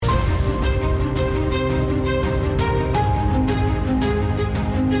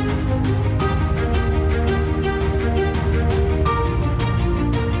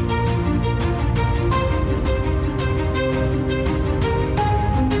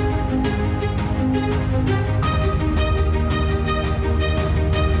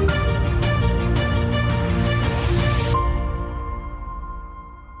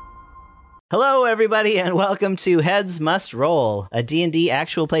everybody, and welcome to Heads Must Roll, a D&D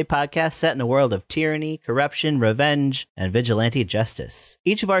actual play podcast set in a world of tyranny, corruption, revenge, and vigilante justice.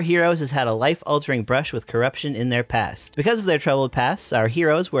 Each of our heroes has had a life-altering brush with corruption in their past. Because of their troubled pasts, our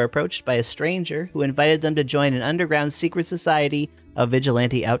heroes were approached by a stranger who invited them to join an underground secret society of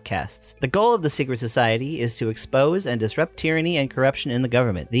vigilante outcasts. The goal of the secret society is to expose and disrupt tyranny and corruption in the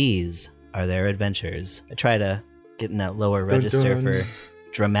government. These are their adventures. I try to get in that lower register for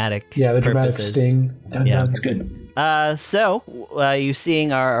dramatic dramatic purposes. Sting. Dun, yeah, dun. That's good. So, you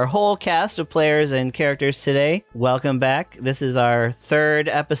seeing our whole cast of players and characters today. Welcome back. This is our third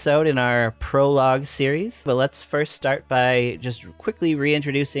episode in our Prologue series. But let's first start by just quickly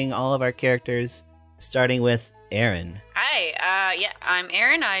reintroducing all of our characters, starting with Erin. Hi, I'm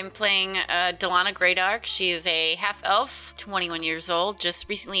Erin. I'm playing Dalana Greydark. She's a half-elf, 21 years old, just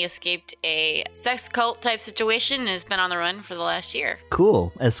recently escaped a sex cult type situation and has been on the run for the last year.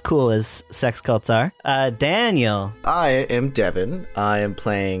 Cool as sex cults are. Daniel. I am Devin. I am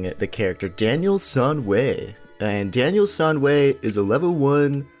playing the character Daniel Sunway. And Daniel Sunway is a level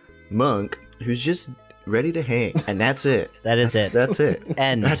 1 monk who's just ready to hang. And that's it. That's it. That's it.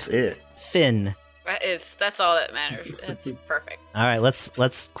 And that's it. Finn. That's all that matters. That's perfect. All right,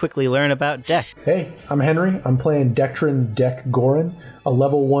 let's quickly learn about Dek. Hey, I'm Henry. I'm playing Dektrin Gorin, a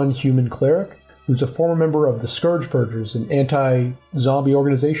level 1 human cleric who's a former member of the Scourge Purgers, an anti-zombie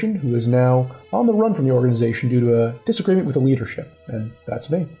organization who is now on the run from the organization due to a disagreement with the leadership. And that's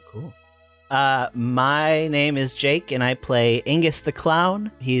me. Cool. My name is Jake, and I play Ingus the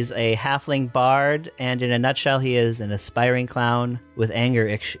Clown. He's a halfling bard, and in a nutshell, he is an aspiring clown with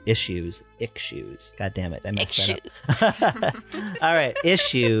anger issues. God damn it, I messed that up. All right,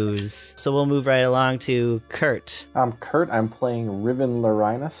 issues. So we'll move right along to Kurt. I'm Kurt. I'm playing Riven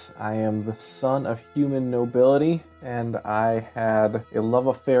Larinus. I am the son of human nobility, and I had a love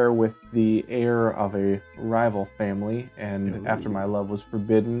affair with the heir of a rival family, and after my love was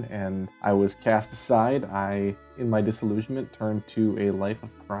forbidden and I was cast aside, I, in my disillusionment, turned to a life of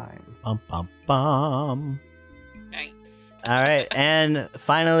crime. Bum, bum, bum. Nice. All right, and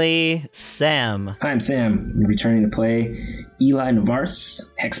finally, Sam. Hi, I'm Sam. I'm returning to play Eli Navars,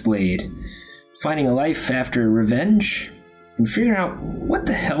 Hexblade. Finding a life after revenge and figuring out what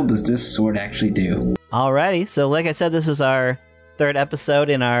the hell does this sword actually do. Alrighty, so like I said, this is our third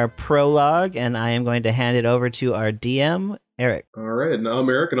episode in our prologue, and I am going to hand it over to our DM, Eric. All right, now I'm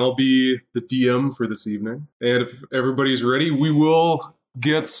Eric, and I'll be the DM for this evening. And if everybody's ready, we will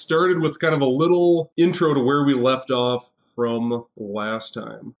get started with kind of a little intro to where we left off from last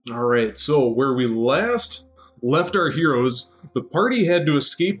time. All right, so where we last left our heroes, the party had to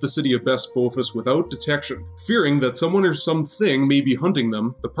escape the city of Besbophis without detection. Fearing that someone or something may be hunting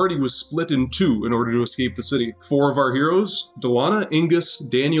them, the party was split in two in order to escape the city. 4 of our heroes, Dalana, Ingus,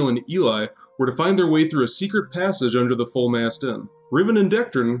 Daniel, and Eli, were to find their way through a secret passage under the full-mast inn. Riven and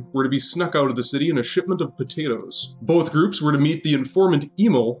Dektrin were to be snuck out of the city in a shipment of potatoes. Both groups were to meet the informant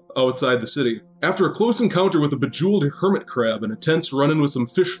Emil outside the city. After a close encounter with a bejeweled hermit crab and a tense run-in with some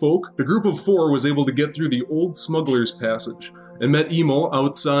fish folk, the group of 4 was able to get through the old smuggler's passage and met Emil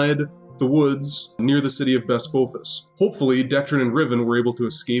outside the woods near the city of Besbophis. Hopefully, Dektrin and Riven were able to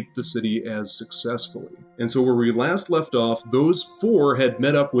escape the city as successfully. And so where we last left off, those 4 had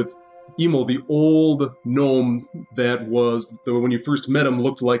met up with Emil, the old gnome that was, when you first met him,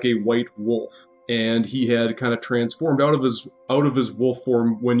 looked like a white wolf. And he had kind of transformed out of his wolf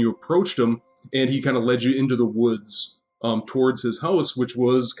form when you approached him, and he kind of led you into the woods towards his house, which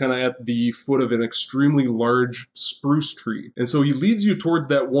was kind of at the foot of an extremely large spruce tree. And so he leads you towards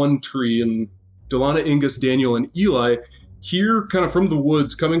that one tree, and Dalana, Ingus, Daniel, and Eli hear kind of from the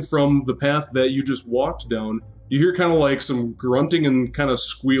woods, coming from the path that you just walked down, you hear kind of like some grunting and kind of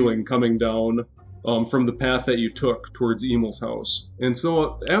squealing coming down from the path that you took towards Emil's house. And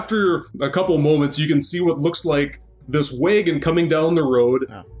so after a couple moments, you can see what looks like this wagon coming down the road,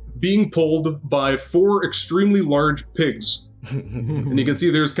 being pulled by 4 extremely large pigs. And you can see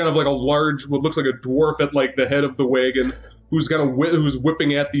there's kind of like a large, what looks like a dwarf at like the head of the wagon, who's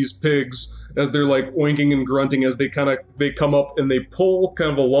whipping at these pigs as they're like oinking and grunting as they come up and they pull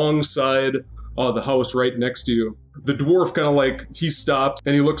kind of alongside the house right next to you. The dwarf kind of like, he stops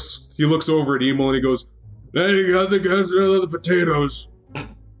and he looks over at Emil and he goes, "Hey, you got the guys the potatoes."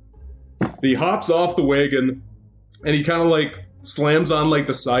 And he hops off the wagon and he kind of like slams on like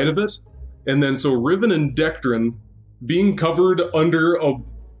the side of it. And then so Riven and Dektrin, being covered under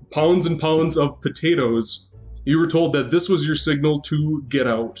pounds and pounds of potatoes, you were told that this was your signal to get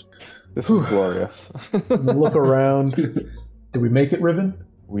out. This is glorious. Look around. Did we make it, Riven?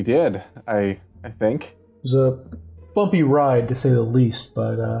 We did, I think. It was a bumpy ride, to say the least,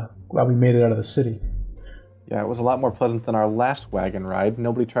 but Glad we made it out of the city. Yeah, it was a lot more pleasant than our last wagon ride.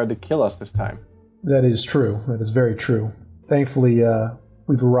 Nobody tried to kill us this time. That is true. That is very true. Thankfully,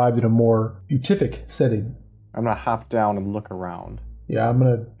 we've arrived in a more beatific setting. I'm going to hop down and look around. Yeah, I'm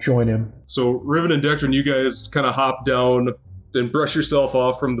going to join him. So Riven and Dektrin, you guys kind of hop down and brush yourself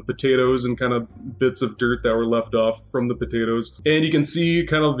off from the potatoes and kind of bits of dirt that were left off from the potatoes. And you can see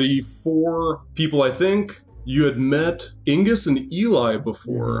kind of the 4 people, I think you had met Ingus and Eli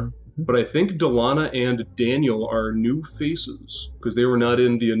before, but I think Dalana and Daniel are new faces because they were not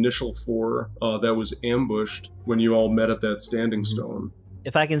in the initial 4 that was ambushed when you all met at that standing stone.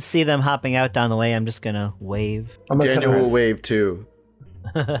 If I can see them hopping out down the way, I'm just gonna wave. Daniel will wave too.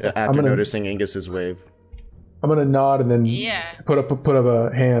 After noticing Ingus's wave. I'm gonna nod and then put up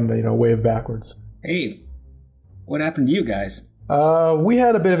a hand, wave backwards. Hey, what happened to you guys? We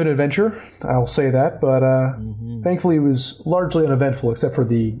had a bit of an adventure, I'll say that, but thankfully it was largely uneventful except for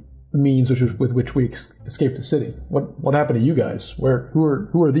the means with which we escaped the city. What happened to you guys?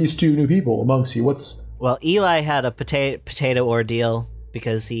 Who are these 2 new people amongst you? Well, Eli had a potato ordeal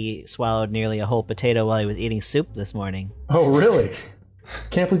because he swallowed nearly a whole potato while he was eating soup this morning. Oh, really?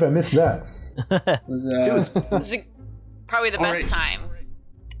 Can't believe I missed that. It was probably the best time.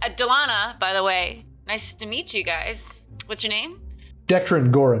 Dalana, by the way, nice to meet you guys. What's your name?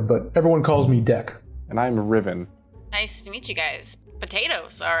 Dektrin Gorin, but everyone calls me Dek. And I'm Riven. Nice to meet you guys.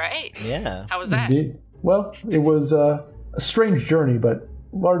 Potatoes, all right. Yeah. How was that? Indeed. Well, it was a strange journey, but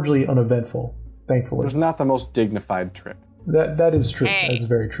largely uneventful, thankfully. It was not the most dignified trip. That is true. Hey. That's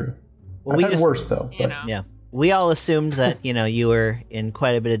very true. Well, I've had worse, though. But Yeah. We all assumed that, you were in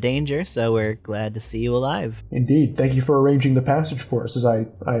quite a bit of danger, so we're glad to see you alive. Indeed. Thank you for arranging the passage for us, as I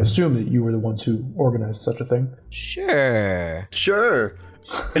assume that you were the ones who organized such a thing. Sure.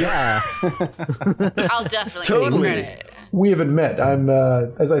 Yeah. I'll definitely take credit. We haven't met. I'm,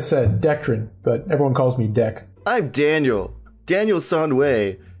 as I said, Dektrin, but everyone calls me Dek. I'm Daniel. Daniel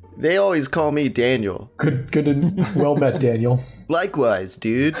Sunway. They always call me Daniel. Good and well met, Daniel. Likewise,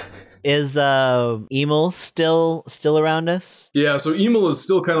 dude. Is Emil still around us? Yeah, so Emil is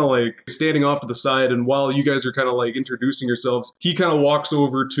still kind of like standing off to the side, and while you guys are kind of like introducing yourselves, he kind of walks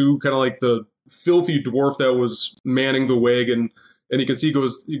over to kind of like the filthy dwarf that was manning the wagon, and you can see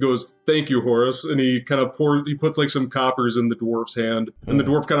he goes, "Thank you, Horace," and he kind of puts like some coppers in the dwarf's hand, and the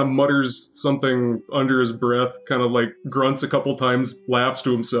dwarf kind of mutters something under his breath, kind of like grunts a couple times, laughs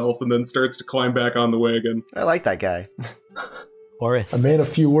to himself, and then starts to climb back on the wagon. I like that guy. Horace. A man of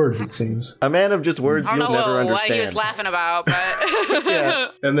few words, it seems. A man of just words I you'll don't know never understand. what he was laughing about, but... Yeah.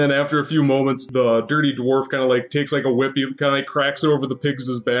 And then after a few moments, the dirty dwarf kind of like takes like a whip, he kind of like cracks it over the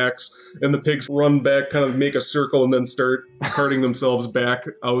pigs' backs, and the pigs run back, kind of make a circle, and then start carting themselves back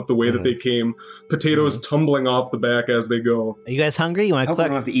out the way that they came. Potatoes tumbling off the back as they go. Are you guys hungry? You want I to hope I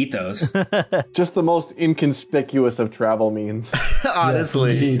don't click? have to eat those. Just the most inconspicuous of travel means.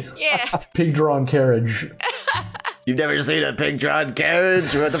 Honestly. Yes, indeed. Yeah. Pig-drawn carriage. You've never seen a pig-drawn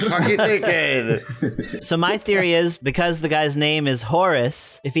carriage? What the fuck are you thinking? So my theory is, because the guy's name is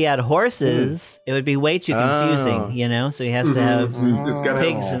Horace, if he had horses, it would be way too confusing, So he has to have It's got to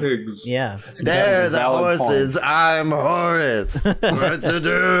pigs. have pigs. Yeah. They're the valid horses. I'm Horace. What's the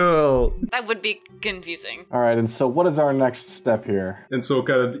deal? That would be confusing. All right, and so what is our next step here? And so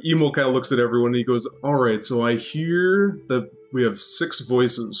kind of Emil kind of looks at everyone and he goes, "All right, so I hear that we have 6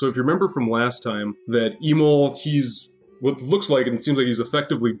 voices. So if you remember from last time, that Emil, he's what looks like and seems like he's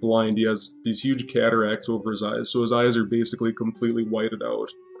effectively blind. He has these huge cataracts over his eyes, so his eyes are basically completely whited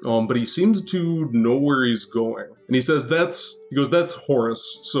out. But he seems to know where he's going. And he says that's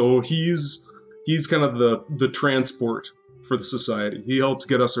Horace. So he's kind of the transport for the society. He helps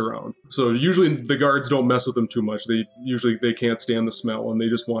get us around. So usually the guards don't mess with him too much. They can't stand the smell and they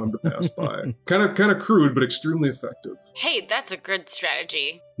just want him to pass by. Kind of crude, but extremely effective. Hey, that's a good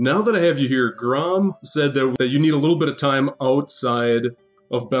strategy. Now that I have you here, Grom said that you need a little bit of time outside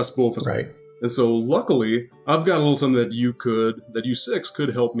of Besbophis. Right. And so luckily, I've got a little something that you 6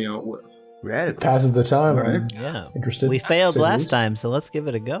 could help me out with. Radical. Passes the time. I'm Yeah. interested. We failed Say the last least. time, so let's give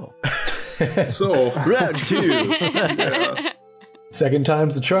it a go. So, Round 2. yeah. Second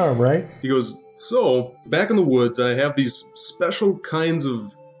time's the charm, right? He goes, so, back in the woods, I have these special kinds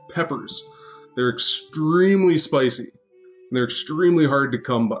of peppers. They're extremely spicy. And they're extremely hard to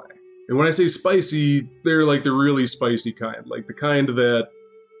come by. And when I say spicy, they're like the really spicy kind. Like the kind that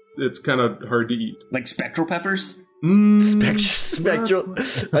it's kind of hard to eat. Like spectral peppers? Spectral.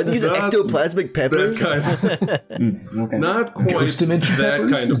 Are these ectoplasmic peppers? That kind. Okay. Not quite Ghost dimension that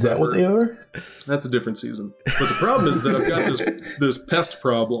peppers? kind of Is that what they pepper. are? That's a different season. But the problem is that I've got this pest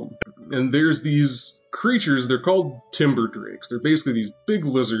problem. And there's these creatures, they're called timber drakes. They're basically these big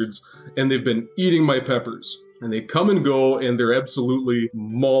lizards, and they've been eating my peppers. And they come and go, and they're absolutely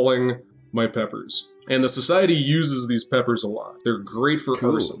mauling my peppers. And the society uses these peppers a lot. They're great for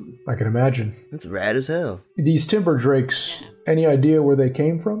arson. I can imagine. That's rad as hell. These timber drakes, any idea where they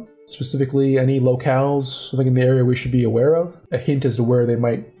came from? Specifically, any locales, something in the area we should be aware of? A hint as to where they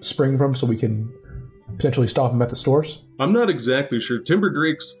might spring from so we can potentially stop them at the stores? I'm not exactly sure. Timber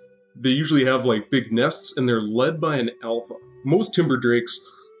drakes, they usually have like big nests, and they're led by an alpha. Most timber drakes,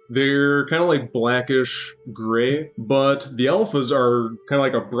 they're kind of like blackish gray, but the alphas are kind of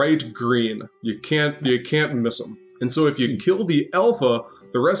like a bright green. You can't miss them. And so if you kill the alpha,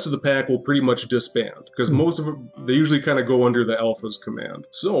 the rest of the pack will pretty much disband, because most of them, they usually kind of go under the alpha's command.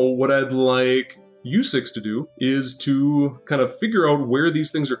 So what I'd like you six to do is to kind of figure out where these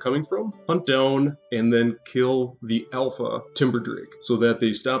things are coming from, hunt down, and then kill the alpha timber drake so that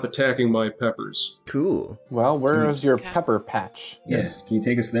they stop attacking my peppers. Cool. Well, where is your pepper patch? Yes. Can you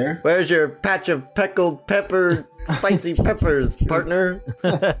take us there? Where's your patch of pickled pepper, spicy peppers, partner?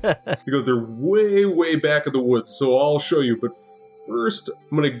 Because they're way, way back of the woods, so I'll show you, but first,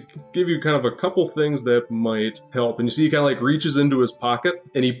 I'm going to give you kind of a couple things that might help. And you see he kind of like reaches into his pocket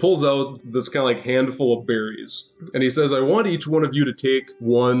and he pulls out this kind of like handful of berries. And he says, I want each one of you to take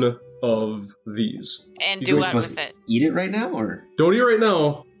one of these. And do what with it? Eat it right now, or? Don't eat right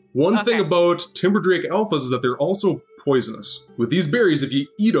now. One thing Okay. about timber drake alphas is that they're also poisonous. With these berries, if you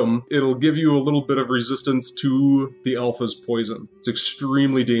eat them, it'll give you a little bit of resistance to the alpha's poison. It's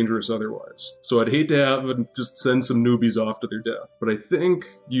extremely dangerous otherwise. So I'd hate to have and just send some newbies off to their death. But I think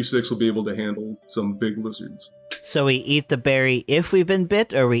you six will be able to handle some big lizards. So we eat the berry if we've been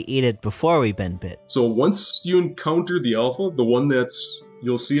bit, or we eat it before we've been bit? So once you encounter the alpha, the one that's,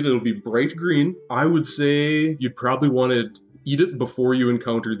 you'll see it, it'll be bright green. I would say you'd probably want to eat it before you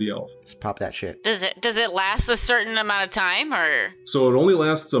encounter the alpha. Just pop that shit. Does it last a certain amount of time, or? So it only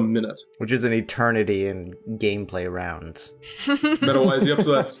lasts a minute. Which is an eternity in gameplay rounds. Meta-wise, yep,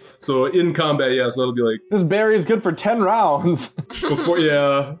 so in combat, yeah, so that'll be like, This berry is good for 10 rounds. before,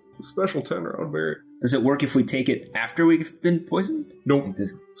 yeah, it's a special 10-round berry. Does it work if we take it after we've been poisoned? Nope. Like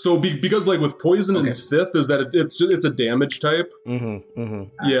this? So because like with poison Okay. and fifth is that it's a damage type.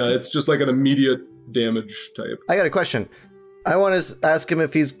 Yeah, it's just like an immediate damage type. I got a question. I want to ask him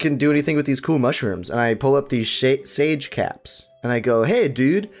if he can do anything with these cool mushrooms. And I pull up these sage caps. And I go, hey,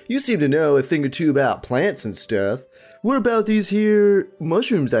 dude, you seem to know a thing or two about plants and stuff. What about these here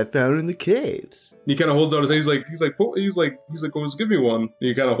mushrooms I found in the caves? He kind of holds out his hand. He's like, well, just give me one. And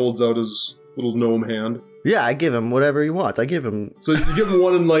he kind of holds out his little gnome hand. Yeah, I give him whatever he wants. I give him... So you give him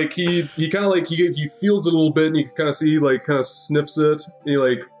one, and like he kind of like he feels it a little bit, and you can kind of see like kind of sniffs it. And he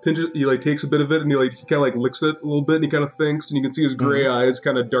like pinches it. He like takes a bit of it, and he kind of like licks it a little bit, and he kind of thinks, and you can see his gray eyes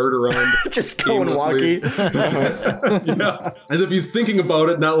kind of dart around, Just going aimlessly. wonky. Yeah, as if he's thinking about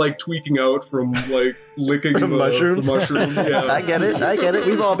it, not like tweaking out from like licking From the mushrooms? The mushroom. Yeah, I get it.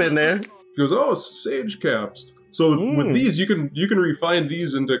 We've all been there. He goes, oh, sage caps. So with these, you can refine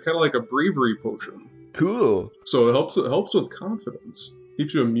these into kind of like a bravery potion. Cool. So it helps with confidence.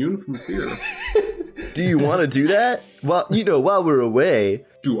 Keeps you immune from fear. Do you want to do that? Well, while we're away.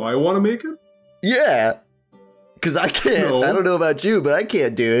 Do I want to make it? Yeah. Because I can't. No. I don't know about you, but I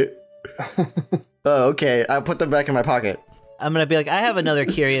can't do it. Oh, okay. I'll put them back in my pocket. I'm going to be like, I have another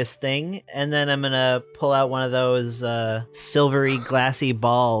curious thing, and then I'm going to pull out one of those silvery, glassy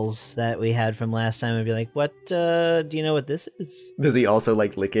balls that we had from last time and be like, what, do you know what this is? Does he also,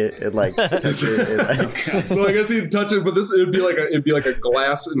 lick it and, touch it and, So I guess he'd touch it, but it'd be like a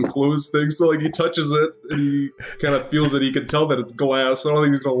glass enclosed thing. So he touches it and he kind of feels that he can tell that it's glass. I don't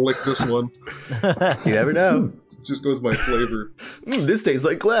think he's gonna lick this one. You never know. It just goes by flavor. This tastes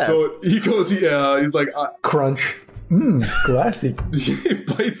like glass. So he goes, he's like, Crunch. Glassy. he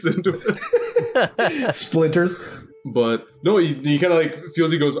bites into it. Splinters. But no, he kind of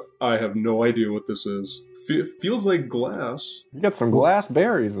feels, he goes, I have no idea what this is. Feels like glass. You got some glass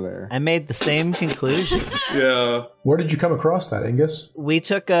berries there. I made the same conclusion. Yeah. Where did you come across that, Ingus? We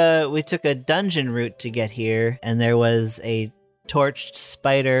took a dungeon route to get here, and there was a torched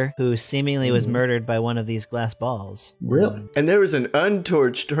spider who seemingly was murdered by one of these glass balls. Really? And there was an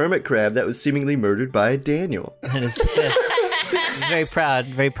untorched hermit crab that was seemingly murdered by Daniel. And his fist. He's very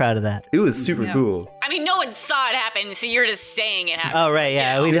proud of that. It was super cool. I mean, no one saw it happen, so you're just saying it happened. Oh, right,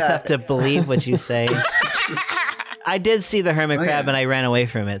 yeah. We just have to believe what you say. I did see the hermit crab, and I ran away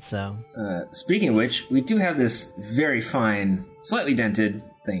from it, so... Speaking of which, we do have this very fine, slightly dented,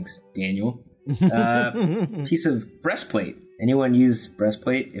 thanks, Daniel, piece of breastplate. Anyone use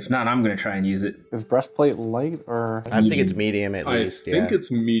breastplate? If not, I'm going to try and use it. Is breastplate light or? I think it's medium at least. I think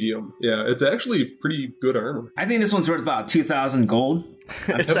it's medium. Yeah, it's actually pretty good armor. I think this one's worth about 2,000 gold.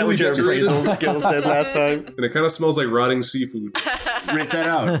 Is that what your appraisal skill said last time? And it kind of smells like rotting seafood. Rinse that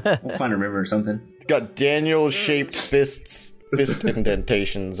out. We'll find a river or something. It's got Daniel-shaped fist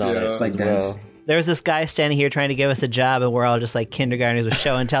indentations on it like as well. There's this guy standing here trying to give us a job, and we're all just like kindergartners with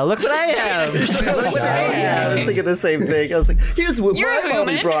show and tell. Look what I have! Look what I Yeah, I was thinking the same thing. I was like, here's what my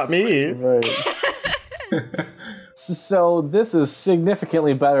mommy brought me. Right. So this is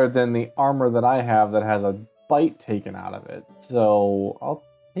significantly better than the armor that I have that has a bite taken out of it. So I'll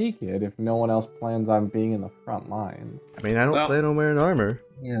take it if no one else plans on being in the front lines. I mean, I don't plan on wearing armor.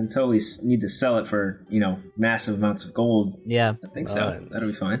 Yeah, until we need to sell it for, massive amounts of gold. Yeah. I think so. That'll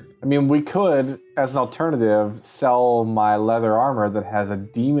be fine. I mean, we could, as an alternative, sell my leather armor that has a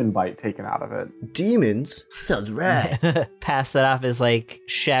demon bite taken out of it. Demons? Sounds right. Pass that off as like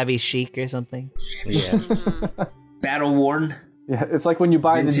shabby chic or something. Yeah. Battle worn. Yeah, it's like when you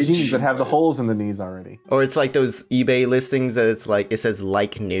buy Vintage. the jeans that have the holes in the knees already. Or it's like those eBay listings that it's like, it says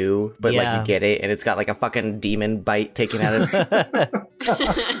like new, but like you get it and it's got like a fucking demon bite taken out of it.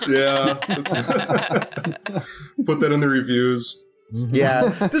 Yeah. Put that in the reviews. Yeah.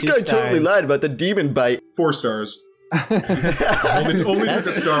 This guy totally lied about the demon bite. 4 stars. only took a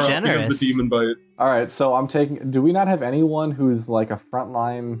star off because of the demon bite. All right, so I'm taking. Do we not have anyone who's like a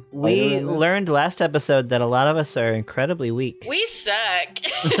frontline? We learned last episode that a lot of us are incredibly weak. We suck.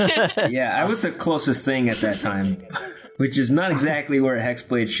 Yeah, I was the closest thing at that time, which is not exactly where a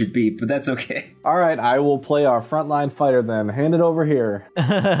hexblade should be, but that's okay. All right, I will play our frontline fighter then. Hand it over here.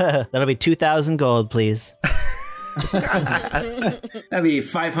 That'll be 2,000 gold, please. That'd be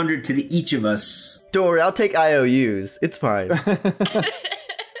 500 to each of us. Don't worry, I'll take IOUs. It's fine.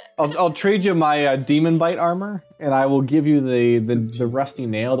 I'll trade you my demon bite armor, and I will give you the rusty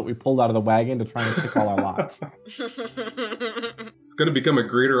nail that we pulled out of the wagon to try and pick all our lots. It's going to become a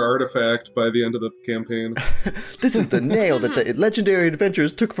greater artifact by the end of the campaign. This is the nail that the legendary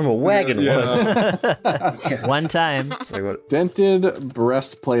adventurers took from a wagon once. One time. It's like, what? Dented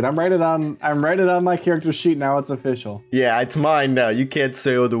breastplate. I'm writing it on my character sheet now. It's official. Yeah, it's mine now. You can't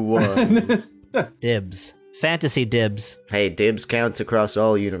say otherwise. Dibs. Fantasy dibs. Hey, dibs counts across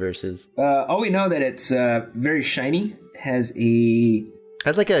all universes. We know that it's very shiny. Has a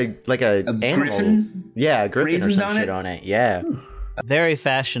like a animal. griffin. Yeah, a griffin or Raisins some on shit it? on it. Yeah. Very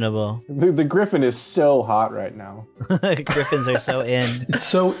fashionable. The griffin is so hot right now. Griffins are so in. It's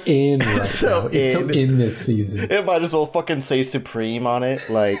so in right now. It's so in this season. It might as well fucking say Supreme on it.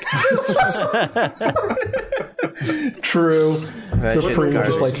 Like. True. That shit's Supreme,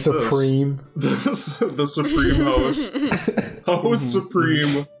 garbage. just like Supreme. The Supreme House. House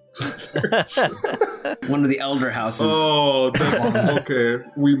Supreme. One of the elder houses. Oh, that's okay.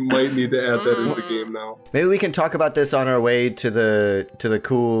 We might need to add that into the game now. Maybe we can talk about this on our way to the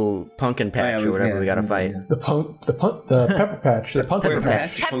cool pumpkin patch or whatever we gotta fight. The pepper patch. The pumpkin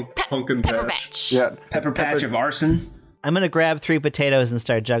patch. Pumpkin Pepper patch. patch. Yeah. Pepper patch of arson. I'm going to grab 3 potatoes and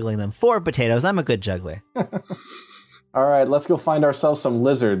start juggling them. 4 potatoes. I'm a good juggler. All right, let's go find ourselves some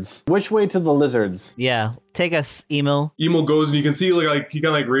lizards. Which way to the lizards? Yeah. Take us, Emil. Emil goes and you can see like he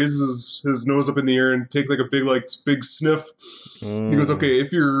kind of like raises his nose up in the air and takes like a big sniff. He goes, "Okay,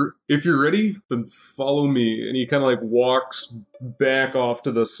 if you're ready, then follow me." And he kind of like walks back off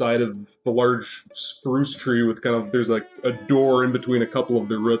to the side of the large spruce tree with there's like a door in between a couple of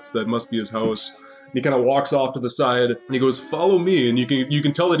the roots that must be his house. And he kind of walks off to the side and he goes, "Follow me." And you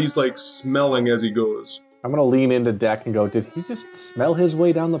can tell that he's like smelling as he goes. I'm going to lean into Deck and go, did he just smell his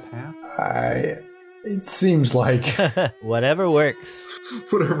way down the path? It seems like. Whatever works.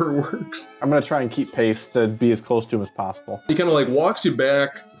 Whatever works. I'm going to try and keep pace to be as close to him as possible. He kind of like walks you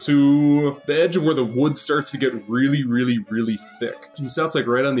back to the edge of where the wood starts to get really, really, really thick. He stops like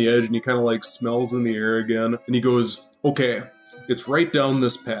right on the edge and he kind of like smells in the air again. And he goes, "Okay, it's right down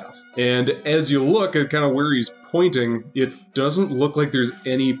this path." And as you look at kind of where he's pointing, it doesn't look like there's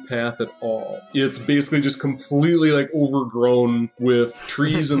any path at all. It's basically just completely like overgrown with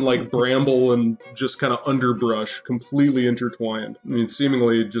trees and like bramble and just kind of underbrush, completely intertwined. I mean,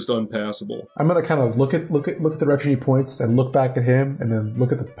 seemingly just unpassable. I'm gonna kind of look at the direction he points and look back at him and then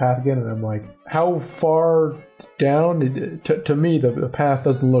look at the path again and I'm like, how far down? To me, the path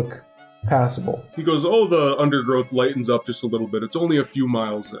doesn't look passable. He goes, oh, the undergrowth lightens up just a little bit. It's only a few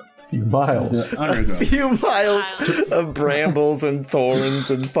miles in. A few miles. The undergrowth. A few miles of brambles and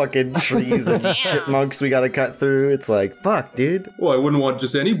thorns and fucking trees and chipmunks we gotta cut through. It's like, fuck, dude. Well, I wouldn't want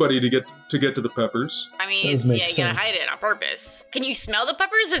just anybody to get to the peppers. I mean, Does make you gotta sense. hide it on purpose. Can you smell the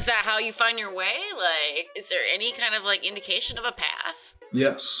peppers? Is that how you find your way? Like, is there any kind of like indication of a path?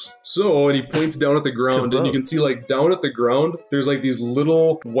 Yes. So, and he points down at the ground, and you can see, like, down at the ground, there's, like, these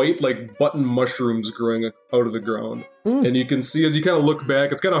little white, like, button mushrooms growing out of the ground. And you can see, as you kind of look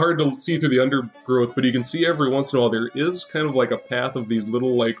back, it's kind of hard to see through the undergrowth, but you can see every once in a while there is kind of like a path of these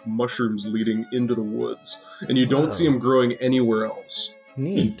little, like, mushrooms leading into the woods. And you don't see them growing anywhere else.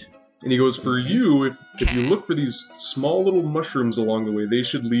 Neat. And he goes, for you, if you look for these small little mushrooms along the way, they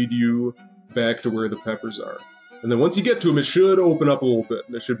should lead you back to where the peppers are. And then once you get to them, it should open up a little bit,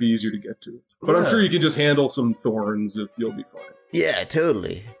 and it should be easier to get to. But I'm sure you can just handle some thorns, you'll be fine. Yeah,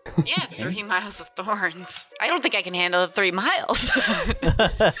 totally. Yeah, 3 miles of thorns. I don't think I can handle 3 miles.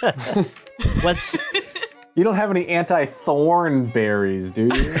 What's You don't have any anti-thorn berries, do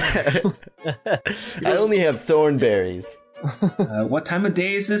you? I only have thornberries. What time of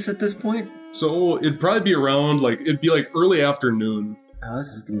day is this at this point? So it'd probably be around, it'd be early afternoon. Oh, this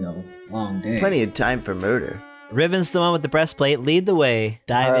is gonna be a long day. Plenty of time for murder. Riven's the one with the breastplate? Lead the way.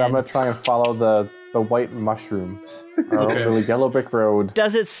 Dive Alright, in. I'm gonna try and follow the white mushrooms Okay. over the yellow brick road.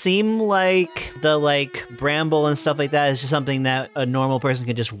 Does it seem like the bramble and stuff like that is just something that a normal person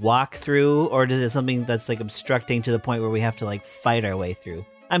can just walk through, or is it something that's obstructing to the point where we have to fight our way through?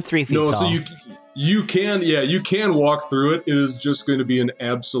 I'm 3 feet tall. No, so you can walk through it. It is just going to be an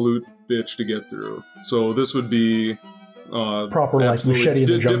absolute bitch to get through. So this would be Proper, absolutely machete in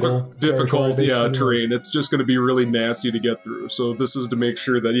the jungle. difficult, territory, terrain. It's just going to be really nasty to get through. So this is to make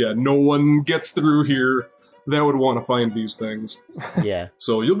sure that no one gets through here that would want to find these things. Yeah.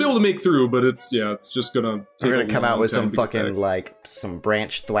 So you'll be able to make through, but it's just gonna take We're a gonna come out long with time some to get fucking back. some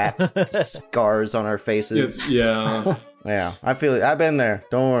branch thwaps scars on our faces. Yeah, I feel it. I've been there.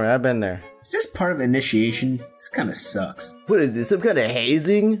 Don't worry, I've been there. Is this part of initiation? This kind of sucks. What is this? Some kind of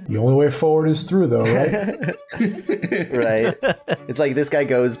hazing? The only way forward is through, though, right? Right. It's like this guy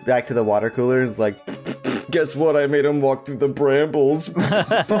goes back to the water cooler and is like, guess what? I made him walk through the brambles.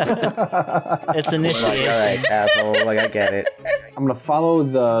 It's initiation. All right, asshole. I get it. I'm gonna follow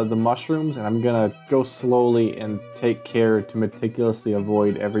the mushrooms, and I'm gonna go slowly and take care to meticulously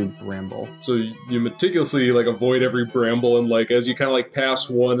avoid every bramble. So you meticulously avoid every bramble, and as you kind of pass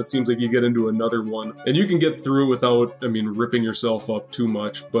one, it seems like you get into another one, and you can get through without, ripping yourself up too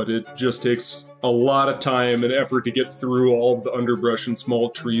much. But it just takes a lot of time and effort to get through all of the underbrush and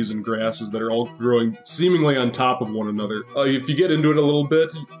small trees and grasses that are all growing seemingly on top of one another. If you get into it a little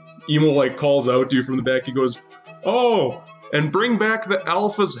bit, Emo calls out to you from the back. He goes, "Oh, and bring back the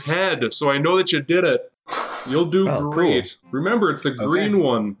alpha's head, so I know that you did it. You'll do great. Cool. Remember, it's the green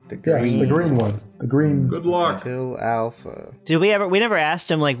one." Yes, the green one. The green. Good luck. Kill alpha. Did we never asked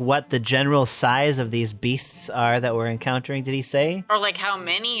him what the general size of these beasts are that we're encountering, did he say? Or how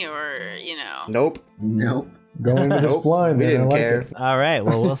many, or, Nope. Go into this blind. We man. didn't I like care. it. All right,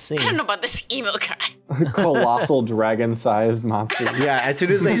 well, we'll see. I don't know about this emo guy. Colossal dragon-sized monster. Yeah, as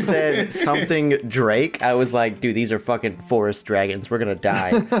soon as they said something Drake, I was like, dude, these are fucking forest dragons. We're gonna die.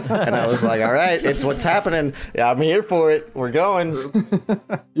 And I was like, all right, it's what's happening. I'm here for it. We're going.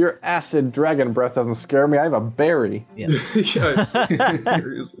 Your acid dragon breath doesn't scare me. I have a berry. Yeah. The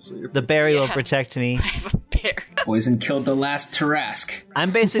berry will protect me. I have a bear. Poison killed the last Tarask.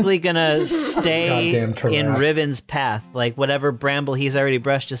 I'm basically gonna stay Goddamn Tarask. in Riven's path. Whatever bramble he's already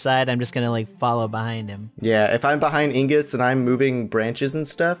brushed aside, I'm just gonna follow behind him. Yeah, if I'm behind Ingus and I'm moving branches and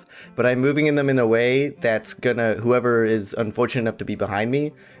stuff, but I'm moving them in a way that's gonna, whoever is unfortunate enough to be behind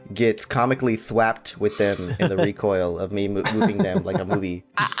me, gets comically thwapped with them in the recoil of me moving them like a movie.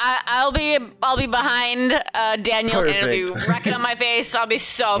 I'll be behind Daniel, and it'll be wrecking on my face. I'll be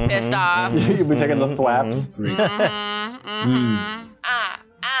so pissed off. You'll be taking the thwaps.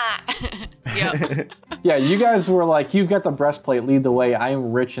 Yep. Yeah, you guys were you've got the breastplate, lead the way. I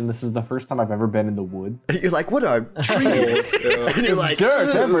am rich, and this is the first time I've ever been in the woods. You're like, what are trees? And you're like,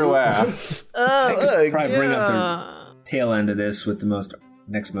 Dirt everywhere. Probably bring up the tail end of this with the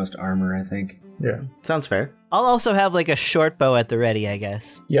next most armor, I think. Yeah. sounds fair. I'll also have a short bow at the ready, I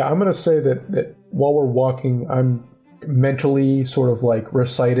guess. Yeah, I'm going to say that while we're walking, I'm mentally sort of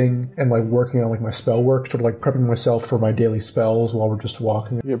reciting and working on my spell work, sort of prepping myself for my daily spells while we're just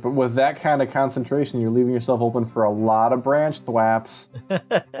walking. Yeah, but with that kind of concentration, you're leaving yourself open for a lot of branch thwaps.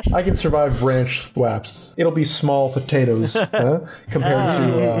 I can survive branch thwaps. It'll be small potatoes compared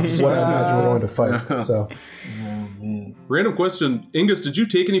to what I imagine we're going to fight. So Random question. Ingus, did you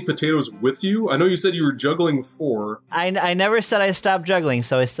take any potatoes with you? I know you said you were juggling 4. I never said I stopped juggling,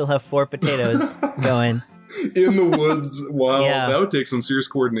 so I still have 4 potatoes going. In the woods. Wow, Yeah. that would take some serious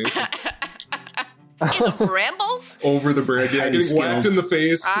coordination. In the brambles? Over the brand. Yeah, Highly getting whacked in the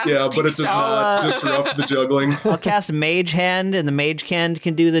face. I Yeah, don't but it think does so. not disrupt the juggling. I'll cast Mage Hand, and the Mage Hand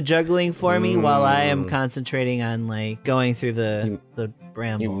can do the juggling for me while I am concentrating on like going through the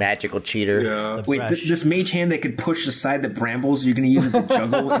bramble. You magical cheater. Yeah. The Wait, brush. this mage hand that could push aside the brambles, you're going to use it to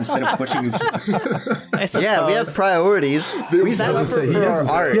juggle instead of pushing I Yeah, we have suppose. priorities. We That's suffer He for has our his-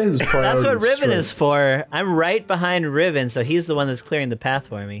 art. he has his That's priorities what Riven straight. is for. I'm right behind Riven, so he's the one that's clearing the path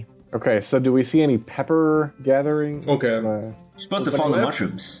for me. Okay, so do we see any pepper gathering? Okay. You're supposed to So follow if-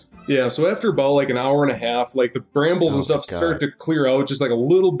 mushrooms. Yeah, so after about like an hour and a half, like the brambles and stuff God. start to clear out just like a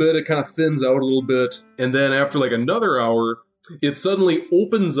little bit. It kind of thins out a little bit. And then after like another hour, it suddenly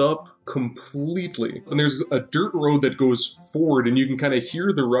opens up completely. And there's a dirt road that goes forward, and you can kind of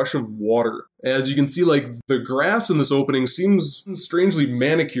hear the rush of water. As you can see, like the grass in this opening seems strangely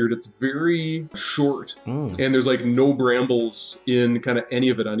manicured. It's very short. And there's like no brambles in kind of any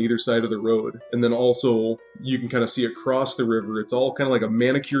of it on either side of the road. And then also you can kind of see across the river. It's all kind of like a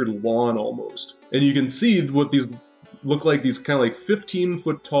manicured lawn almost. And you can see what these look like, these kind of like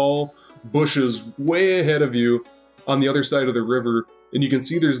 15-foot tall bushes way ahead of you on the other side of the river. And you can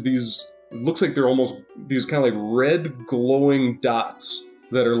see there's these, it looks like they're almost these kind of like red glowing dots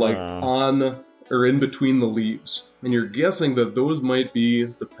that are like on or in between the leaves. And you're guessing that those might be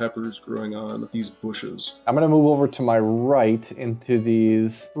the peppers growing on these bushes. I'm going to move over to my right into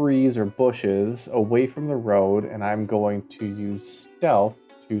these trees or bushes away from the road, and I'm going to use stealth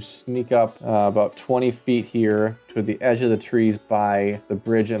to sneak up about 20 feet here to the edge of the trees by the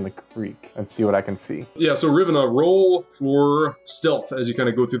bridge and the creek and see what I can see. Yeah, so Riven, roll for stealth as you kind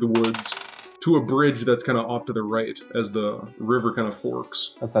of go through the woods to a bridge that's kind of off to the right as the river kind of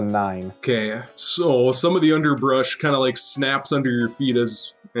forks. That's a 9. Okay, so some of the underbrush kind of like snaps under your feet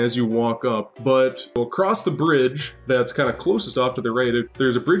as you walk up, but across the bridge that's kind of closest off to the right,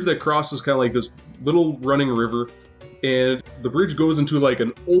 there's a bridge that crosses kind of like this little running river, and the bridge goes into like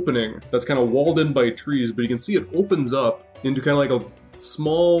an opening that's kind of walled in by trees, but you can see it opens up into kind of like a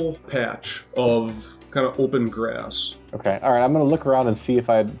small patch of kind of open grass. Okay, all right, I'm going to look around and see if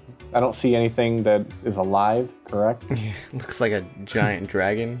I don't see anything that is alive, correct? Looks like a giant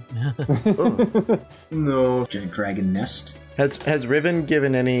dragon. No. Giant dragon nest. Has Riven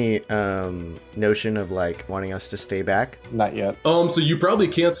given any notion of like wanting us to stay back? Not yet. So you probably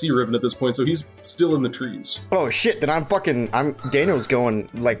can't see Riven at this point, so he's still in the trees. Oh shit, then I'm Daniel's going,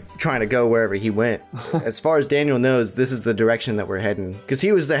 like, trying to go wherever he went. As far as Daniel knows, this is the direction that we're heading. Because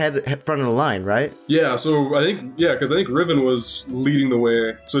he was the head front of the line, right? Yeah, so I think Riven was leading the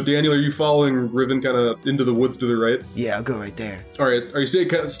way. So Daniel, are you following Riven kind of into the woods to the right? Yeah, I'll go right there. All right, are you staying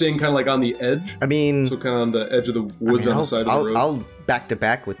kind of like on the edge? I mean, So kind of on the edge of the woods on the side of the road? I'll back to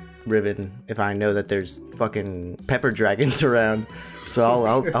back with Riven if I know that there's fucking pepper dragons around. So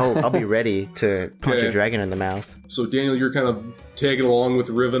I'll be ready to punch Okay. a dragon in the mouth. So Daniel, you're kind of tagging along with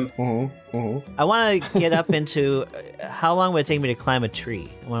Riven. I want to get up into how long would it take me to climb a tree?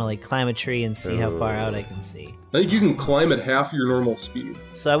 I want to like climb a tree and see how far out I can see. I think you can climb at half your normal speed.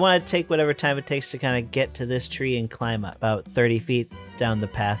 So I want to take whatever time it takes to kind of get to this tree and climb up about 30 feet down the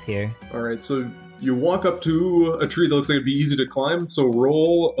path here. All right, so you walk up to a tree that looks like it'd be easy to climb. So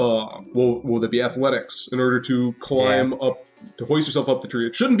roll, will that be athletics in order to climb up, to hoist yourself up the tree?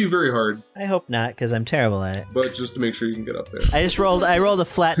 It shouldn't be very hard, I hope not, because I'm terrible at it. but just to make sure you can get up there. I rolled a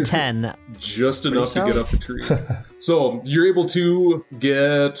flat 10. Just enough to get up the tree. So you're able to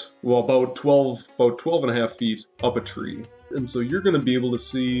get, about 12 and a half feet up a tree. And so you're going to be able to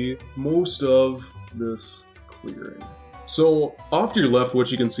see most of this clearing. So off to your left,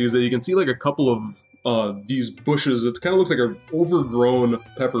 what you can see is that you can see like a couple of these bushes. It kind of looks like an overgrown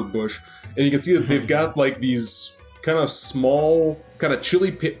pepper bush. And you can see that they've got like these kind of small, kind of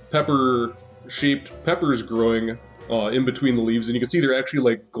chili pepper shaped peppers growing in between the leaves. And you can see they're actually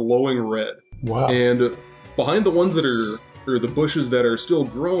like glowing red. Wow. And behind the ones that are, or the bushes that are still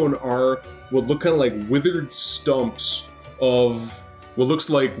grown, are what look kind of like withered stumps of what looks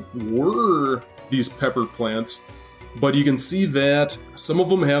like were these pepper plants. But you can see that some of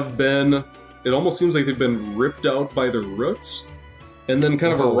them have been, it almost seems like they've been ripped out by the roots. And then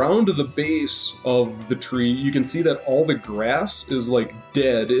kind of around the base of the tree, you can see that all the grass is like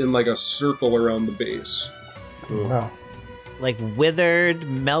dead in like a circle around the base. Wow. Like withered,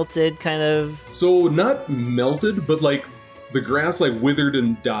 melted kind of. So not melted, but like the grass like withered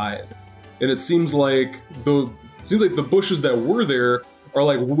and died. And it seems like the bushes that were there are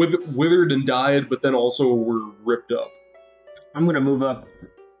like withered and died, but then also were ripped up. I'm gonna move up.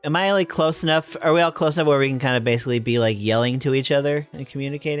 Am I like close enough? Are we all close enough where we can kind of basically be like yelling to each other and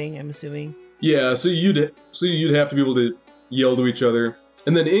communicating? I'm assuming. Yeah, so you'd have to be able to yell to each other.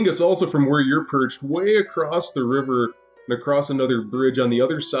 And then Ingus, also from where you're perched, way across the river and across another bridge on the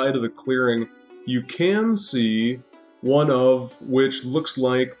other side of the clearing, you can see one of which looks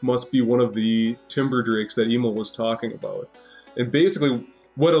like must be one of the timber drakes that Emil was talking about. And basically,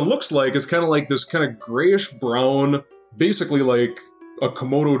 what it looks like is kind of like this kind of grayish brown, basically like a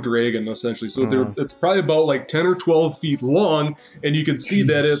Komodo dragon, essentially. So it's probably about like 10 or 12 feet long, and you can see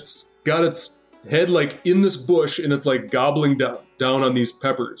that it's got its head like in this bush, and it's like gobbling down on these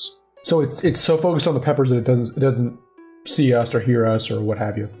peppers. So it's so focused on the peppers that it doesn't see us or hear us or what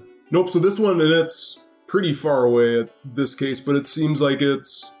have you. Nope, so this one, and it's pretty far away at this case, but it seems like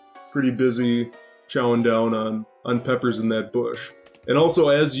it's pretty busy chowing down on peppers in that bush. And also,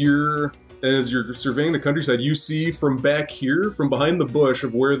 as you're surveying the countryside, you see from back here, from behind the bush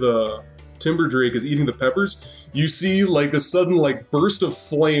of where the timber drake is eating the peppers, you see like a sudden like burst of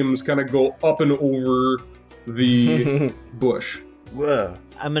flames kind of go up and over the bush. Whoa.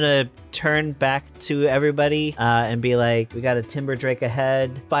 I'm gonna turn back to everybody and be like, we got a timber drake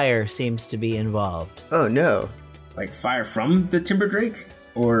ahead. Fire seems to be involved. Oh no. Like fire from the timber drake?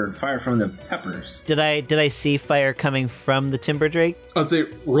 Or fire from the peppers? Did I see fire coming from the timber drake? I'd say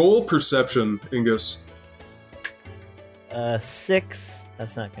roll perception, Ingus. 6.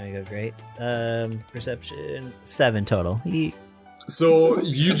 That's not gonna go great. Perception 7 total. So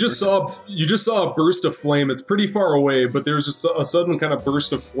you just saw a burst of flame. It's pretty far away, but there's just a sudden kind of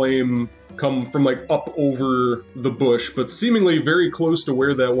burst of flame come from like up over the bush, but seemingly very close to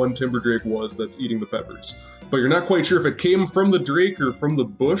where that one timber drake was that's eating the peppers. But you're not quite sure if it came from the drake or from the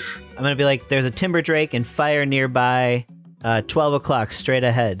bush. I'm gonna be like, there's a timber drake and fire nearby. 12 o'clock straight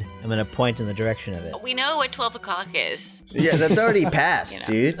ahead. I'm gonna point in the direction of it. We know what 12 o'clock is. Yeah, that's already passed,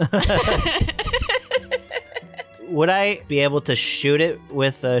 dude. Would I be able to shoot it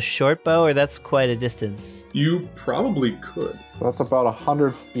with a short bow, or that's quite a distance? You probably could. That's about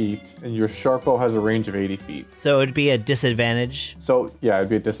 100 feet, and your sharp bow has a range of 80 feet. So it would be a disadvantage? So, yeah, it'd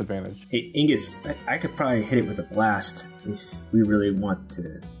be a disadvantage. Hey, Ingus, I could probably hit it with a blast if we really want to.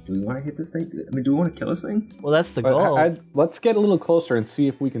 Do we want to hit this thing? I mean, do we want to kill this thing? Well, that's the goal. Let's get a little closer and see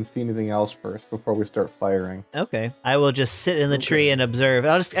if we can see anything else first before we start firing. Okay. I will just sit in the tree and observe.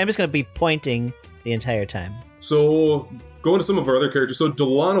 I'm just going to be pointing the entire time. So, going to some of our other characters. So,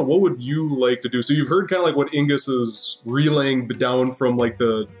 Dalana, what would you like to do? So, you've heard kind of like what Ingus is relaying down from like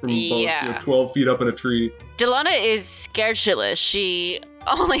about 12 feet up in a tree. Dalana is scared shitless. She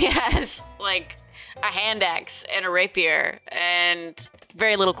only has like a hand axe and a rapier and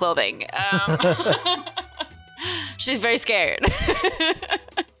very little clothing. She's very scared.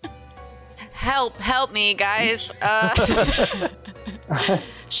 Help me, guys.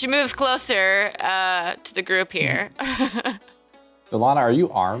 She moves closer to the group here. Dalana, are you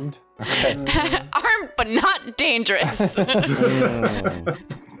armed? Okay. Armed, but not dangerous.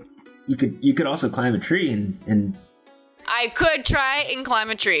 You could also climb a tree and I could try and climb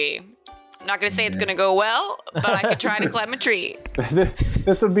a tree. I'm not going to say it's going to go well, but I could try to climb a tree.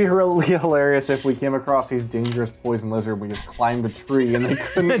 This would be really hilarious if we came across these dangerous poison lizard and we just climbed a tree and they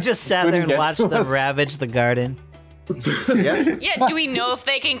couldn't. Just sat there and watched them ravage the garden. Yeah, do we know if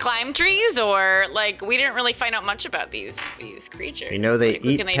they can climb trees, or like we didn't really find out much about these creatures? You know they like,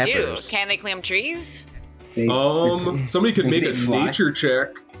 eat what can peppers. do? Can they climb trees? Somebody could make a nature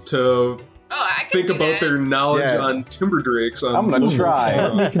check to think about their knowledge on timber drakes. I'm gonna try.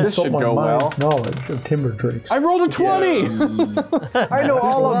 Let me This consult should my go mind's well. knowledge of timber drakes. I rolled a 20! I know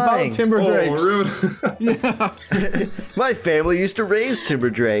all about timber drakes. Really? My family used to raise timber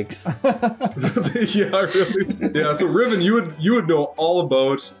drakes. Yeah, really. Yeah, so Riven, you would know all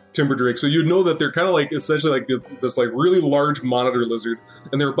about timber drakes. So you'd know that they're kind of like essentially like this like really large monitor lizard,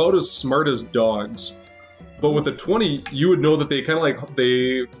 and they're about as smart as dogs. But with the 20, you would know that they kind of like,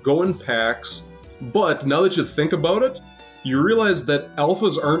 they go in packs. But now that you think about it, you realize that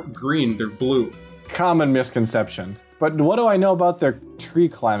alphas aren't green, they're blue. Common misconception. But what do I know about their tree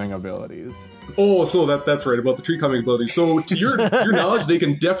climbing abilities? Oh, so that's right, about the tree climbing ability. So to your knowledge, they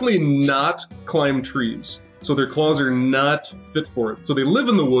can definitely not climb trees. So their claws are not fit for it. So they live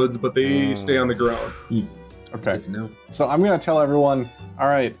in the woods, but they stay on the ground. Okay. Good to know. So I'm going to tell everyone, all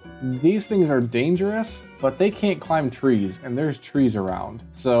right, these things are dangerous, but they can't climb trees, and there's trees around.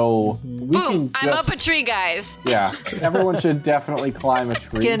 So we Boom! can I'm up a tree, guys. Yeah, everyone should definitely climb a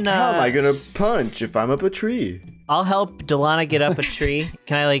tree. How am I gonna punch if I'm up a tree? I'll help Dalana get up a tree.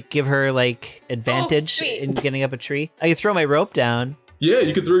 Can I like give her like advantage sweet. in getting up a tree? I can throw my rope down. Yeah,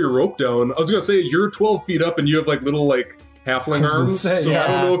 you could throw your rope down. I was gonna say, you're 12 feet up and you have like little like halfling arms, say, so yeah. I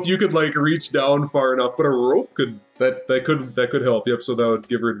don't know if you could like reach down far enough, but a rope could help. Yep, so that would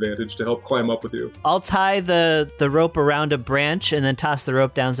give her advantage to help climb up with you. I'll tie the rope around a branch and then toss the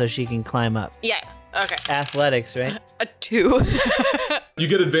rope down so she can climb up. Yeah. Okay. Athletics, right? A 2. You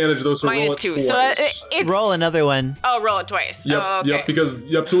get advantage though, so roll Minus it 2. twice. So it's Roll another one. Oh, roll it twice. Yep, Oh, okay.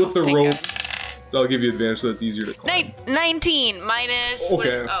 yep. So with the Thank rope, God. I'll give you advantage, so it's easier to climb. 19 minus.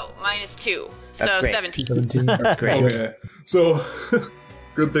 Okay. Minus 2. That's So great. 17. 17. That's great. Okay, so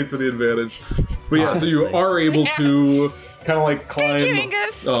good thing for the advantage. But yeah, so you are able to kind of like climb, Thank you,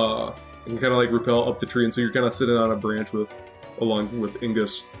 Ingus. and kind of like rappel up the tree, and so you're kind of sitting on a branch along with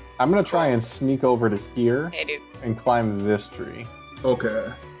Ingus. I'm gonna try and sneak over to here Hey, dude. and climb this tree. Okay,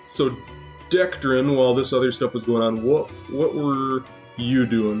 so Dektrin, while this other stuff was going on, what were you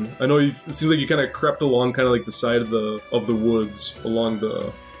doing? I know it seems like you kind of crept along, kind of like the side of the woods along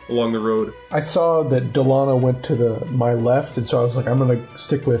the road. I saw that Dalana went to my left, and so I was like, I'm going to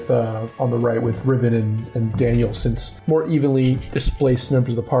stick with on the right with Riven and Daniel, since more evenly displaced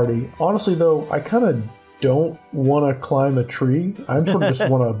members of the party. Honestly, though, I kind of don't want to climb a tree. I sort of just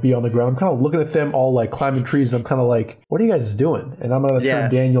want to be on the ground. I'm kind of looking at them all like climbing trees, and I'm kind of like, what are you guys doing? And I'm going to turn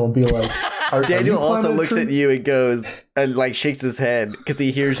to Daniel and be like, Daniel also climbing a looks tree? at you and goes and like shakes his head because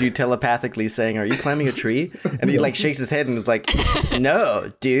he hears you telepathically saying, "Are you climbing a tree?" And he like shakes his head and is like,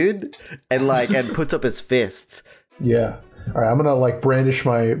 "No, dude," and puts up his fists. Yeah. All right, I'm gonna like brandish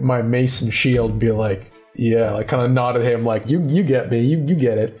my mace and shield and be like, yeah, like kind of nod at him like, you get me, you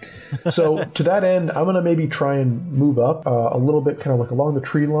get it. So to that end, I'm gonna maybe try and move up a little bit, kind of like along the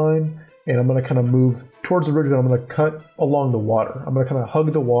tree line, and I'm gonna kind of move towards the ridge, and I'm gonna cut along the water. I'm gonna kind of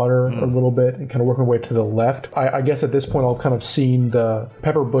hug the water a little bit and kind of work my way to the left. I guess at this point I've kind of seen the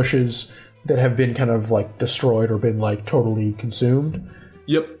pepper bushes that have been kind of like destroyed or been like totally consumed.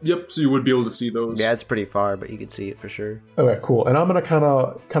 Yep. So you would be able to see those. Yeah, it's pretty far, but you could see it for sure. Okay, cool. And I'm gonna kind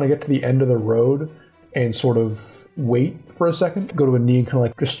of get to the end of the road and sort of wait for a second, go to a knee and kind of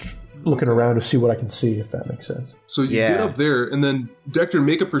like just looking around to see what I can see, if that makes sense. So you get up there, and then Dektrin,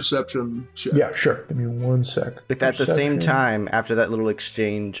 make a perception check. Yeah, sure. Give me 1 sec. If at the same Perception. time, after that little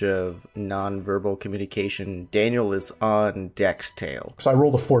exchange of non-verbal communication, Daniel is on Deck's tail. So I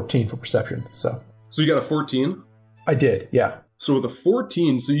rolled a 14 for perception. So So you got a 14. I did, yeah. So with a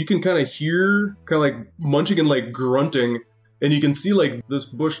 14, so you can kind of hear, kind of like munching and like grunting, and you can see like this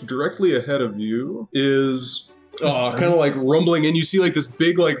bush directly ahead of you is kind of like rumbling, and you see like this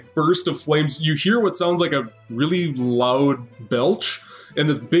big like burst of flames. You hear what sounds like a really loud belch, and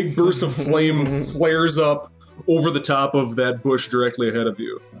this big burst of flame flares up over the top of that bush directly ahead of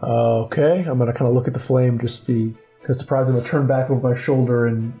you. Okay, I'm gonna kind of look at the flame, just be kind of surprised. I'm gonna turn back over my shoulder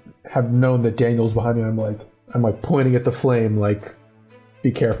and have known that Daniel's behind me. I'm like pointing at the flame, like,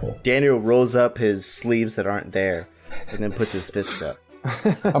 be careful. Daniel rolls up his sleeves that aren't there, and then puts his fists up.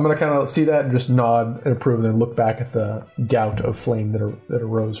 I'm gonna kind of see that and just nod and approve, and then look back at the gout of flame that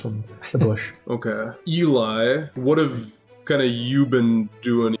arose from the bush. Okay. Eli, what have kind of you been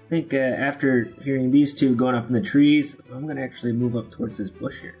doing? I think after hearing these two going up in the trees, I'm going to actually move up towards this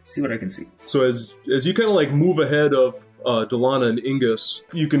bush here. See what I can see. So as you kind of like move ahead of Dalana and Ingus,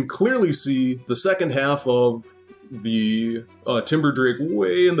 you can clearly see the second half of the timber drake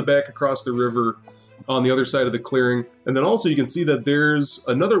way in the back across the river on the other side of the clearing. And then also you can see that there's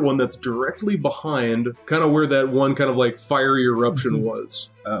another one that's directly behind, kind of where that one kind of like fiery eruption was.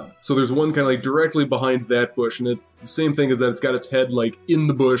 Oh. So there's one kind of like directly behind that bush, and it's the same thing as that it's got its head like in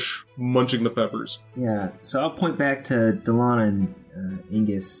the bush munching the peppers. Yeah, so I'll point back to Dalana and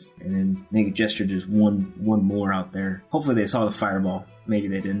Ingus and then make a gesture to just one more out there. Hopefully they saw the fireball. Maybe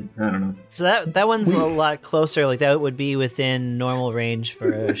they didn't. I don't know. So that one's a lot closer. Like that would be within normal range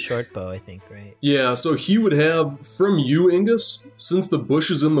for a short bow, I think, right? Yeah, so he would have, from you, Ingus, since the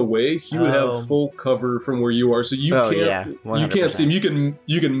bush is in the way, he would have full cover from where you are. So you can't see him.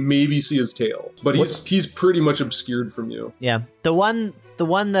 You can maybe see his tail, but he's pretty much obscured from you. Yeah, the one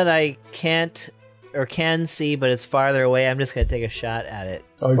that I can't or can see, but it's farther away. I'm just gonna take a shot at it.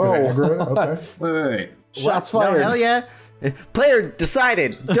 Oh, you're gonna aggro it? Okay. Wait. Shots No, fired. hell yeah. Player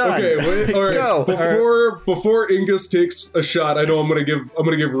decided. Done. Okay, wait, all right. Go. Before Ingus takes a shot, I know I'm gonna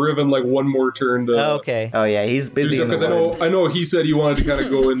give Riven like one more turn to. Okay. Oh yeah, he's busy. Because I know he said he wanted to kind of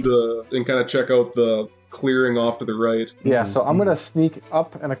go into and kind of check out the clearing off to the right. Yeah, so I'm going to sneak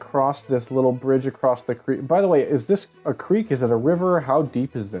up and across this little bridge across the creek. By the way, is this a creek? Is it a river? How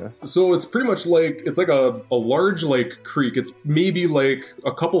deep is this? So it's pretty much like, it's like a large like creek. It's maybe like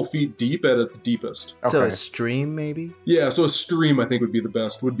a couple feet deep at its deepest. So Okay. a stream, maybe? Yeah, so a stream I think would be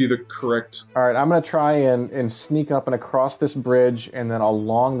the correct. All right, I'm going to try and sneak up and across this bridge and then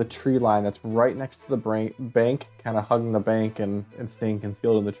along the tree line that's right next to the bank, kind of hugging the bank and staying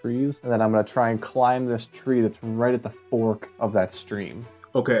concealed in the trees. And then I'm going to try and climb this tree that's right at the fork of that stream.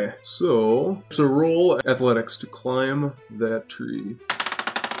 Okay, so roll athletics to climb that tree.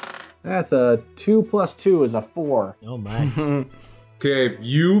 That's a 2 + 2 is a 4. Oh my. Okay,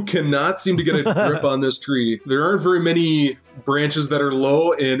 you cannot seem to get a grip on this tree. There aren't very many branches that are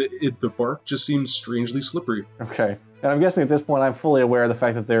low, and the bark just seems strangely slippery. Okay. And I'm guessing at this point I'm fully aware of the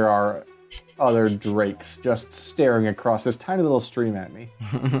fact that there are other drakes just staring across this tiny little stream at me.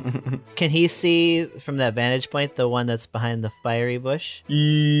 Can he see from that vantage point the one that's behind the fiery bush?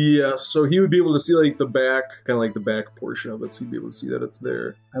 Yeah, so he would be able to see like the back, kind of like the back portion of it, so he'd be able to see that it's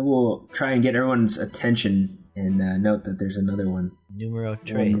there. I will try and get everyone's attention and note that there's another one. Numero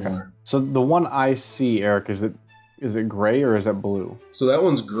tres. So the one I see, Eric, is it gray or is it blue? So that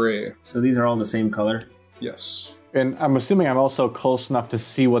one's gray. So these are all the same color? Yes. And I'm assuming I'm also close enough to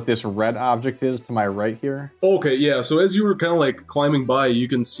see what this red object is to my right here. Okay, yeah, so as you were kind of like climbing by, you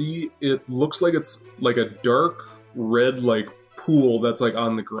can see it looks like it's like a dark red like pool that's like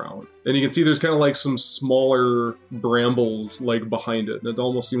on the ground. And you can see there's kind of like some smaller brambles like behind it. And it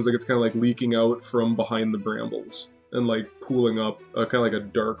almost seems like it's kind of like leaking out from behind the brambles and like pooling up, kind of like a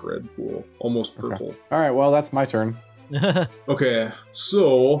dark red pool, almost purple. Okay. All right, well, that's my turn. Okay,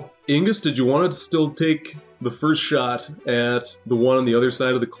 so Ingus, did you want to still take the first shot at the one on the other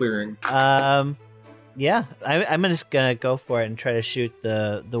side of the clearing? Yeah, I'm just gonna go for it and try to shoot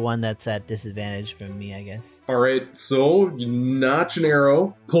the one that's at disadvantage from me, I guess. All right, so you notch an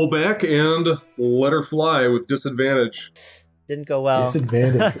arrow, pull back, and let her fly with disadvantage. Didn't go well.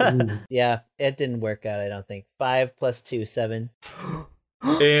 Disadvantage. Ooh. Yeah, it didn't work out, I don't think. 5 + 2, 7.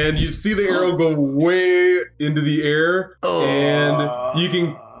 And you see the arrow go way into the air, and you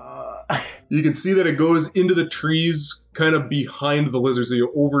can see that it goes into the trees kind of behind the lizard, so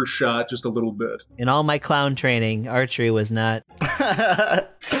you overshot just a little bit. In all my clown training, archery was not.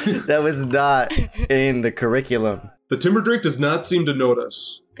 That was not in the curriculum. The timber drake does not seem to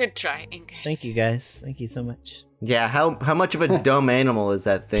notice. Good try, Ingus. Thank you, guys. Thank you so much. Yeah, how much of a dumb animal is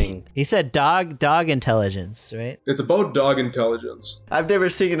that thing? He said dog intelligence, right? It's about dog intelligence. I've never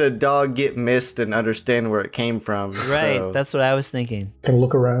seen a dog get missed and understand where it came from. Right, so. that's what I was thinking. Kind of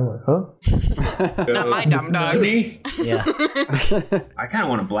look around like, huh? Not my dumb dog. Yeah. I kind of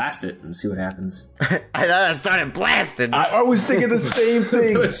want to blast it and see what happens. I thought I started blasting. I was thinking the same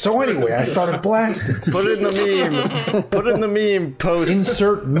thing. So anyway, I started blasting. Put it in the meme. Put it in the meme post.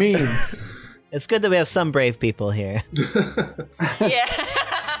 Insert meme. It's good that we have some brave people here. Yeah.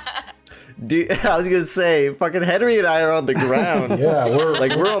 Dude, I was gonna say, fucking Henry and I are on the ground. Yeah,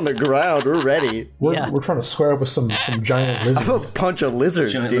 we're on the ground. We're ready. We're trying to square up with some giant I'm gonna lizards. punch a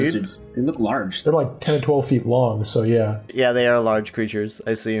lizard, Giant dude. lizards. They look large. They're like 10 to 12 feet long, so yeah. Yeah, they are large creatures.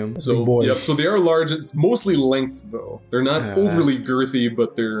 I see them. Big So, boys. yep, so they are large. It's mostly length, though. They're not overly girthy,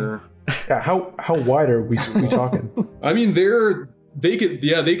 but they're... Yeah, how wide are we talking? I mean, they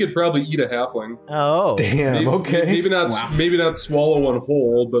could probably eat a halfling. Oh. Damn, Maybe, okay. maybe not swallow one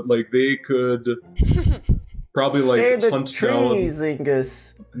whole, but like they could probably like Stay in the hunt trees,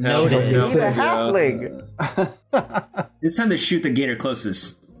 Ingus. down. Noted. Eat a Yeah. halfling. It's time to shoot the gator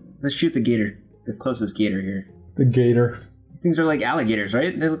closest. Let's shoot the gator. The closest gator here. The gator. These things are like alligators,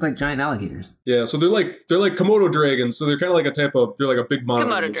 right? They look like giant alligators. Yeah, so they're like Komodo dragons. So they're kind of like they're like a big monster.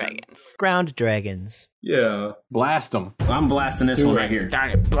 Komodo dragons. Ground dragons. Yeah. Blast them. I'm blasting this one right here.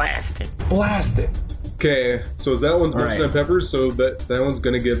 Started blasting. Blast it. Okay, so that one's All mentioned right. on peppers, so that one's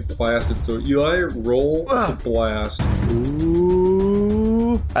gonna get blasted. So Eli, roll to blast.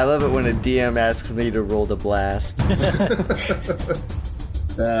 Ooh. I love it when a DM asks me to roll the blast.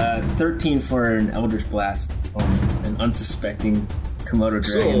 It's 13 for an Eldritch Blast on an unsuspecting Komodo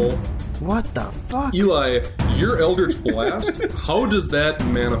dragon. So What the fuck? Eli, your Eldritch Blast, how does that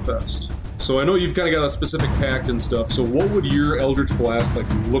manifest? So I know you've kind of got a specific pact and stuff, so what would your Eldritch Blast like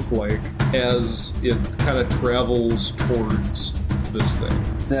look like as it kind of travels towards this thing?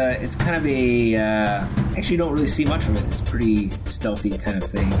 It's kind of a... actually, you don't really see much of it. It's pretty stealthy kind of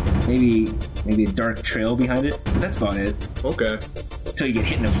thing. Maybe a dark trail behind it. But that's about it. Okay. Until you get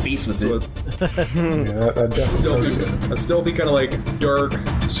hit in the face with So it. Yeah, that definitely does it. a stealthy kind of like dark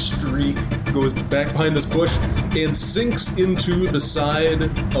streak goes back behind this bush and sinks into the side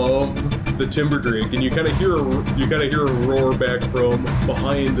of the timber drake, and you kind of hear a roar back from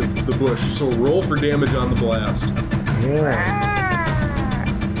behind the bush. So roll for damage on the blast. Yeah.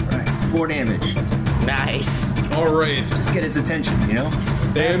 Right. 4 damage. Nice. All right. Just get its attention, you know?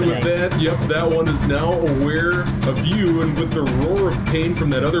 And with that, that one is now aware of you, and with the roar of pain from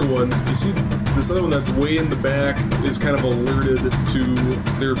that other one, you see this other one that's way in the back is kind of alerted to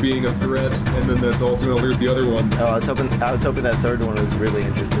there being a threat, and then that's also going to alert the other one. Oh, I was hoping that third one was really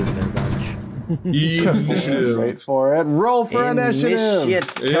interested in their bunch. Initiative. Wait for it. Roll for initiative.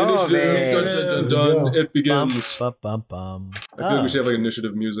 Initiative. Dun, dun, dun, dun. It begins. Bum, bum, bum. I feel like we should have like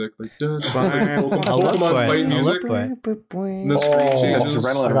initiative music, like dun, I'll look Pokemon for it. fight I'll music. look for it. And the screen changes.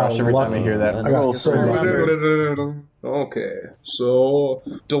 Adrenaline rush every time I hear that. I got so lucky. Okay, so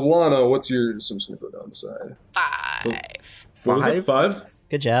Dalana, what's yours? I'm just gonna go down the side. 5. What was it? 5?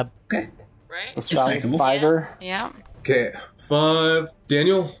 Good job. Right? Fiver. Yeah. Okay, 5.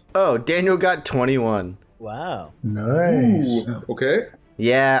 Daniel. Oh, Daniel got 21. Wow. Nice. Ooh, okay.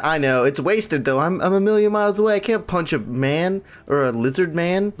 Yeah, I know. It's wasted though. I'm a million miles away. I can't punch a man or a lizard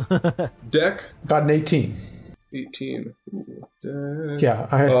man. Deck. Got an 18. 18. Ooh, Deck. Yeah,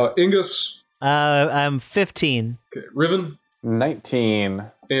 Ingus. I'm 15. Okay, Riven. 19.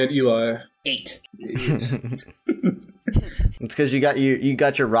 And Eli. 8. It's because you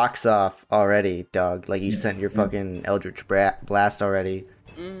got your rocks off already, dog. Like you sent your fucking Eldritch Blast already.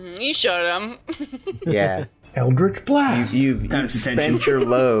 You showed him. Yeah. Eldritch Blast. You've spent your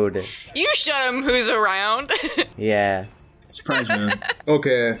load. You showed him who's around. Yeah. Surprise round.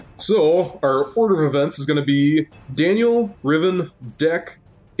 Okay, so our order of events is going to be Daniel, Riven, Deck,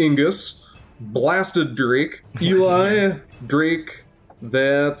 Ingus, Blasted Drake, Eli, Drake,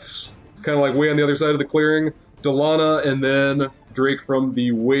 that's kind of like way on the other side of the clearing, Dalana, and then Drake from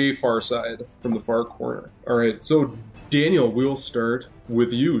the way far side, from the far corner. Alright, so Daniel, we'll start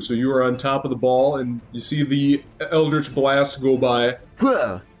with you. So you are on top of the ball, and you see the Eldritch Blast go by,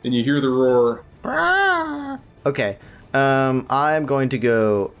 Whoa. and you hear the roar. Okay. I'm going to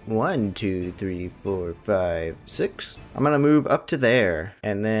go 1, 2, 3, 4, 5, 6. I'm gonna move up to there,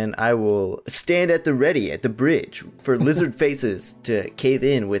 and then I will stand at the ready at the bridge for lizard faces to cave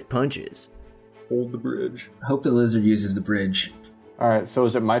in with punches. Hold the bridge. I hope the lizard uses the bridge. Alright, so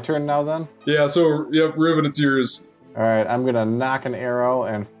is it my turn now then? Yeah, so, yep, Riven, it's yours. Alright, I'm gonna knock an arrow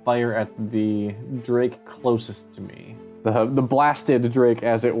and fire at the Drake closest to me. The blasted Drake,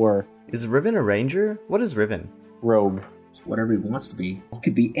 as it were. Is Riven a ranger? What is Riven? Rogue. It's whatever he wants to be. He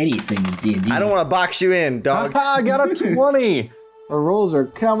could be anything in D&D. I don't want to box you in, dog. I got a 20! The rolls are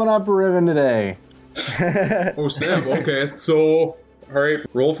coming up Riven today. Oh, snap. Okay, so, alright,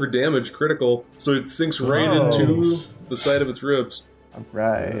 roll for damage, critical. So it sinks right into the side of its ribs.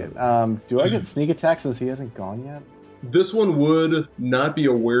 Alright. Do I get sneak attack since he hasn't gone yet? This one would not be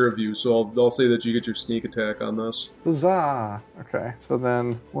aware of you, so I'll say that you get your sneak attack on this. Huzzah! Okay, so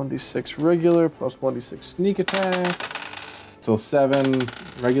then 1d6 regular plus 1d6 sneak attack. So 7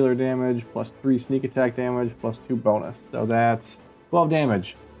 regular damage plus 3 sneak attack damage plus 2 bonus. So that's 12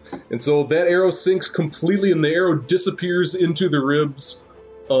 damage. And so that arrow sinks completely, and the arrow disappears into the ribs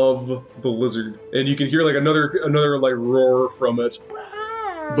of the lizard. And you can hear like another like roar from it.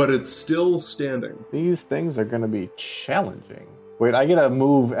 But it's still standing. These things are going to be challenging. Wait, I get a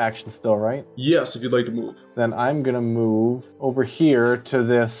move action still, right? Yes, if you'd like to move. Then I'm going to move over here to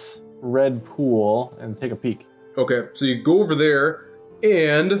this red pool and take a peek. Okay, so you go over there,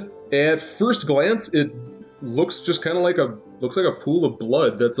 and at first glance, it looks just kind of like a pool of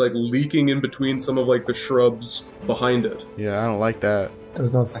blood that's like leaking in between some of like the shrubs behind it. Yeah, I don't like that.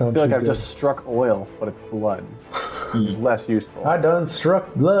 Does not I sound feel like too I've good. just struck oil, but it's blood. Which is less useful. I done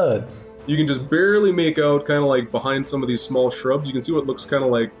struck blood. You can just barely make out kind of like behind some of these small shrubs. You can see what looks kind of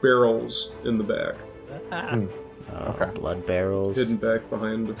like barrels in the back, Oh, blood barrels. hidden back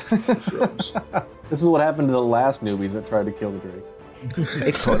behind the shrubs. This is what happened to the last newbies that tried to kill the Drake.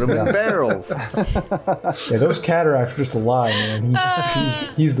 They put them in barrels. Yeah, those cataracts are just a lie, man.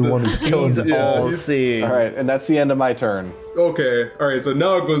 He's the one who's killing He's us all. all seeing. Alright, and that's the end of my turn. Okay, alright, so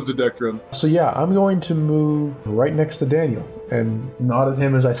now it goes to Dektrin. So yeah, I'm going to move right next to Daniel and nod at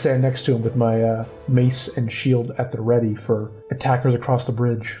him as I stand next to him with my mace and shield at the ready for attackers across the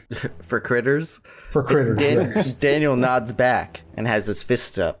bridge. For critters. For critters. yes. Daniel nods back and has his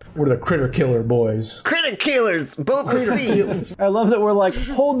fists up. We're the critter killer boys. Critter killers, both with C's. I love that we're like,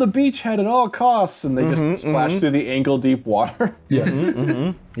 hold the beachhead at all costs, and they just splash through the ankle-deep water.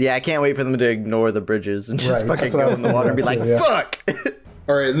 Yeah. Yeah, I can't wait for them to ignore the bridges and just Right, fucking that's what I go was in the water and be like, thinking, yeah. fuck!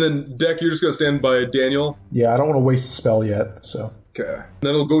 Alright, and then Deck, you're just gonna stand by Daniel. Yeah, I don't want to waste a spell yet, so. Okay.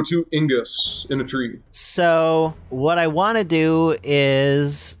 Then it'll go to Ingus in a tree. So what I want to do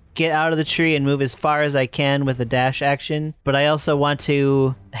is get out of the tree and move as far as I can with a dash action, but I also want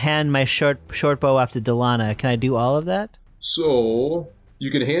to hand my short bow off to Dalana. Can I do all of that? So,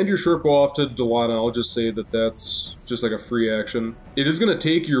 you can hand your short bow off to Dalana. I'll just say that that's just like a free action. It is going to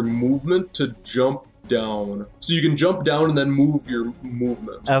take your movement to jump down. So you can jump down and then move your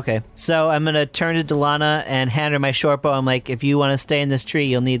movement. Okay, so I'm gonna turn to Dalana and hand her my short bow. I'm like, if you want to stay in this tree,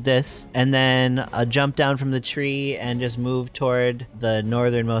 you'll need this. And then I'll jump down from the tree and just move toward the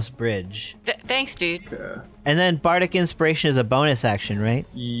northernmost bridge. Thanks, dude. Okay. And then Bardic Inspiration is a bonus action, right?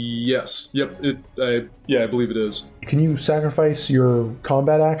 Yes. Yep. I believe it is. Can you sacrifice your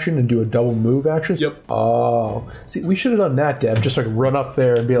combat action and do a double move action? Yep. Oh, see, we should have done that, Deb. Just like run up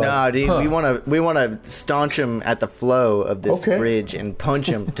there and be like, Nah, dude, huh. we wanna staunch him at the flow of this Okay. bridge and punch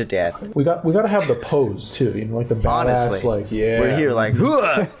him to death. We got to have the pose too, you know, like the badass, Honestly, like yeah. we're here like,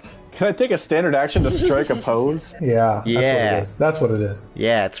 "Hooah!" Can I take a standard action to strike a pose? Yeah, Yeah. That's what it is.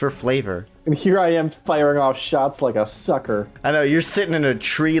 Yeah, it's for flavor. And here I am firing off shots like a sucker. I know you're sitting in a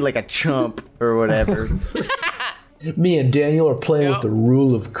tree like a chump or whatever. Me and Daniel are playing with the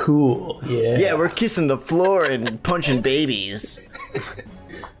rule of cool. Yeah. Yeah, we're kissing the floor and punching babies.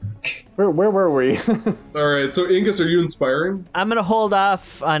 Where were we? All right. So Ingus, are you inspiring? I'm gonna hold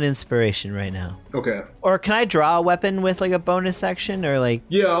off on inspiration right now. Okay. Or can I draw a weapon with like a bonus action or like?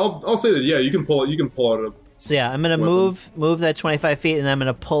 Yeah, I'll say that. Yeah, you can pull it. You can pull out a. So yeah, I'm gonna move that 25 feet, and then I'm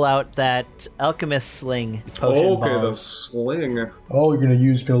gonna pull out that alchemist sling potion Okay, the balls. sling. Oh, you're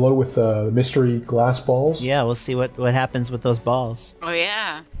gonna load it with mystery glass balls. Yeah, we'll see what happens with those balls. Oh,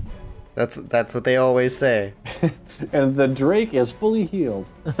 yeah. That's what they always say. And the Drake is fully healed.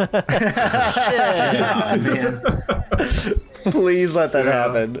 Please let that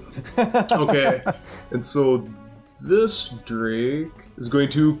happen. Okay. And so this Drake is going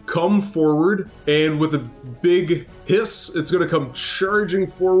to come forward, and with a big hiss, it's going to come charging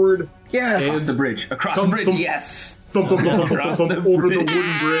forward. Yes. Across the bridge. Across Come the bridge, from- yes! Thump, thump, thump, thump, Across thump, the thump, over the bridge.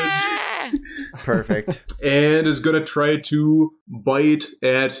 wooden bridge. Perfect. And is going to try to bite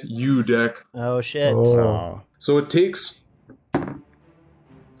at you, Deck. Oh shit! Oh. So it takes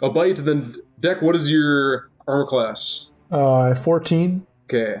a bite, and then Deck, what is your armor class? 14.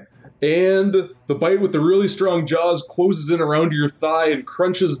 Okay. And the bite with the really strong jaws closes in around your thigh and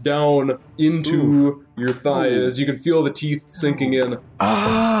crunches down into your thigh as you can feel the teeth sinking in.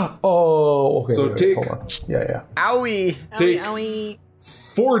 Ah. Oh. Okay. So wait, take- hold on. Yeah. Owie. Take Owie.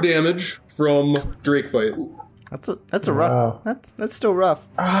 4 damage from Drake bite. That's a rough. Wow. That's still rough.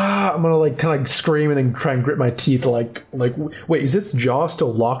 I'm gonna like kind of scream and then try and grit my teeth. Like wait, is its jaw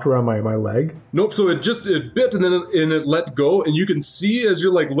still locked around my leg? Nope, so it bit and then it let go, and you can see as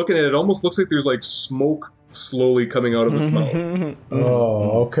you're like looking at it, it almost looks like there's like smoke slowly coming out of its mouth.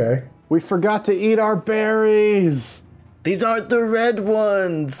 Oh, okay. We forgot to eat our berries. These aren't the red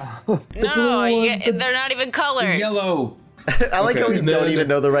ones. No, they're not even colored. Yellow! I like how we and don't then- even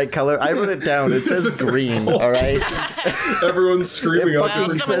know the right color. I wrote it down. It says green. All right. Everyone's screaming It out. fucking Well,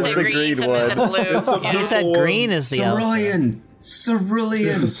 says someone said the green, green someone said one. blue. You said purple green ones. is the alpha. Cerulean!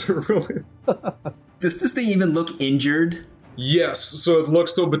 Cerulean! Cerulean. Does this thing even look injured? Yes, so it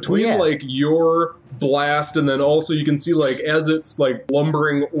looks so between Yeah. like your blast and then also you can see like as it's like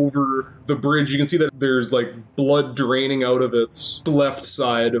lumbering over the bridge, you can see that there's like blood draining out of its left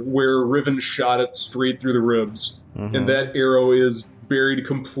side where Riven shot it straight through the ribs. And that arrow is buried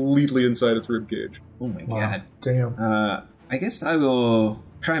completely inside its rib cage. Oh my Wow. god. Damn. I guess I will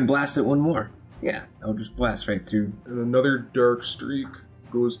try and blast it one more. Yeah, I'll just blast right through. And another dark streak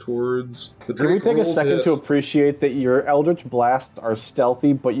goes towards the Can we Drake take a rolled second hit. to appreciate that your Eldritch Blasts are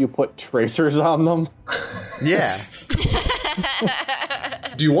stealthy, but you put tracers on them? Yeah.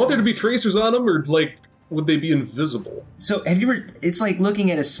 Do you want there to be tracers on them, or like would they be invisible? So, have you ever... It's like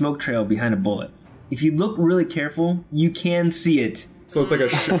looking at a smoke trail behind a bullet. If you look really careful, you can see it. So it's like a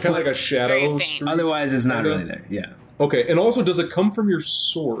kind of like a shadow Very faint. streak. Otherwise, it's not Kinda. really there. Yeah. Okay, and also does it come from your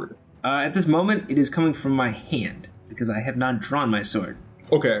sword? At this moment, it is coming from my hand because I have not drawn my sword.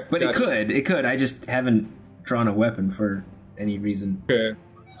 Okay, But gotcha. it could. I just haven't drawn a weapon for any reason. Okay.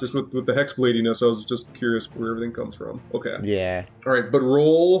 Just with the hexbladiness, I was just curious where everything comes from. Okay. Yeah. All right, but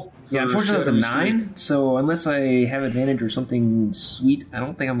roll. For Yeah, unfortunately, it's a shadowy 9. streak. So unless I have advantage or something sweet, I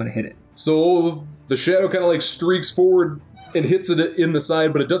don't think I'm going to hit it. So the shadow kind of like streaks forward and hits it in the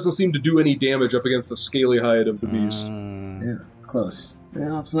side, but it doesn't seem to do any damage up against the scaly hide of the beast. Yeah, close.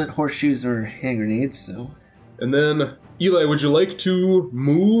 Well, it's not horseshoes or hand grenades, so... And then, Eli, would you like to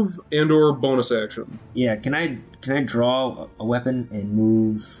move and/or bonus action? Yeah, can I draw a weapon and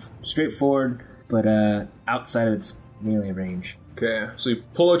move straight forward, but outside of its melee range? Okay, so you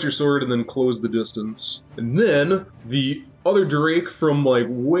pull out your sword and then close the distance. And then the other Drake from like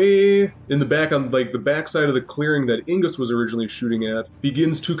way in the back on like the backside of the clearing that Ingus was originally shooting at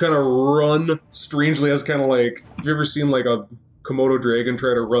begins to kind of run strangely as kind of like, have you ever seen like a Komodo dragon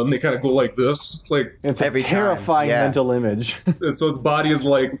try to run, they kind of go like this, like, It's Every a time, terrifying yeah. mental image. and so its body is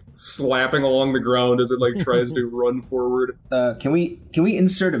like slapping along the ground as it like tries to run forward. Can we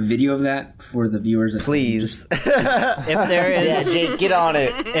insert a video of that for the viewers? Please. If there is, Yeah, Jake, get on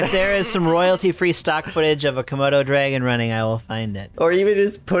it. if there is some royalty-free stock footage of a Komodo dragon running, I will find it. Or even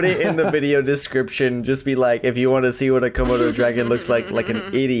just put it in the video description. Just be like, if you want to see what a Komodo dragon looks like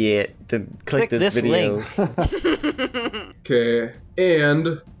an idiot, then click this video. link. Okay,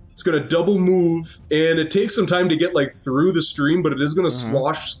 and it's gonna double move, and it takes some time to get like through the stream, but it is gonna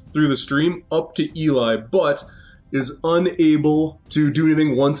slosh through the stream up to Eli, but is unable to do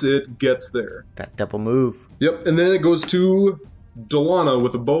anything once it gets there. That double move. Yep, and then it goes to Dalana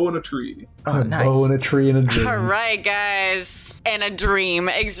with a bow and a tree. Oh, A nice. bow and a tree and a dream. All right, guys. And a dream.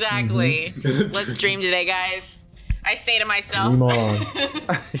 Exactly. Let's dream today, guys. I say to myself. Dream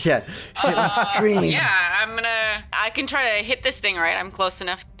on. Yeah. Shit, let's dream. Yeah, I can try to hit this thing, right? I'm close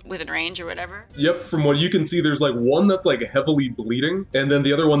enough within range or whatever. Yep, from what you can see, there's like one that's like heavily bleeding, and then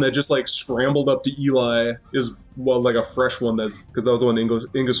the other one that just like scrambled up to Eli is, well, like a fresh one, that because that was the one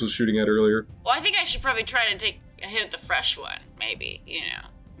Ingus was shooting at earlier. Well, I think I should probably try to take a hit at the fresh one, maybe,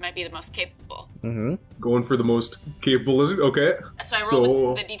 Might be the most capable. Mm-hmm. Going for the most capable, is it? Okay. So I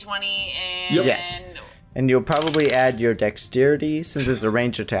roll the d20 and... Yep. Yes. And you'll probably add your dexterity, since it's a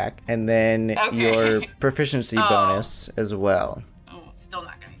range attack, and then Okay. your proficiency bonus as well. Oh, still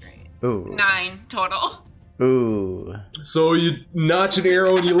not gonna be great. Ooh. 9 total. Ooh. So you notch an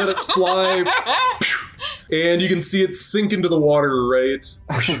arrow and you let it fly, and you can see it sink into the water right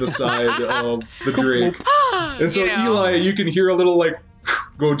to the side of the drake. And so Eli, you can hear a little like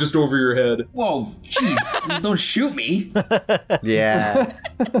go just over your head. Whoa, jeez, don't shoot me. Yeah.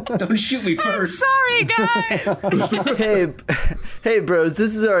 Don't shoot me first. Sorry, guys. Hey, bros,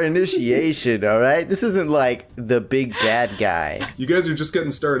 this is our initiation, all right? This isn't like the big bad guy. You guys are just getting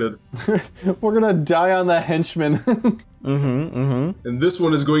started. We're gonna die on the henchman. And this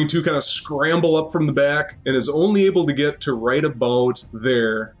one is going to kind of scramble up from the back and is only able to get to right about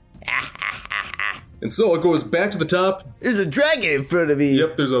there. And so it goes back to the top. There's a dragon in front of me.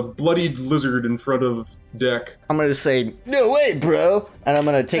 Yep, there's a bloodied lizard in front of Deck. I'm gonna say, no way, bro. And I'm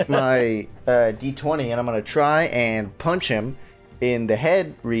gonna take my D20 and I'm gonna try and punch him in the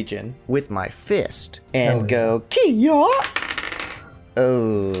head region with my fist. And go, Kia!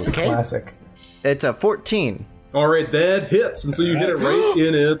 Okay. Classic. It's a 14. All right, that hits. And so you hit it right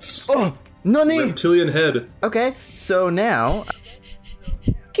in its Oh, nani! reptilian head. Okay, so now...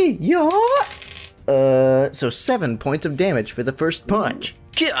 Kia! So 7 points of damage for the first punch.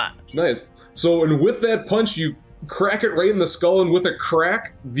 Kia! Nice. So, and with that punch, you crack it right in the skull, and with a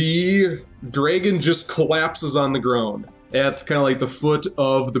crack, the dragon just collapses on the ground at kind of like the foot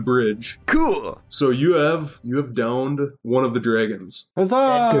of the bridge. Cool! So you have downed one of the dragons.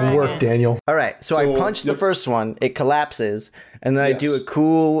 Huzzah! Good work, Daniel. Alright, so I punch the first one, it collapses, and then I do a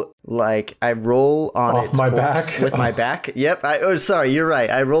cool, like, I roll on Off its my corpse back? with my back. Yep, sorry, you're right.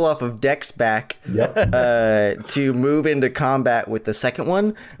 I roll off of Deck's back Yep. to move into combat with the second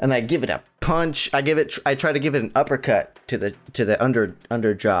one, and I give it a punch. I try to give it an uppercut to the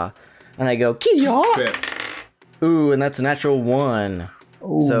under jaw, and I go, Kia! Okay. Ooh, and that's a natural 1.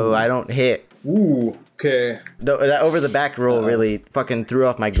 Ooh. So I don't hit. Ooh, okay. That over the back roll really fucking threw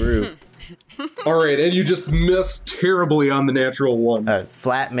off my groove. All right, and you just miss terribly on the natural 1.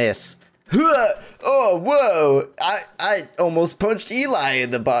 Flat miss. Oh, whoa! I almost punched Eli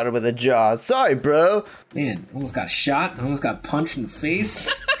in the bottom of the jaw. Sorry, bro. Man, almost got shot. Almost got punched in the face.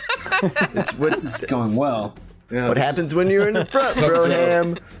 It's what, It's going well. Yeah, what this- happens when you're in the front,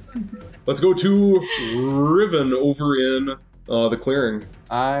 Broham. Let's go to Riven over in the clearing.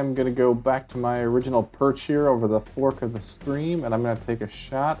 I'm gonna go back to my original perch here over the fork of the stream, and I'm gonna take a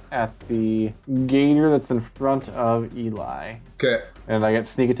shot at the gator that's in front of Eli. Okay. And I get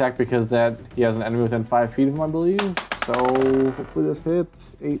sneak attack because he has an enemy within 5 feet of him, I believe. So hopefully this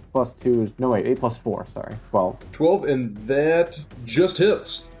hits. 8 plus 2 is... No, wait, 8 plus 4, sorry. 12. 12, and that just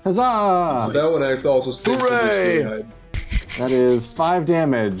hits. Huzzah! So that one actually also stinks in your stay hide. That is 5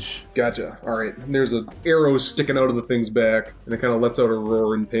 damage. Gotcha. All right. And there's an arrow sticking out of the thing's back, and it kind of lets out a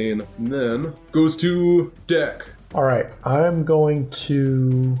roar in pain. And then goes to Deck. Alright, I'm going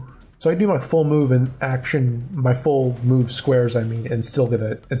to... So I do my full move in action, my full move squares, I mean, and still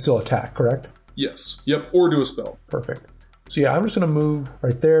attack, correct? Yes. Yep. Or do a spell. Perfect. So yeah, I'm just going to move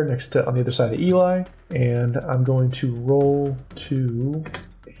right there next to on the other side of Eli, and I'm going to roll to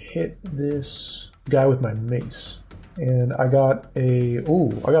hit this guy with my mace. And I got a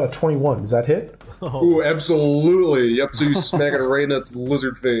 21. Does that hit? Ooh, absolutely. Yep, so you smack it right in its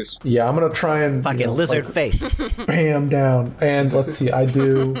lizard face. Yeah, I'm gonna try and Fucking lizard like, face. bam down. And let's see, I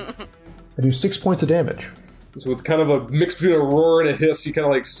do 6 points of damage. So with kind of a mix between a roar and a hiss, you kind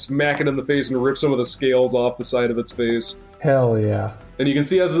of like smack it in the face and rip some of the scales off the side of its face. Hell yeah. And you can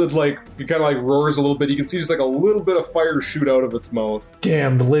see as it like, it kind of like roars a little bit, you can see just like a little bit of fire shoot out of its mouth.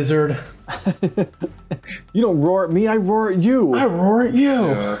 Damned lizard. You don't roar at me, I roar at you. I roar at you.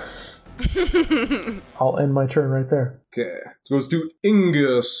 Yeah. I'll end my turn right there. Okay. So goes to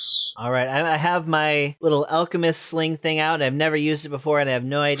Ingus. All right, I have my little alchemist sling thing out. I've never used it before, and I have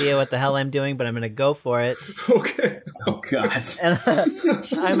no idea what the hell I'm doing, but I'm going to go for it. Okay. Oh, God. And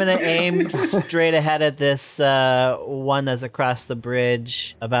I'm going to aim straight ahead at this one that's across the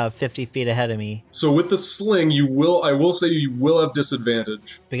bridge, about 50 feet ahead of me, So with the sling, I will say you will have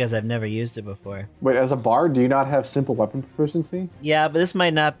disadvantage. because I've never used it before. Wait, as a bard, do you not have simple weapon proficiency? Yeah, but this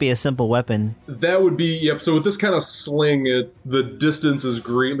might not be a simple weapon. That would be, yep, so with this kind of sling, the distance is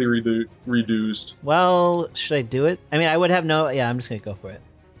greatly reduced. Well, should I do it? I mean, I would have no... Yeah, I'm just going to go for it.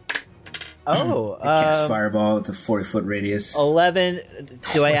 Oh, Cast fireball with a 40-foot radius. 11.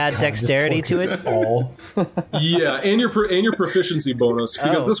 Do I add God, dexterity this to is it? all. Yeah, and your proficiency bonus,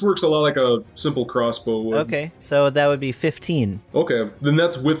 because Oh. this works a lot like a simple crossbow would. Okay, so that would be 15. Okay, then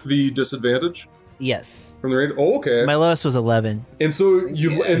that's with the disadvantage Yes. from the rate. Oh, okay. My lowest was 11. And so you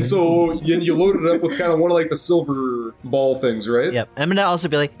load it up with kind of one of like the silver ball things, right? Yep. I'm going to also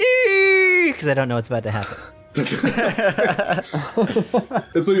be like, because I don't know what's about to happen.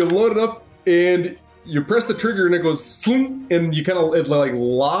 And so you load it up and you press the trigger and it goes sling, and you kind of it like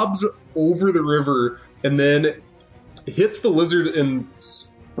lobs over the river and then hits the lizard, and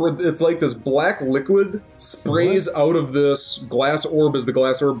it's like this black liquid sprays out of this glass orb as the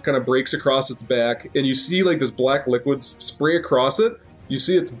glass orb kind of breaks across its back, and you see like this black liquid spray across it. You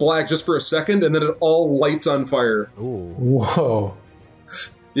see it's black just for a second, and then it all lights on fire. Ooh. Whoa.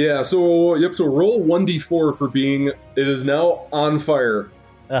 Yeah, so roll 1d4 for being, it is now on fire.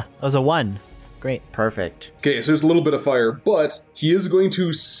 That was a 1. Great. Perfect. Okay, so there's a little bit of fire, but he is going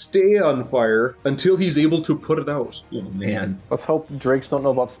to stay on fire until he's able to put it out. Oh, man. Let's hope Drakes don't know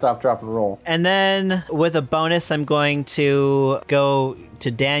about stop, drop, and roll. And then with a bonus, I'm going to go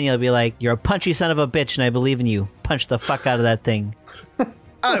to Daniel and be like, you're a punchy son of a bitch and I believe in you. Punch the fuck out of that thing.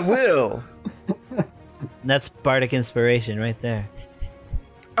 I will. And that's bardic inspiration right there.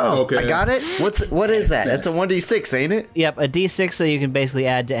 Oh, Okay. I got it. What is that? It's a 1d6, ain't it? Yep, a d6 that you can basically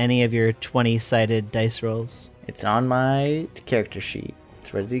add to any of your 20-sided dice rolls. It's on my character sheet.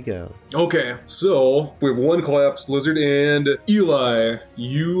 It's ready to go. Okay, so we have one collapsed lizard, and Eli,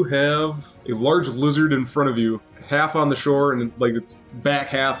 you have a large lizard in front of you, half on the shore, and like its back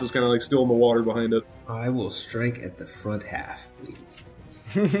half is kind of like still in the water behind it. I will strike at the front half, please.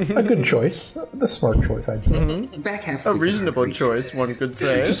 A good choice. The smart choice, I'd say. Back half. A reasonable choice, one could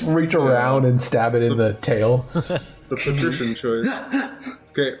say. Just reach around and stab it in the tail. The patrician choice.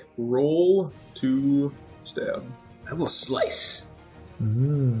 Okay, roll to stab. I will slice.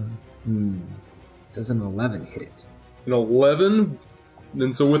 Does an 11 hit it? An 11,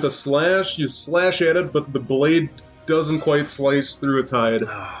 and so with a slash, you slash at it, but the blade doesn't quite slice through its hide.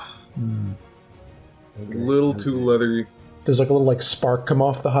 It's a little too leathery. Does like a little like spark come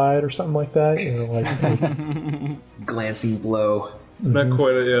off the hide or something like that? You know, like Glancing blow. Not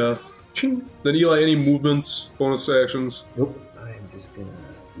quite yeah. Ching. Then Eli, any movements, bonus actions? Nope. I'm just gonna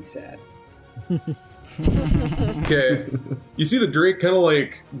be sad. Okay. You see the Drake kind of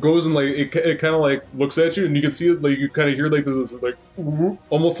like goes and like it kind of like looks at you, and you can see it like you kind of hear like this like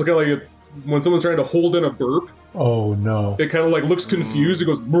almost looking like it, when someone's trying to hold in a burp. oh no. It kind of like looks confused. It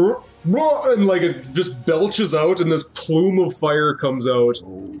goes burp, burp, and like it just belches out, and this plume of fire comes out.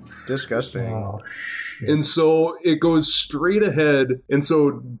 Disgusting. Oh, And so it goes straight ahead, and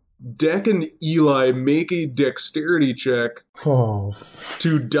so Dek and Eli make a dexterity check oh.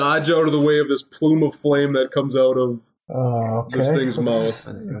 to dodge out of the way of this plume of flame that comes out of Okay. this thing's Let's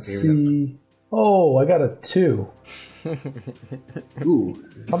mouth. see. Oh, I got a 2. Ooh.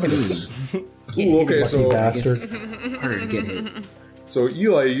 How many? Ooh, okay, Lucky so bastard. Harder to get hit. so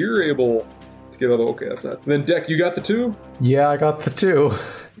Eli, you're able to get out of the. Okay, that's not. And then Dek, you got the 2. Yeah, I got the 2.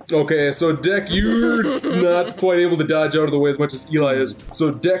 Okay, so Dek, you're not quite able to dodge out of the way as much as Eli is.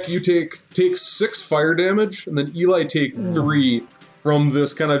 So Dek, you take 6 fire damage, and then Eli take 3 from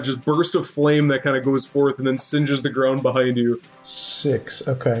this kind of just burst of flame that kind of goes forth and then singes the ground behind you. 6.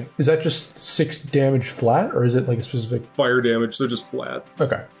 Okay. Is that just 6 damage flat, or is it like a specific? Fire damage, so just flat.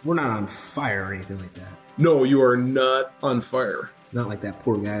 Okay. We're not on fire or anything like that. No, you are not on fire. Not like that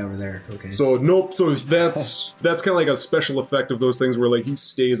poor guy over there. Okay. So nope. So that's kind of like a special effect of those things where like he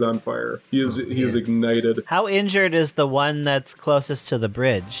stays on fire. He is ignited. How injured is the one that's closest to the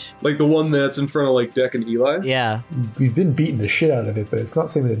bridge? Like the one that's in front of like Dek and Eli. Yeah. We've been beating the shit out of it, but it's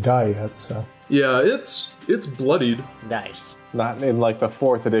not seeming to die yet, so. Yeah, it's bloodied. Nice. Not in like the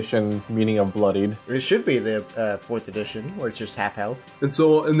 4th edition meaning of bloodied. It should be the 4th edition, where it's just half health. And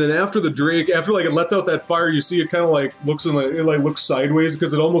then after the Drake, after like it lets out that fire, you see it kind of like looks looks sideways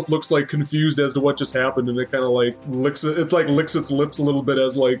because it almost looks like confused as to what just happened, and it kind of like licks its lips a little bit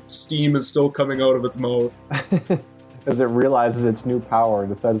as like steam is still coming out of its mouth. As it realizes its new power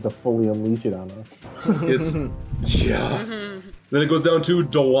and decides to fully unleash it on us. It's Then it goes down to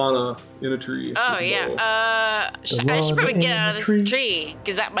Dalana in a tree. Oh, yeah. I should probably get out of this tree.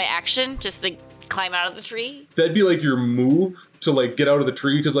 Is that my action? Just to climb out of the tree? That'd be like your move to like get out of the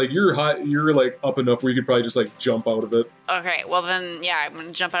tree because like you're like up enough where you could probably just like jump out of it. Okay, well then, yeah, I'm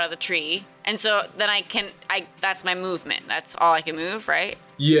gonna jump out of the tree. And so then that's my movement. That's all I can move, right?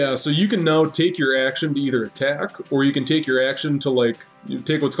 Yeah, so you can now take your action to either attack or you can take your action to like, you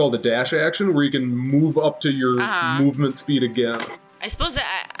take what's called a dash action where you can move up to your movement speed again. I suppose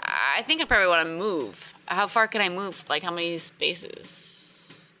I think I probably want to move. How far can I move? Like how many spaces?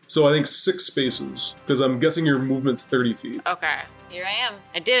 So I think 6 spaces, because I'm guessing your movement's 30 feet. Okay, here I am.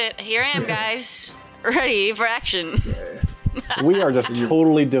 I did it. Here I am, guys. Ready for action. We are just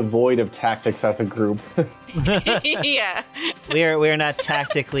totally devoid of tactics as a group. Yeah. We're not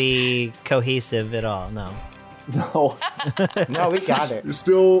tactically cohesive at all, no. No. No, we got it. You're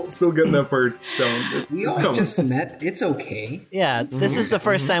still getting that part down. We It's all coming. just met. It's okay. Yeah, this is the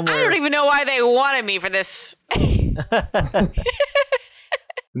first time I don't even know why they wanted me for this.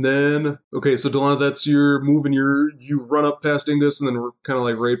 And then, okay, so Dalana, that's your move, and you run up past Ingus, and then we're kind of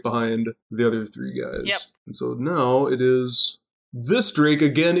like right behind the other 3 guys. Yep. And so now it is, this Drake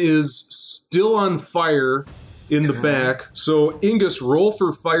again is still on fire in the back. So Ingus, roll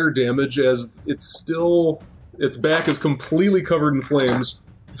for fire damage as its back is completely covered in flames.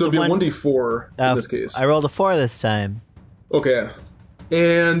 So it'd be a 1d4 in this case. I rolled a 4 this time. Okay.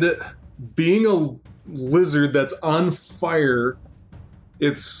 And being a lizard that's on fire,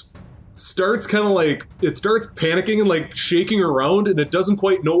 it starts panicking and like shaking around, and it doesn't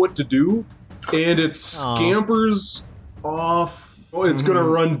quite know what to do, and it scampers off. Oh, it's gonna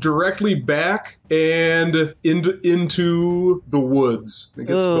run directly back and into the woods. It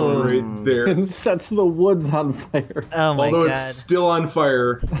gets going right there. And sets the woods on fire. Oh my Although god. it's still on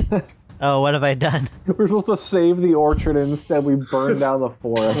fire. Oh, what have I done? We're supposed to save the orchard, and instead we burn down the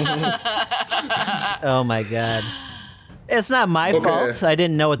forest. Oh my god. It's not my fault. I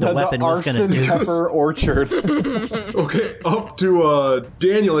didn't know what the weapon was going to do. Pepper orchard. Okay, up to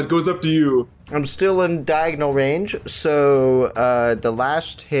Daniel. It goes up to you. I'm still in diagonal range, so the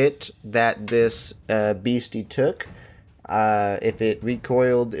last hit that this beastie took, if it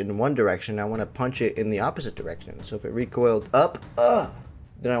recoiled in one direction, I want to punch it in the opposite direction. So if it recoiled up,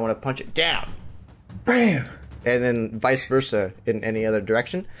 then I want to punch it down. Bam! And then vice versa in any other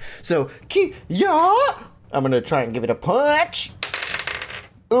direction. So, yeah! I'm going to try and give it a punch.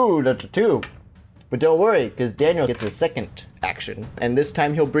 Ooh, that's a 2. But don't worry, because Daniel gets a second action. And this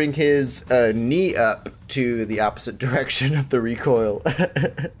time he'll bring his knee up to the opposite direction of the recoil.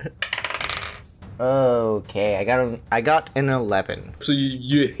 Okay, I got an 11. So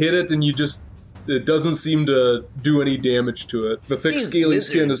you hit it, and it doesn't seem to do any damage to it. The thick, scaly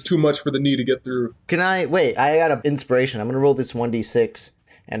skin is too much for the knee to get through. Wait, I got an inspiration. I'm going to roll this 1d6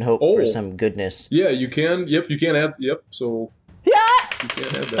 and hope for some goodness. Yeah, you can. Yep, you can add. Yep, so... Yeah! You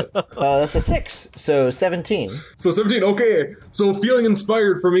can't add that. That's a 6, so 17. So 17, okay. So feeling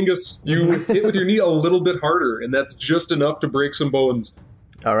inspired from Ingus, you hit with your knee a little bit harder, and that's just enough to break some bones.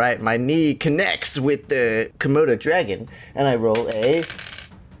 All right, my knee connects with the Komodo dragon, and I roll a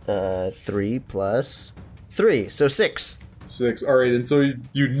 3 plus 3, so 6. 6, all right. And so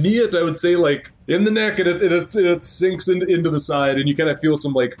you knee it, I would say, like, in the neck, and it sinks into the side, and you kind of feel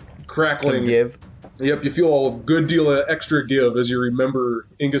some, like, crackling. Some give. Yep, you feel a good deal of extra give as you remember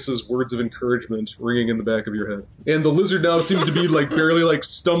Ingus's words of encouragement ringing in the back of your head. And the lizard now seems to be, like, barely, like,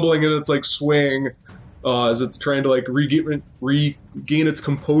 stumbling, and it's, like, swaying as it's trying to, like, regain its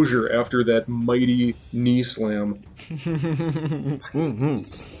composure after that mighty knee slam.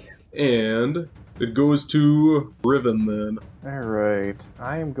 And it goes to Riven, then. Alright,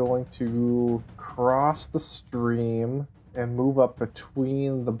 I am going to cross the stream and move up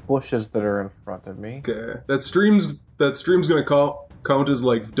between the bushes that are in front of me. Okay. That stream's gonna count as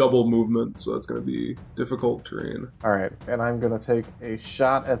like double movement, so that's going to be difficult terrain. All right, and I'm going to take a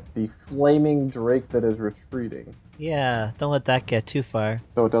shot at the flaming drake that is retreating, Yeah, don't let that get too far.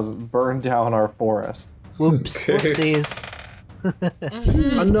 so it doesn't burn down our forest. Whoops. Okay. Whoopsies.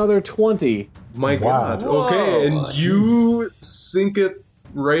 Another 20. My Wow. God. Okay, and you sink it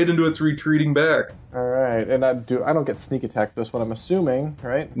right into its retreating back. All right, and I don't get sneak attack this one, I'm assuming,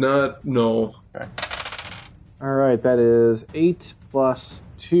 right? No. All right, that is 8 plus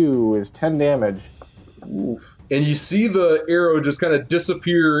 2 is 10 damage. Oof. And you see the arrow just kind of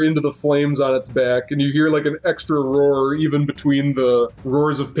disappear into the flames on its back, and you hear like an extra roar even between the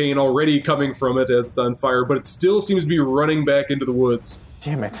roars of pain already coming from it as it's on fire, but it still seems to be running back into the woods.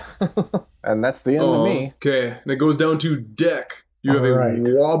 Damn it. And that's the end of me. Okay, and it goes down to Deck. You have Alright.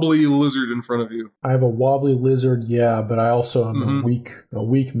 a wobbly lizard in front of you. I have a wobbly lizard, yeah, but I also am a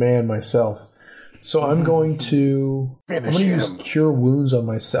weak man myself. So I'm going to use Cure Wounds on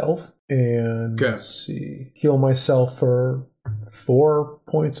myself and let's see, heal myself for 4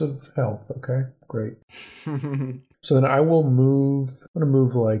 points of health. Okay, great. So then I will move. I'm gonna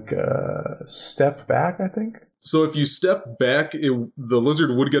move like a step back, I think. So if you step back, the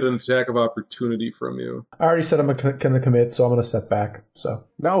lizard would get an attack of opportunity from you. I already said I'm gonna commit, so I'm gonna step back. So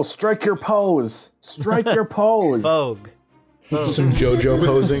No, strike your pose. Strike your pose. Vogue. some JoJo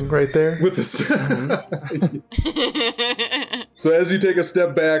posing right there. With the So as you take a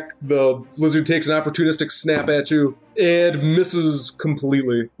step back, the lizard takes an opportunistic snap at you and misses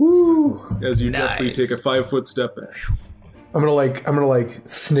completely. Woo! As you definitely take a 5-foot step back. I'm gonna like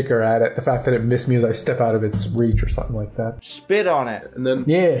snicker at it, the fact that it missed me as I step out of its reach or something like that. Spit on it. And then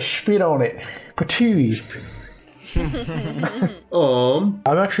Yeah, spit on it. Patooey.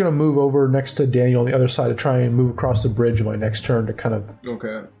 I'm actually gonna move over next to Daniel on the other side to try and move across the bridge on my next turn to kind of.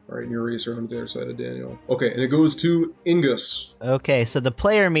 Okay. Alright, and you're racer on the other side of Daniel. Okay, and it goes to Ingus. Okay, so the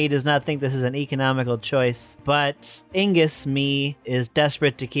player me does not think this is an economical choice, but Ingus me is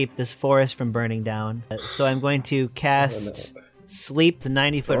desperate to keep this forest from burning down. So I'm going to cast Sleep to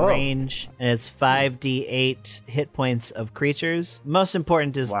 90-foot range, and it's 5d8 hit points of creatures. Most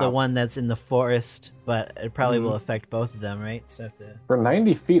important is the one that's in the forest, but it probably will affect both of them, right? So I have to... For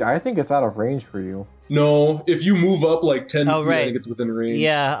 90 feet, I think it's out of range for you. No, if you move up like 10 feet, I right. think it's within range.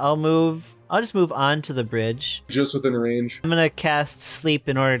 Yeah, I'll just move on to the bridge. Just within range. I'm gonna cast Sleep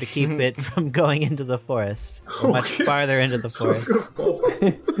in order to keep it from going into the forest. Or much farther into the forest.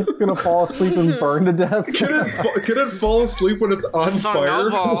 It's gonna fall asleep and burn to death. Can it fall asleep when it's on fire?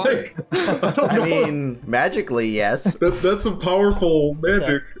 Like, I mean, magically, yes. That's a powerful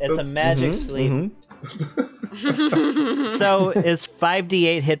magic. It's a magic sleep. So it's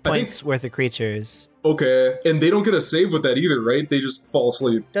 5d8 hit points worth of creatures. Okay, and they don't get a save with that either, right? They just fall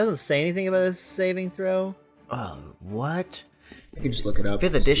asleep. Doesn't say anything about a saving throw. Oh, what? You can just look it up.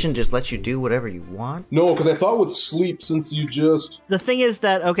 5th edition just lets you do whatever you want? No, because I thought with sleep, since you just... The thing is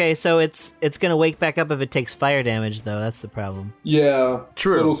that, okay, so it's gonna wake back up if it takes fire damage, though. That's the problem. Yeah.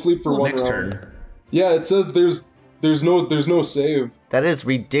 True. So it'll sleep for one next round. turn. Yeah, it says there's no save. That is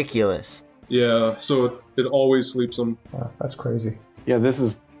ridiculous. Yeah, so it always sleeps them. Wow, that's crazy. Yeah, this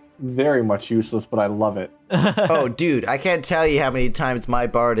is very much useless, but I love it. Oh, dude, I can't tell you how many times my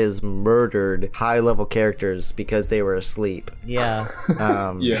bard has murdered high-level characters because they were asleep. Yeah.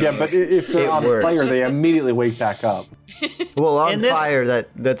 Yeah, but if they're on works. fire, they immediately wake back up. Well, on In this- fire,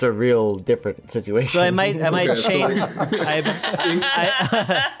 that's a real different situation. So I might Okay, so- change.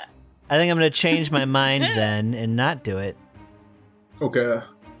 I think I'm gonna change my mind then and not do it. Okay.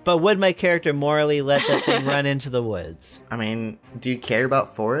 But would my character morally let that thing run into the woods? I mean, do you care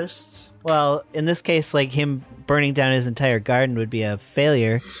about forests? Well, in this case, like him burning down his entire garden would be a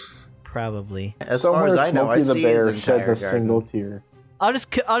failure. Probably. As Somewhere far as I know, I Smokey the see Bear his sheds entire a garden. single tear. I'll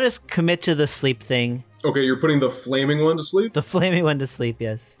just commit to the sleep thing. Okay, you're putting the flaming one to sleep? The flaming one to sleep,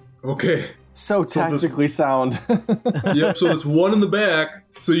 yes. Okay. So So this- tactically sound. Yep, so this one in the back,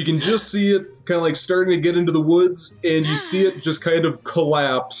 so you can just see it kind of like starting to get into the woods, and you see it just kind of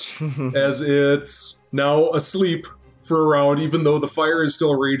collapse as it's now asleep for a round, even though the fire is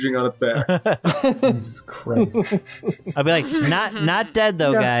still raging on its back. Jesus Christ. I'll be like, not dead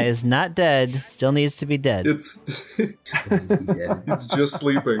though, guys. Not dead. Still needs to be dead. It's Still needs to be dead. it's just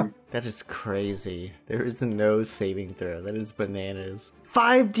sleeping. That is crazy. There is no saving throw. That is bananas.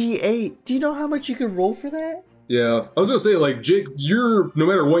 5d8. Do you know how much you can roll for that? Yeah, I was gonna say, like, Jake, no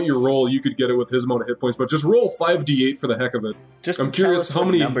matter what you roll, you could get it with his amount of hit points, but just roll 5d8 for the heck of it. Just I'm tell curious us how what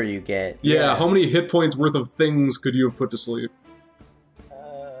many number you get. Yeah, how many hit points worth of things could you have put to sleep?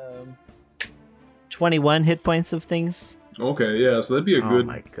 21 hit points of things. Okay, yeah, so that'd be a Oh good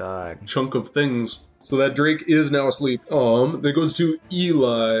my god. chunk of things. So that Drake is now asleep. That goes to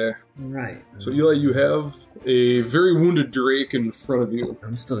Eli. Right. So Eli, you have a very wounded Drake in front of you.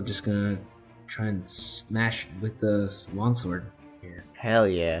 I'm still just gonna try and smash with the longsword here. Hell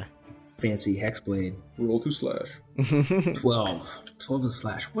yeah. Fancy hexblade. Roll to slash. 12. 12 to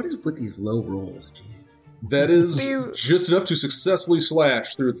slash. What is with these low rolls? Jeez. That is just enough to successfully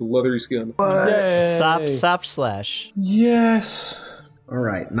slash through its leathery skin. Yay. Soft slash. Yes.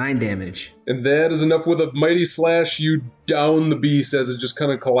 Alright, 9 damage. And that is enough. With a mighty slash, you down the beast as it just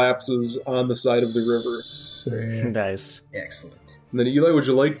kind of collapses on the side of the river. Sick. Nice. Excellent. And then Eli, would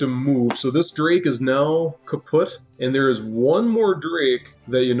you like to move? So this Drake is now kaput, and there is one more Drake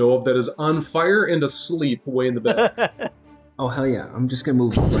that you know of that is on fire and asleep way in the back. Oh, hell yeah. I'm just gonna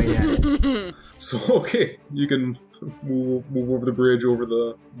move right at it. So, okay, you can move over the bridge, over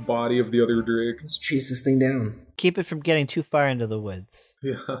the body of the other Drake. Let's chase this thing down. Keep it from getting too far into the woods.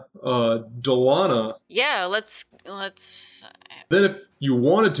 Yeah. Dalana. Yeah, let's. Then if you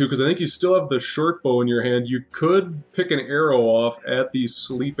wanted to, because I think you still have the short bow in your hand, you could pick an arrow off at the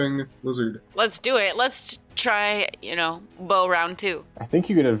sleeping lizard. Let's do it. Let's try, bow round 2. I think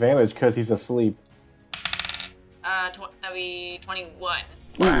you get advantage because he's asleep. That'd be 21.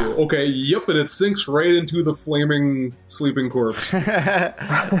 Ooh, okay, yep, and it sinks right into the flaming sleeping corpse.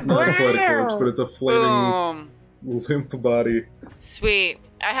 It's not a athletic corpse, but it's a flaming limp body. Sweet.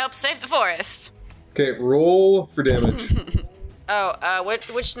 I help save the forest. Okay, roll for damage.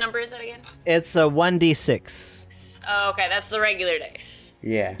 Which number is that again? It's a 1d6. Oh, okay, that's the regular dice.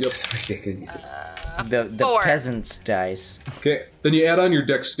 Yeah. Yep. The 4. peasant's dice. Okay, then you add on your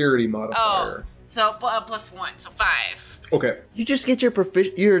dexterity modifier. Oh, so plus 1, so 5. Okay. You just get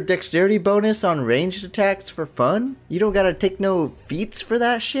your dexterity bonus on ranged attacks for fun? You don't gotta take no feats for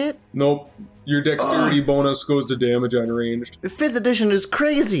that shit? Nope. Your dexterity bonus goes to damage on ranged. 5th edition is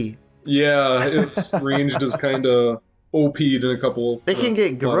crazy. Yeah, it's ranged is kind of OP'd in a couple. They can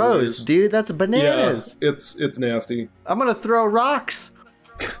get gross, dude. That's bananas. Yeah, it's nasty. I'm gonna throw rocks.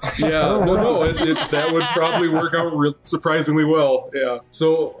 Yeah, no, that would probably work out surprisingly well. Yeah.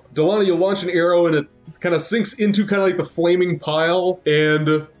 So, Dalana, you launch an arrow and it kind of sinks into kind of like the flaming pile, and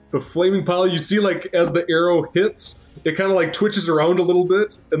the flaming pile, you see like as the arrow hits, it kind of like twitches around a little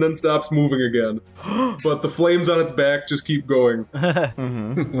bit and then stops moving again. But the flames on its back just keep going. Oh,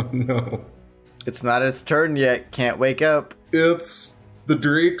 no. It's not its turn yet. Can't wake up. It's the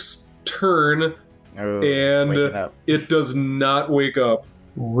Drake's turn, Oh, and waking up. it does not wake up.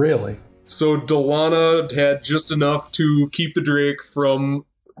 Really? So Dalana had just enough to keep the Drake from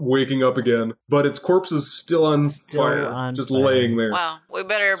waking up again, but its corpse is still on fire, just laying there. Wow, we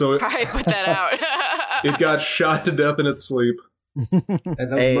better So probably put that out. It got shot to death in its sleep. That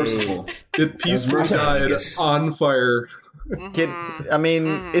was merciful. It peacefully merciful, I died guess. on fire.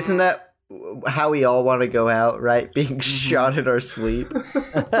 Isn't that how we all want to go out, right? Being shot in our sleep.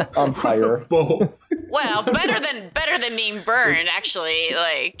 On fire. Both. Well, better than being burned, actually.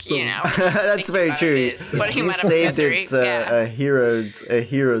 That's very true. Putting him You out of saved misery. its a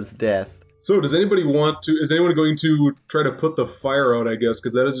hero's death. So, is anyone going to try to put the fire out, I guess,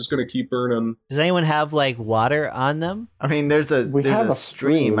 because that is just going to keep burning. Does anyone have like water on them? I mean, there's a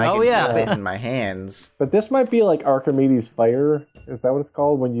stream. I can dip it in my hands. But this might be like Archimedes' fire. Is that what it's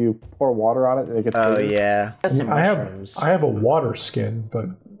called? When you pour water on it and it gets Oh bigger? yeah. I have a water skin, but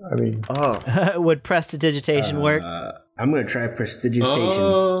I mean, Would prestidigitation work? I'm gonna try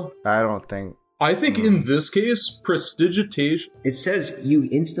prestidigitation. I don't think. I think in this case, prestidigitation. It says you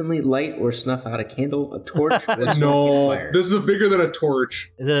instantly light or snuff out a candle, a torch, or a No, smoking fire. this is bigger than a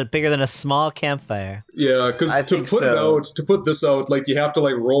torch. Is it bigger than a small campfire? Yeah, because I to think put so. to put this out, like you have to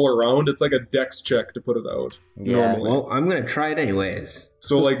like roll around. It's like a dex check to put it out. Yeah. Normally. Well, I'm gonna try it anyways.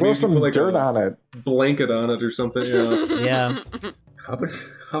 So Just like throw maybe some put like dirt a on it. blanket on it or something. Yeah. Yeah. How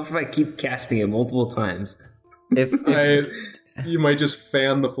if I keep casting it multiple times? If You might just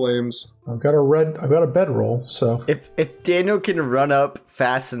fan the flames. I've got a bedroll, so if Daniel can run up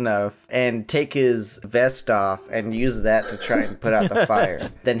fast enough and take his vest off and use that to try and put out the fire,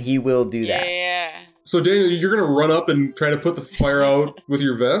 then he will do that. Yeah. So Daniel, you're gonna run up and try to put the fire out with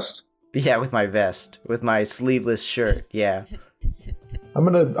your vest? Yeah, with my vest, with my sleeveless shirt. Yeah. I'm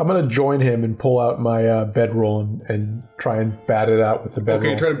gonna join him and pull out my bedroll and try and bat it out with the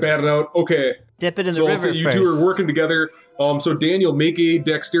bedroll. Okay, try to bat it out. Okay. Dip it in the So I'll river say you first. two are working together. So Daniel, make a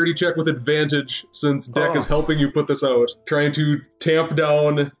dexterity check with advantage since Deck is helping you put this out. Trying to tamp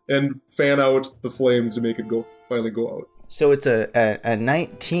down and fan out the flames to make it finally go out. So it's a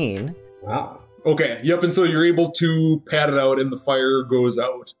 19. Wow. Okay, yep, and so you're able to pat it out and the fire goes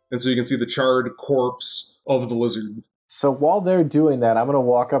out. And so you can see the charred corpse of the lizard. So while they're doing that, I'm going to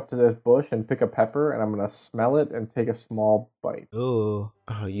walk up to this bush and pick a pepper, and I'm going to smell it and take a small bite. Ooh.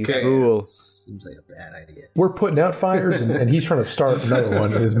 Oh, you fool. Seems like a bad idea. We're putting out fires, and he's trying to start another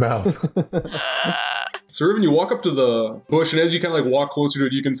one in his mouth. So, Riven, you walk up to the bush, and as you kind of like walk closer to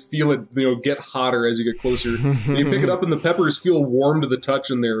it, you can feel it, get hotter as you get closer. And you pick it up, and the peppers feel warm to the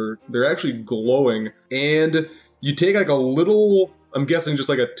touch, and they're actually glowing. And you take like a little, I'm guessing just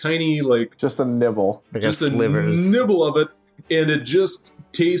like a tiny, like... Just a nibble. Just a nibble of it, and it just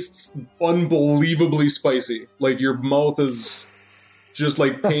tastes unbelievably spicy. Like your mouth is just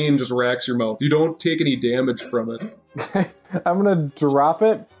like pain just racks your mouth. You don't take any damage from it. I'm going to drop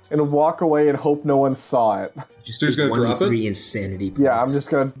it and walk away and hope no one saw it. So you're just going to drop it? Insanity points. Yeah, I'm just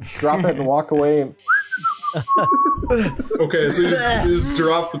going to drop it and walk away. And... Okay, so you just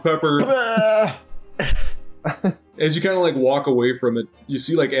drop the pepper. As you kind of like walk away from it, you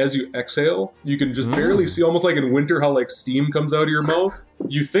see like as you exhale, you can just barely see, almost like in winter how like steam comes out of your mouth.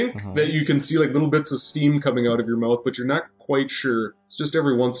 You think that you can see like little bits of steam coming out of your mouth, but you're not quite sure. It's just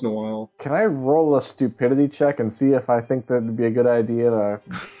every once in a while. Can I roll a stupidity check and see if I think that would be a good idea to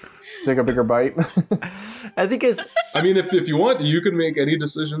take a bigger bite? I think it's... I mean, if you want, you can make any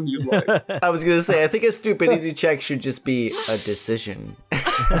decision you'd like. I was going to say, I think a stupidity check should just be a decision.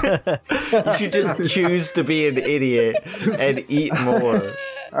 You should just choose to be an idiot and eat more.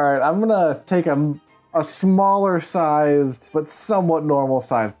 All right, I'm going to take a smaller sized, but somewhat normal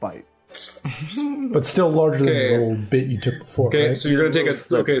sized bite. But still larger than the little bit you took before. Okay, right? so you're going to take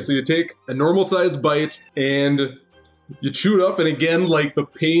Okay, so you take a normal sized bite and you chew it up, and again, like the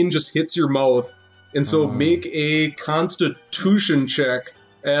pain just hits your mouth. And so make a constitution check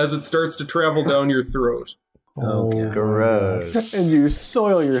as it starts to travel down your throat. Oh, gross. And you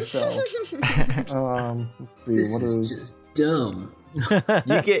soil yourself. Let's see, This what is is... just dumb.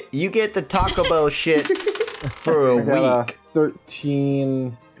 You get the Taco Bell shits for a I got week.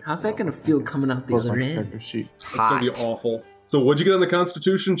 13... How's that going to feel coming out the Where's other my end? character sheet? It's going to be awful. So what'd you get on the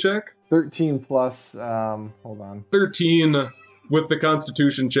constitution check? 13 plus, hold on. 13 with the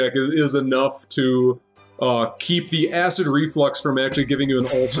constitution check is enough to keep the acid reflux from actually giving you an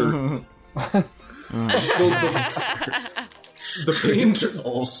ulcer. So the pain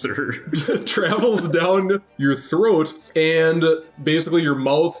ulcer travels down your throat, and basically your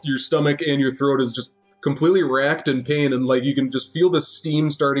mouth, your stomach, and your throat is just completely racked in pain, and like you can just feel the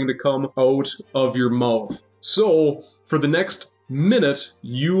steam starting to come out of your mouth. So for the next minute,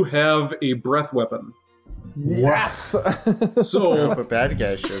 you have a breath weapon. Yes! So A bad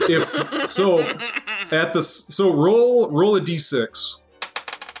guy should. roll a d6.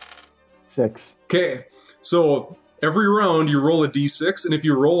 6. Okay, so every round you roll a d6, and if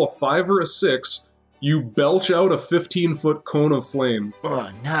you roll a 5 or a 6, you belch out a 15-foot cone of flame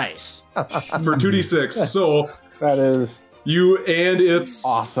Oh, nice. for 2d6. So That is... it's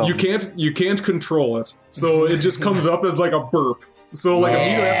awesome. You can't control it, so it just comes up as like a burp. So like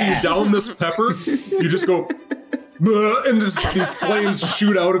immediately after you down this pepper, you just go, "Bleh," and these flames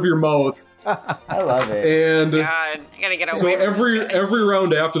shoot out of your mouth. I love it. And God, I gotta get away so from this guy. every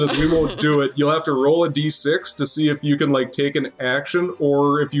round after this, we won't do it. You'll have to roll a d6 to see if you can like take an action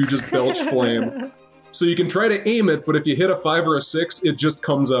or if you just belch flame. So you can try to aim it, but if you hit a 5 or a 6, it just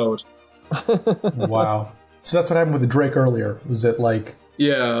comes out. Wow. So that's what happened with the Drake earlier. Was it like...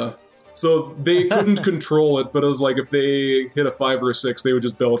 Yeah. So they couldn't control it, but it was like if they hit a 5 or a 6, they would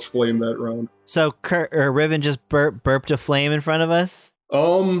just belch flame that round. So Riven just burped a flame in front of us?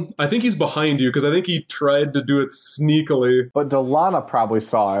 I think he's behind you, because I think he tried to do it sneakily. But Dalana probably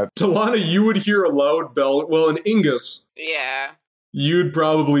saw it. Talana, you would hear a loud bell. Well, in Ingus, Yeah. you'd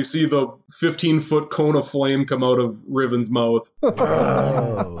probably see the 15-foot cone of flame come out of Riven's mouth.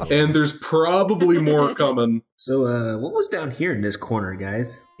 Oh. And there's probably more coming. So, what was down here in this corner,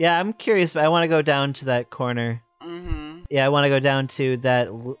 guys? Yeah, I'm curious. I want to go down to that corner. Mm-hmm. Yeah, I want to go down to that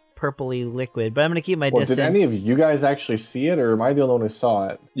purpley liquid, but I'm going to keep my Well, distance. did any of you guys actually see it, or am I the only one who saw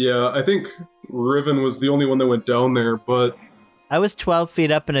it? Yeah, I think Riven was the only one that went down there, but I was 12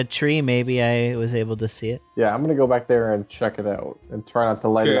 feet up in a tree. Maybe I was able to see it. Yeah, I'm going to go back there and check it out, and try not to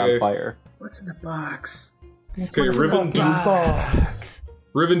light it Okay. on fire. What's in the box? okay, Riven,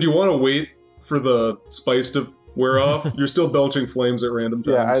 Riven, do you want to wait for the spice to wear off? You're still belching flames at random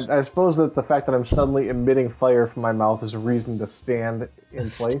times. Yeah, I suppose that the fact that I'm suddenly emitting fire from my mouth is a reason to stand in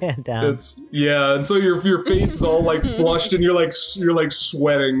place. Stand down. And so your face is all like flushed and you're like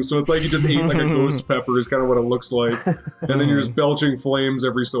sweating, so it's like you just ate like a ghost pepper is kind of what it looks like, and then you're just belching flames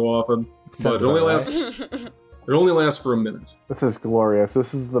every so often. But it only lasts for a minute. This is glorious.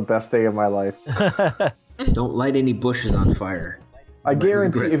 This is the best day of my life. Don't light any bushes on fire. I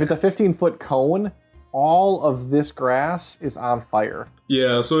guarantee regret if it's a 15-foot cone, all of this grass is on fire.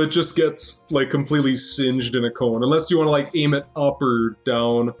 Yeah, so it just gets like completely singed in a cone, unless you want to like aim it up or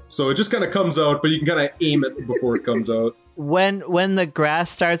down. So it just kind of comes out, but you can kind of aim it before it comes out. When the grass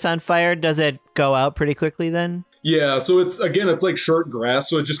starts on fire, does it go out pretty quickly then? Yeah, so it's like short grass,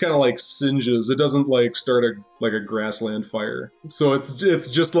 so it just kind of like singes. It doesn't like start a grassland fire. So it's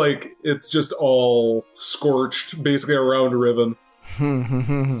just all scorched basically around Riven.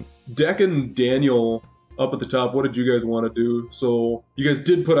 Deck and Daniel up at the top, what did you guys want to do? So you guys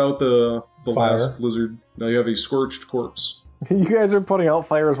did put out the last blizzard. Now you have a scorched corpse. You guys are putting out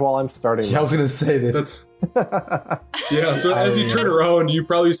fires while I'm starting. Yeah, I was going to say this. Yeah, so as you turn around, you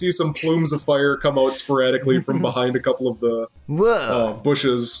probably see some plumes of fire come out sporadically from behind a couple of the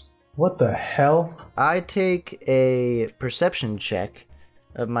bushes. What the hell? I take a perception check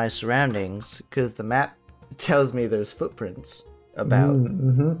of my surroundings because the map tells me there's footprints about.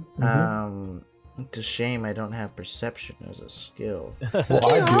 It's a shame I don't have perception as a skill.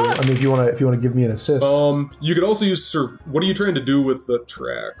 Well, I do. I mean, if you want to give me an assist. You could also use what are you trying to do with the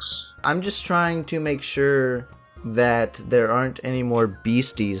tracks? I'm just trying to make sure that there aren't any more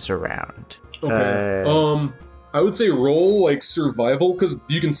beasties around. Okay. I would say roll like survival because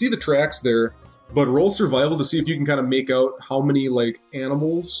you can see the tracks there, but roll survival to see if you can kind of make out how many like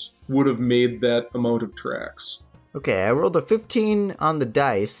animals would have made that amount of tracks. Okay, I rolled a 15 on the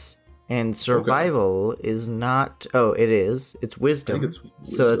dice. And survival is not... Oh, it is. It's wisdom. I think it's wisdom.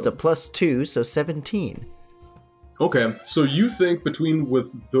 So it's a +2, so 17. Okay, so you think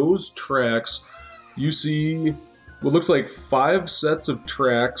with those tracks, you see what looks like 5 sets of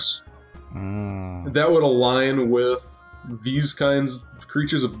tracks that would align with these kinds of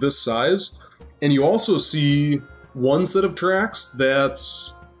creatures of this size. And you also see 1 set of tracks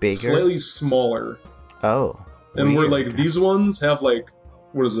that's bigger, slightly smaller. Oh. And weird. where like these ones have like...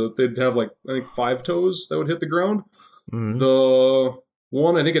 What is it? They'd have like, I think 5 toes that would hit the ground. The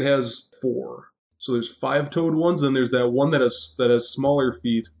one, I think it has 4. So there's 5-toed ones, and there's that one that has smaller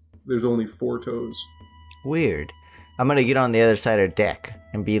feet. There's only 4 toes. Weird. I'm gonna get on the other side of deck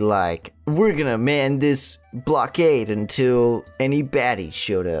and be like, we're gonna man this blockade until any baddies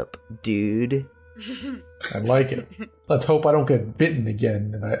showed up, dude. I like it. Let's hope I don't get bitten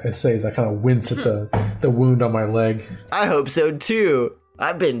again. And I say as I kind of wince at the wound on my leg. I hope so too.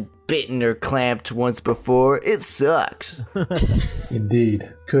 I've been bitten or clamped once before. It sucks.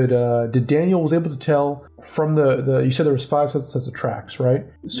 Indeed. Did Daniel was able to tell from the you said there was 5 sets of tracks, right?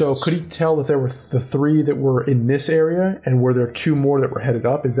 So Yes. Could he tell that there were the 3 that were in this area and were there 2 more that were headed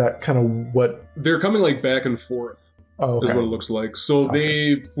up? Is that kind of what? They're coming like back and forth. Oh, okay. Is what it looks like. So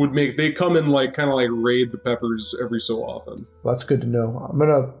they come and like kind of like raid the peppers every so often. Well, that's good to know. I'm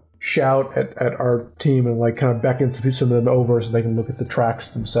gonna shout at our team and like kind of beckon some of them over so they can look at the tracks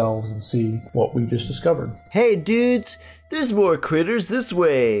themselves and see what we just discovered. Hey dudes, there's more critters this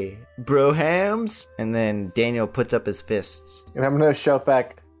way, brohams. And then Daniel puts up his fists. And I'm going to shout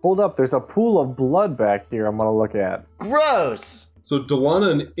back, hold up, there's a pool of blood back here I'm going to look at. Gross! So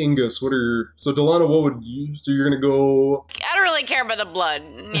Dalana and Ingus, so Dalana, what would you, so you're gonna go... I don't really care about the blood.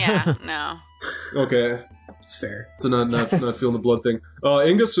 Yeah, no. Okay. That's fair. So not feeling the blood thing.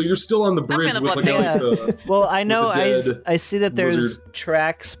 Ingus, so you're still on the bridge feeling with the like, blood the... Well, I know with the I see that there's wizard.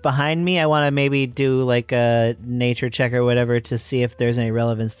 tracks behind me. I want to maybe do like a nature check or whatever to see if there's any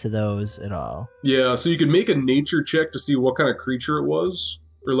relevance to those at all. Yeah, so you could make a nature check to see what kind of creature it was.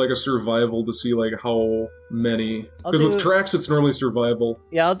 Or like a survival to see like how many. Because with tracks, it's normally survival.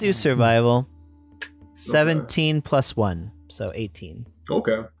 Yeah, I'll do survival. 17 plus 1, so 18.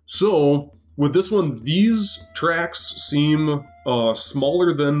 Okay. So with this one, these tracks seem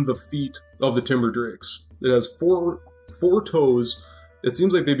smaller than the feet of the timber drakes. It has four toes. It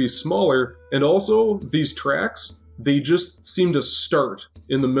seems like they'd be smaller. And also, these tracks, they just seem to start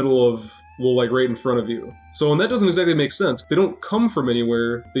in the middle of, well, like right in front of you. So, and that doesn't exactly make sense. They don't come from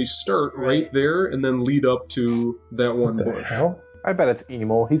anywhere. They start right there and then lead up to that one What the bush. hell? I bet it's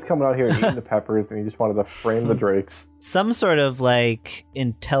Emil. He's coming out here and eating the peppers, and he just wanted to frame the drakes. Some sort of like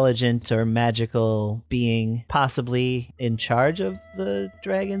intelligent or magical being possibly in charge of the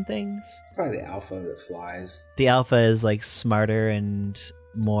dragon things. Probably the alpha that flies. The alpha is like smarter and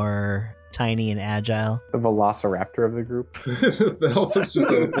more tiny and agile. The velociraptor of the group. The alpha's just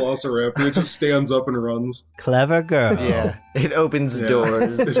a velociraptor. It just stands up and runs. Clever girl. Yeah. It opens Yeah.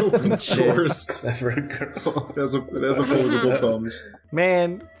 doors. It opens Shit. doors. Clever girl. It has opposable thumbs.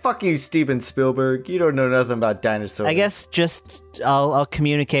 Man, fuck you, Steven Spielberg. You don't know nothing about dinosaurs. I guess just I'll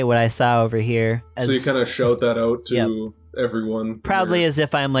communicate what I saw over here. So you kind of shout that out to everyone. Proudly Your as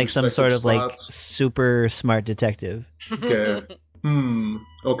if I'm like some respective sort of like spots. super smart detective. Okay.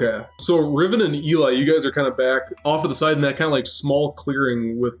 Okay. So Riven and Eli, you guys are kind of back off to the side in that kind of like small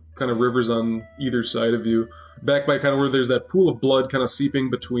clearing with kind of rivers on either side of you. Back by kind of where there's that pool of blood kind of seeping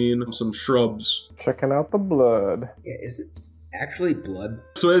between some shrubs. Checking out the blood. Yeah, is it actually blood?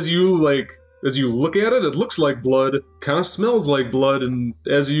 So as you look at it, it looks like blood, kind of smells like blood, and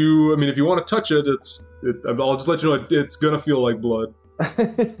if you want to touch it, I'll just let you know it's gonna feel like blood.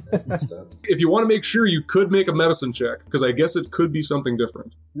 That's messed up. If you want to make sure, you could make a medicine check, because I guess it could be something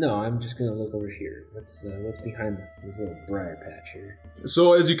different. No, I'm just gonna look over here. What's behind this little briar patch here?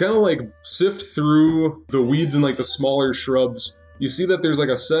 So as you kind of like sift through the weeds and like the smaller shrubs, you see that there's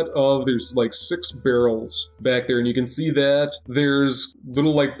like 6 barrels back there, and you can see that there's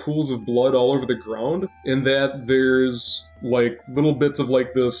little like pools of blood all over the ground, and that there's like little bits of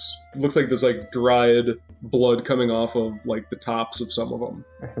like this, looks like this like dried blood coming off of like the tops of some of them.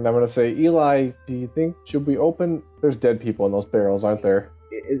 And I'm gonna say, Eli, do you think should we open? There's dead people in those barrels, aren't there?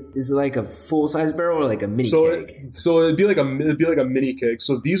 Is it like a full-size barrel or like a mini keg? So it'd be like a mini keg.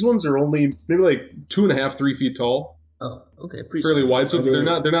 So these ones are only maybe like 2.5, 3 feet tall. Oh, okay. Pretty fairly small. wide, so they're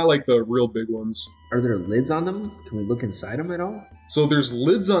not like the real big ones. Are there lids on them? Can we look inside them at all? So there's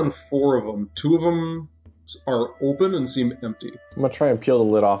lids on 4 of them. 2 of them are open and seem empty. I'm gonna try and peel the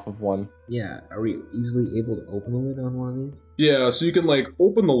lid off of one. Yeah, are we easily able to open the lid on one of these? Yeah, so you can like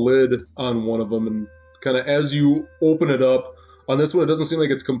open the lid on one of them, and kind of as you open it up, on this one it doesn't seem like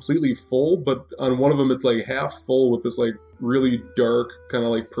it's completely full, but on one of them it's like half full with this like really dark kind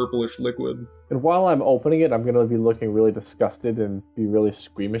of like purplish liquid. And while I'm opening it, I'm gonna be looking really disgusted and be really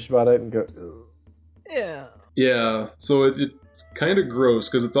squeamish about it and go, ugh. Yeah, so it's kind of gross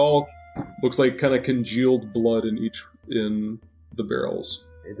because it's all looks like kind of congealed blood in the barrels.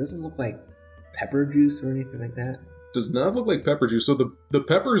 It doesn't look like pepper juice or anything like that. Does not look like pepper juice. So the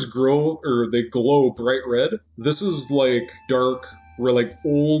peppers they glow bright red. This is like dark, like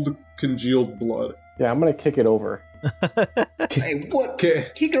old congealed blood. Yeah, I'm gonna kick it over. Hey, what? Okay.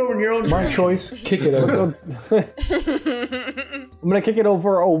 Kick it over in your own. My choice, kick it over. I'm gonna kick it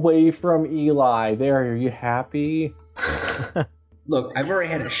over away from Eli. There, are you happy? Look, I've already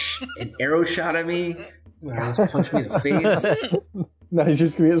had an arrow shot at me. Almost punched me in the face. Now you're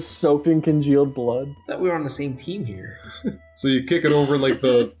just gonna get soaked in congealed blood. I thought we were on the same team here. So you kick it over, and like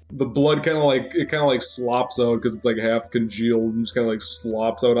the blood kind of like slops out because it's like half congealed and just kind of like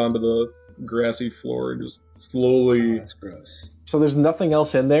slops out onto the grassy floor and just slowly. That's gross. So there's nothing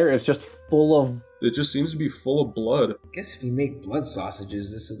else in there. It's just full of. It just seems to be full of blood. I guess if you make blood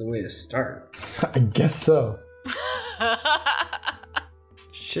sausages, this is the way to start. I guess so.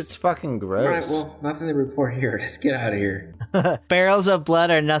 Shit's fucking gross. Alright, well, nothing to report here. Let's get out of here. Barrels of blood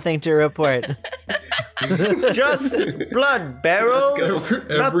are nothing to report. Just blood barrels.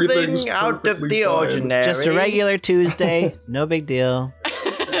 Nothing Everything's out of perfectly the fine. ordinary. Just a regular Tuesday. No big deal.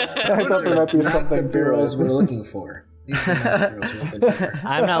 I thought there might be Not the something barrels to it. we're looking for. These are not the barrels we're looking for.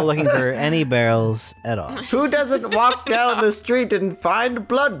 I'm not looking for any barrels at all. Who doesn't walk down the street and find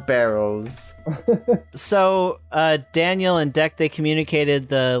blood barrels? So, Daniel and Dek, they communicated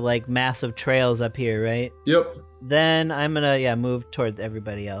the like massive trails up here, right? Yep. Then I'm gonna move toward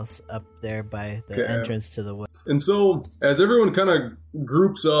everybody else up there by the Okay. entrance to the wood. And so, as everyone kind of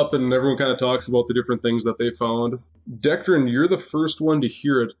groups up and everyone kind of talks about the different things that they found, Dektrin, you're the first one to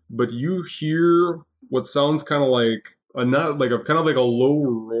hear it, but you hear what sounds kind of like a low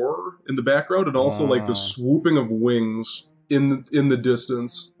roar in the background, and also like the swooping of wings in the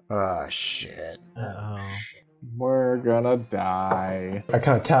distance. Oh, shit. Uh-oh. We're gonna die. I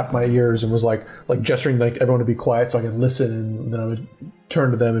kind of tapped my ears and was like gesturing like everyone to be quiet so I could listen, and then I would turn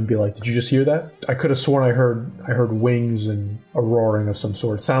to them and be like, "Did you just hear that?" I could have sworn I heard wings and a roaring of some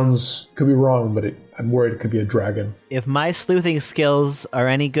sort. Could be wrong, but I'm worried it could be a dragon. If my sleuthing skills are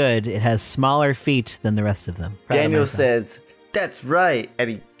any good, it has smaller feet than the rest of them. Proud of Daniel myself. says, "That's right," and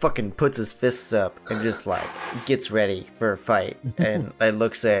he fucking puts his fists up and just like gets ready for a fight, and I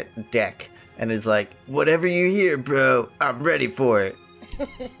looks at Dek and is like, "Whatever you hear, bro, I'm ready for it."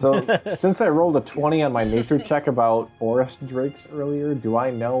 So, since I rolled a 20 on my nature check about forest drakes earlier, do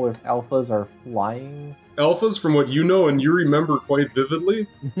I know if alphas are flying? Alphas, from what you know and you remember quite vividly,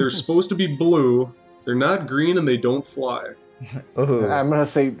 they're supposed to be blue, they're not green, and they don't fly. Ooh. I'm gonna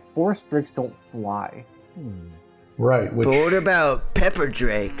say forest drakes don't fly. Right. Which, But what about pepper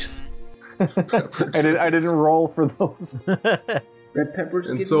drakes? I didn't roll for those. Red peppers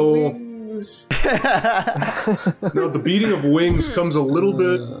And give so- me wings. Now the beating of wings comes a little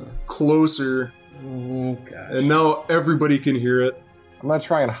bit closer, Oh, gosh. and now everybody can hear it. I'm gonna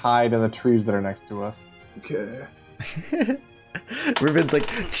try and hide in the trees that are next to us. Okay. Riven's like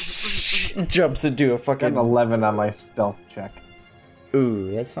jumps into a Got an fucking. 11 on my stealth check.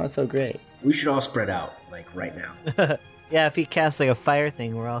 Ooh, that's not so great. We should all spread out, like right now. Yeah, if he casts like a fire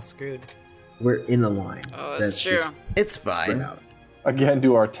thing, we're all screwed. We're in a line. Oh, that's true. just It's spread fine. out. Again,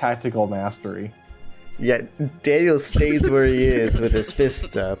 do our tactical mastery. Yeah, Daniel stays where he is with his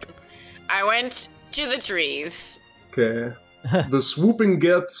fists up. I went to the trees. Okay. The swooping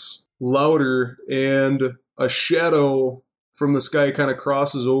gets louder, and a shadow from the sky kind of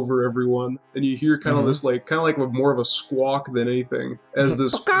crosses over everyone, and you hear kind of this kind of like more of a squawk than anything as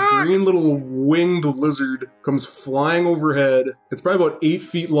this green little winged lizard comes flying overhead. It's probably about 8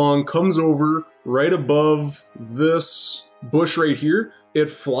 feet long, comes over right above this bush right here. It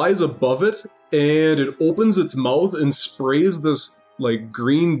flies above it, and it opens its mouth and sprays this like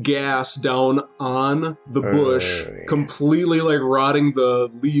green gas down on the bush, completely like rotting the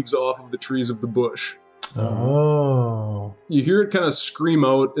leaves off of the trees of the bush. Oh. You hear it kind of scream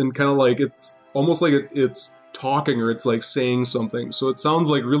out, and kind of like it's almost like it's talking, or it's like saying something. So it sounds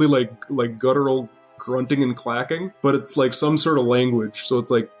like really like guttural grunting and clacking, but it's like some sort of language. So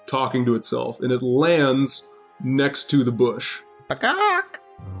it's like talking to itself, and it lands next to the bush,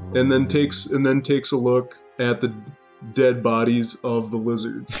 and then takes a look at the dead bodies of the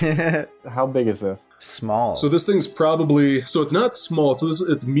lizards. How big is this? Small. So this thing's probably, so it's not small, so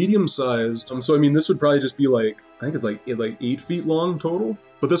it's medium sized. So I mean, this would probably just be like, I think it's like 8 feet long total.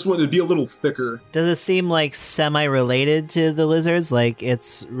 But this one would be a little thicker. Does it seem like semi-related to the lizards? Like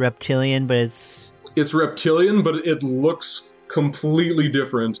it's reptilian, but it's reptilian, but it looks completely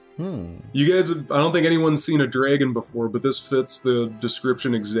different. You guys, I don't think anyone's seen a dragon before, but this fits the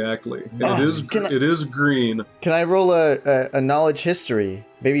description exactly. And it is green. Can I roll a knowledge history?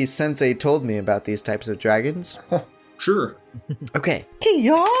 Maybe Sensei told me about these types of dragons. Sure. Okay.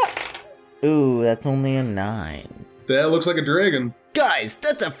 Chaos! Ooh, that's only a 9. That looks like a dragon. Guys,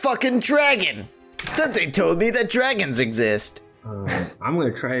 that's a fucking dragon! Sensei told me that dragons exist. I'm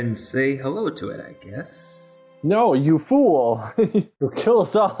gonna try and say hello to it, I guess. No, you fool! You'll kill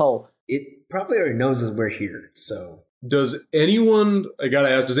us all. It probably already knows we're here, so... Does anyone, I gotta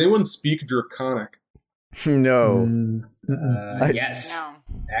ask, does anyone speak Draconic? No. Yes. No.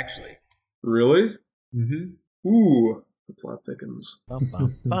 Actually. Really? Mm-hmm. Ooh, the plot thickens. bum,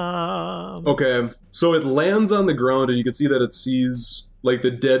 bum, bum. Okay, so it lands on the ground, and you can see that it sees like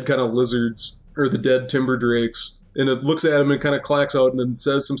the dead kind of lizards, or the dead timber drakes, and it looks at him and kind of clacks out and then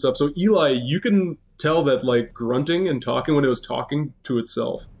says some stuff. So Eli, you can tell that like grunting and talking, when it was talking to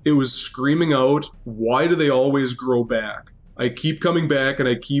itself, it was screaming out, why do they always grow back? I keep coming back and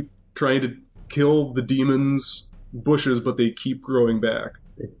I keep trying to kill the demons' bushes, but they keep growing back.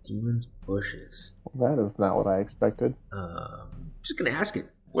 The demon's bushes. That is not what I expected. Just gonna ask it.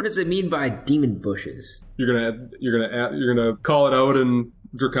 What does it mean by demon bushes? You're gonna call it out in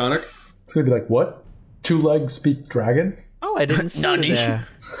Draconic. It's gonna be like, what? 2-leg speak dragon? Oh, I didn't see it there.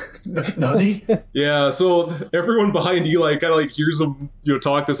 Nani? Yeah, so everyone behind Eli kind of like hears him,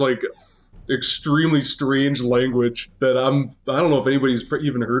 talk this like extremely strange language that I don't know if anybody's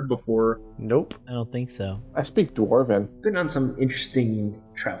even heard before. Nope. I don't think so. I speak Dwarven. Been on some interesting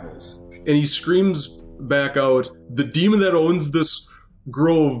travels. And he screams back out, the demon that owns this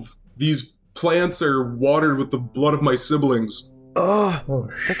grove, these plants are watered with the blood of my siblings. Oh,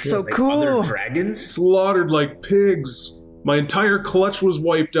 that's so Like cool. other dragons? Slaughtered like pigs. My entire clutch was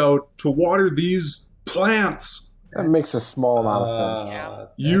wiped out to water these plants. That makes a small amount of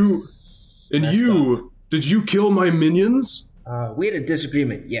sense. Yeah. Did you kill my minions? We had a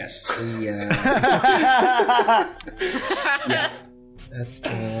disagreement, yes. We, yeah.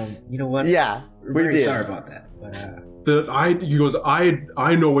 You know what? Yeah, We're we very did. sorry about that. But, He goes,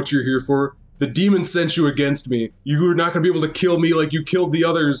 I know what you're here for. The demon sent you against me. You are not going to be able to kill me like you killed the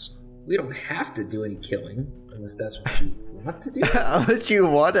others. we don't have to do any killing, unless that's what you want to do. Unless you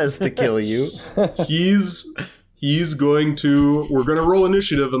want us to kill you. He's going to... We're going to roll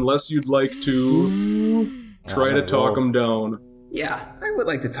initiative unless you'd like to try to talk him down. Yeah, I would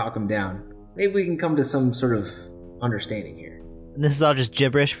like to talk him down. Maybe we can come to some sort of understanding here. And this is all just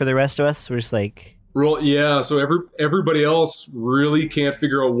gibberish for the rest of us. We're just like, Roll, yeah, so everybody else really can't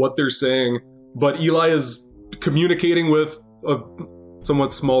figure out what they're saying, but Eli is communicating with a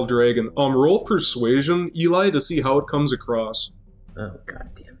somewhat small dragon. Roll persuasion, Eli, to see how it comes across. Oh, god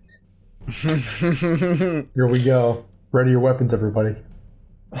damn it. Here we go. Ready your weapons, everybody.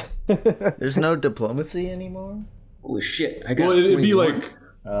 There's no diplomacy anymore? Holy shit, I got Well, it'd be 21. like...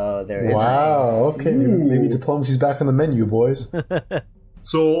 Oh, there is. Wow, okay. Maybe diplomacy's back on the menu, boys.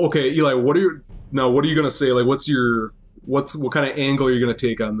 So, okay, Eli, what are you going to say? Like, what kind of angle are you going to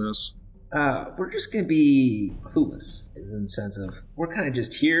take on this? We're just gonna be clueless, in the sense of we're kind of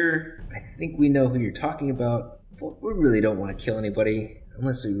just here. I think we know who you're talking about, Well, we really don't want to kill anybody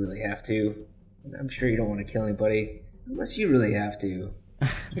unless we really have to. I'm sure you don't want to kill anybody unless you really have to.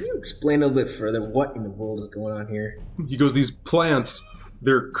 Can you explain a little bit further what in the world is going on here? He goes, these plants,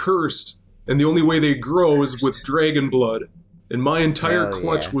 they're cursed, and the only way they grow is with dragon blood. And my entire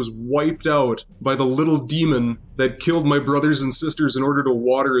clutch was wiped out by the little demon that killed my brothers and sisters in order to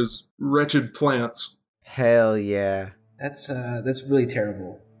water his wretched plants. Hell yeah. That's really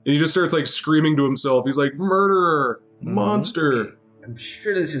terrible. And he just starts like screaming to himself. He's like, murderer, monster. I'm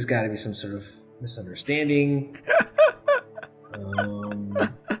sure this has got to be some sort of misunderstanding.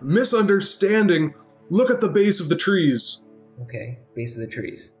 Misunderstanding? Look at the base of the trees. Okay, base of the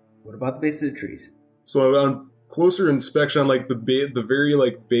trees. What about the base of the trees? So on closer inspection on like the very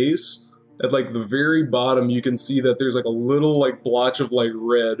like base, at like the very bottom, you can see that there's like a little like blotch of like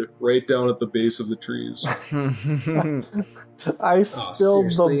red right down at the base of the trees. I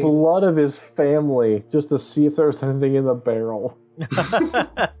spilled the blood of his family just to see if there was anything in the barrel.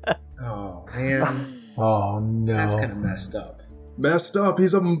 Oh man. Oh no. That's kind of messed up. Messed up.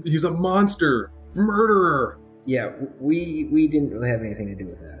 He's a monster. Murderer. Yeah, we didn't really have anything to do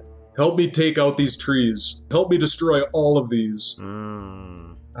with that. Help me take out these trees. Help me destroy all of these.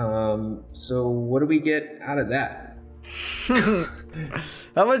 So what do we get out of that?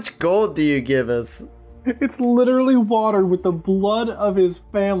 How much gold do you give us? It's literally water with the blood of his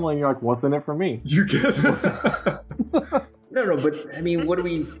family. You're like, what's in it for me? You get No, but I mean, what do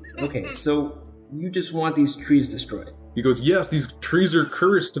we... Okay, so you just want these trees destroyed. He goes, yes, these trees are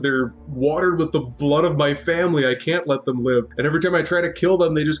cursed. They're watered with the blood of my family. I can't let them live. And every time I try to kill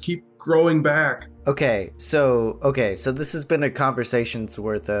them, they just keep growing back. Okay, so this has been a conversation's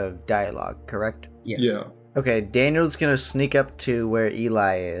worth of dialogue, correct? Yeah. Okay, Daniel's gonna sneak up to where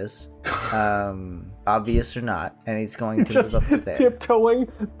Eli is, obvious or not, and he's going to Just move up there.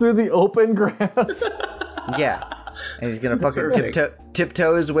 tiptoeing through the open grass. Yeah, and he's gonna fucking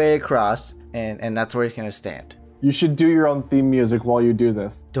tiptoe his way across, and that's where he's gonna stand. You should do your own theme music while you do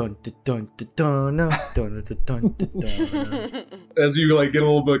this. Dun dun dun dun dun dun dun dun dun. As you like get a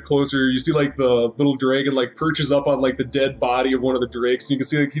little bit closer, you see like the little dragon like perches up on like the dead body of one of the drakes. And you can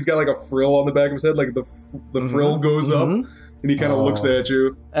see like he's got like a frill on the back of his head, like the frill goes up, and he kind of looks at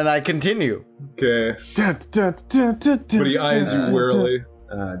you. And I continue. Okay. But he eyes you warily.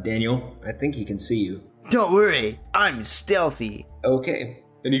 Daniel, I think he can see you. Don't worry, I'm stealthy. Okay.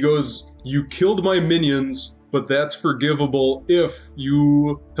 And he goes, you killed my minions, but that's forgivable if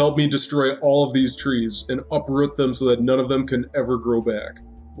you help me destroy all of these trees and uproot them so that none of them can ever grow back.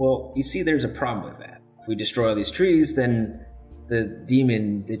 Well, you see, there's a problem with that. If we destroy all these trees, then the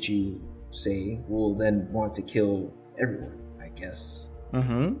demon that you say will then want to kill everyone, I guess.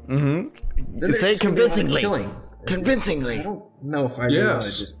 You say convincingly. Convincingly. I don't know if I really want to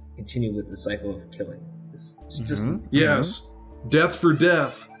just continue with the cycle of killing. It's just... Yes. Death for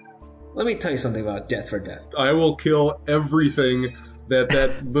death. Let me tell you something about death for death. I will kill everything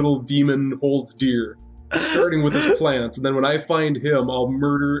that little demon holds dear, starting with his plants, and then when I find him, I'll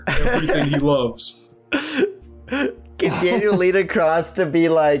murder everything he loves. Can Daniel lean across to be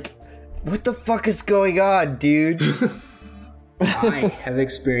like, what the fuck is going on, dude? I have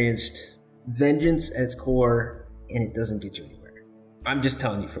experienced vengeance at its core, and it doesn't get you anywhere. I'm just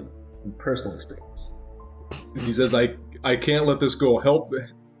telling you from personal experience. He says, I can't let this go. Help.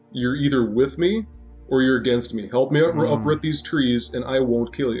 You're either with me or you're against me. Help me uproot these trees and I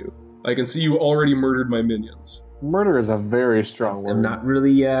won't kill you. I can see you already murdered my minions. Murder is a very strong word. I'm not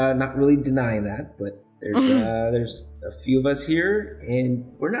really denying that, but there's a few of us here and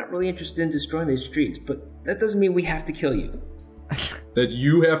we're not really interested in destroying these trees, but that doesn't mean we have to kill you. That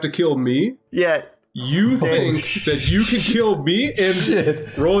you have to kill me? Yeah. You think that you can kill me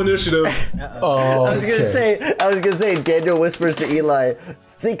and roll initiative? Oh, I was gonna say. Daniel whispers to Eli,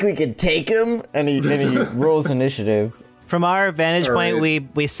 "Think we can take him?" And he rolls initiative. From our vantage point,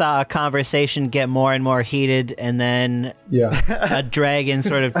 we saw a conversation get more and more heated, and then a dragon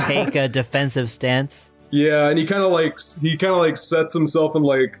sort of take a defensive stance. Yeah, and he kind of like sets himself and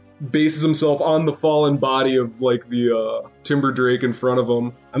like bases himself on the fallen body of like the timber drake in front of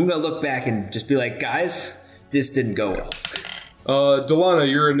him. I'm gonna look back and just be like, guys, this didn't go well. Dalana,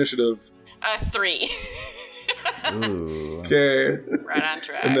 your initiative. 3. Ooh. Okay. Right on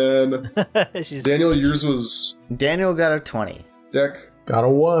track. And then Daniel, yours was... Daniel got a 20. Deck. Got a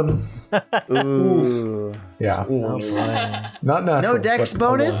 1. Ooh. Yeah. Oh boy. Not natural. No dex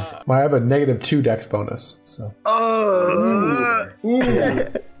bonus? I have a -2 dex bonus. So. Oh. Ooh.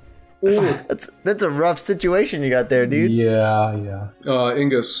 Ooh. That's a rough situation you got there, dude. Yeah.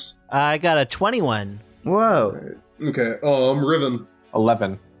 Ingus. I got a 21. Whoa. Okay. Riven.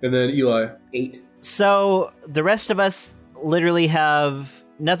 11. And then Eli. 8. So the rest of us literally have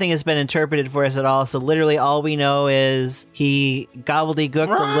nothing has been interpreted for us at all. So literally all we know is he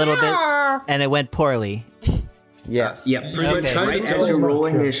gobbledygooked a little bit and it went poorly. Yes. Yeah, pretty much right as you're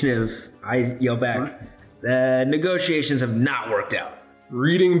rolling initiative, I yell back, the negotiations have not worked out.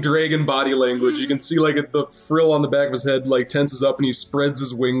 Reading dragon body language, you can see like the frill on the back of his head like tenses up and he spreads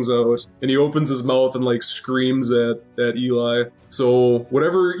his wings out and he opens his mouth and like screams at Eli. So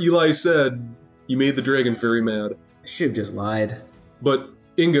whatever Eli said, he made the dragon very mad. I should have just lied. But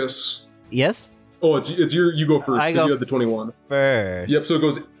Ingus. Yes? Oh, it's your, you go first I because go you have the 21. First. Yep, so it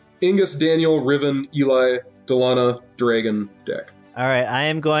goes Ingus, Daniel, Riven, Eli, Dalana, dragon, deck. All right, I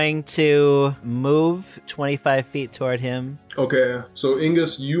am going to move 25 feet toward him. Okay, so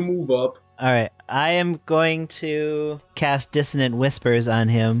Ingus, you move up. All right, I am going to cast Dissonant Whispers on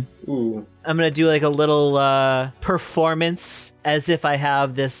him. Ooh. I'm going to do like a little performance as if I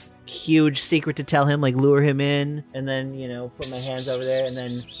have this huge secret to tell him, like lure him in, and then, put my hands over there and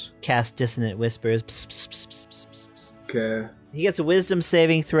then cast Dissonant Whispers. Okay. He gets a wisdom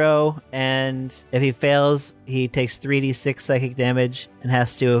saving throw, and if he fails, he takes 3d6 psychic damage and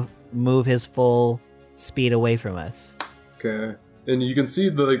has to move his full speed away from us. Okay. And you can see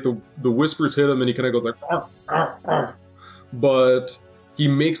the whispers hit him and he kind of goes like, "Arr, arr, arr." But he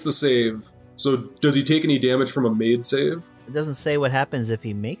makes the save. So does he take any damage from a made save? It doesn't say what happens if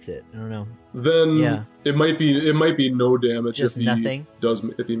he makes it. I don't know. Then Yeah. it might be no damage Just if he nothing?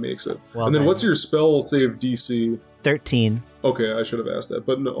 if he makes it. Well, and then then. what's your spell save DC? 13. Okay, I should have asked that,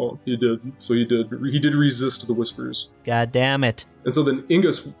 but no, he did. So he did resist the whispers. God damn it. And so then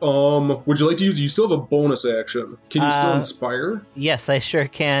Ingus, would you like to use? You still have a bonus action. Can you still inspire? Yes, I sure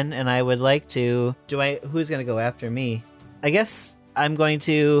can, and I would like to. Who's going to go after me? I guess I'm going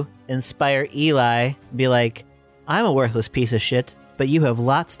to inspire Eli, be like, I'm a worthless piece of shit, but you have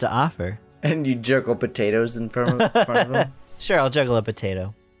lots to offer. And you juggle potatoes in front of him? Sure, I'll juggle a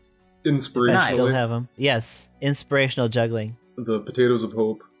potato. Inspirational. I still have them. Yes, inspirational juggling. The potatoes of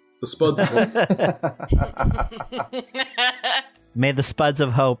hope. The spuds of hope. May the spuds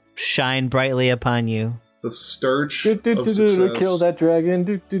of hope shine brightly upon you. The starch of success. Kill that dragon.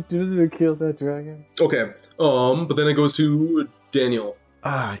 Kill that dragon. Okay. But then it goes to Daniel.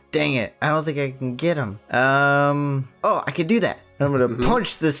 Ah, dang it. I don't think I can get him. I can do that. I'm gonna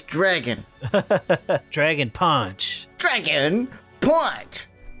punch this dragon. Dragon punch. Dragon punch!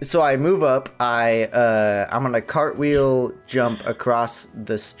 So I move up, I'm gonna cartwheel jump across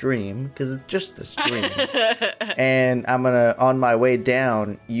the stream, because it's just a stream. And I'm gonna, on my way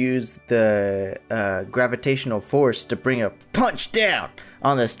down, use the gravitational force to bring a punch down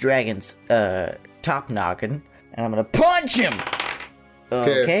on this dragon's top noggin. And I'm gonna punch him!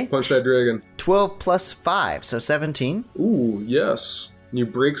 Okay. Punch that dragon. 12 plus 5, so 17. Ooh, yes. You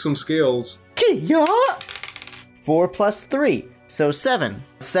break some scales. Kia! 4 plus 3. So 7.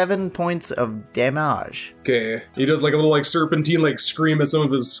 7 points of damage. Okay. He does like a little like serpentine like scream as some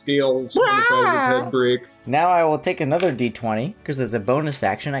of his scales on the side of his head break. Now I will take another d20, because as a bonus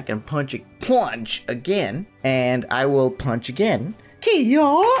action I can punch again, and I will punch again.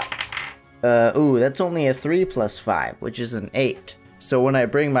 Kia! That's only a 3 plus 5, which is an 8. So when I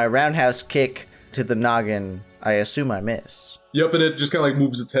bring my roundhouse kick to the noggin, I assume I miss. Yep, and it just kind of like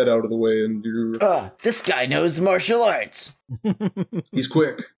moves its head out of the way, and you're... This guy knows martial arts! He's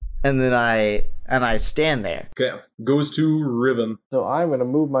quick. And then I stand there. Okay, goes to Riven. So I'm going to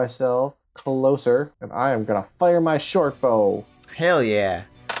move myself closer, and I am going to fire my short bow. Hell yeah.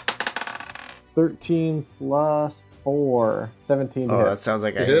 13 plus 4. 17 to hit. That sounds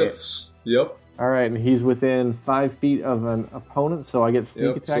like a hit. Hits. Yep. All right, and he's within 5 feet of an opponent, so I get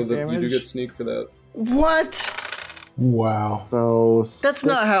sneak attack damage. You do get sneak for that. What? Wow. So That's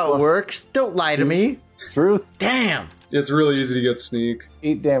not how it works. Don't lie to me. Truth. Damn. It's really easy to get sneak.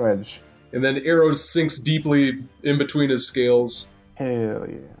 8 damage. And then arrow sinks deeply in between his scales. Hell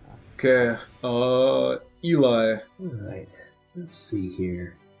yeah. Okay. Eli. Alright, let's see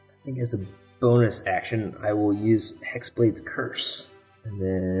here. I think as a bonus action, I will use Hexblade's Curse. And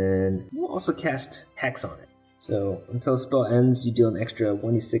then we'll also cast Hex on it. So until the spell ends, you deal an extra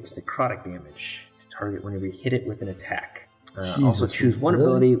 1d6 necrotic damage to target whenever you hit it with an attack. Also choose one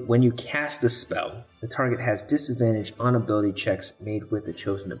ability. When you cast a spell, the target has disadvantage on ability checks made with the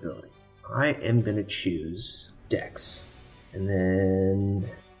chosen ability. I am going to choose Dex. And then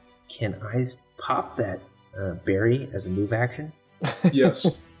can I pop that berry as a move action?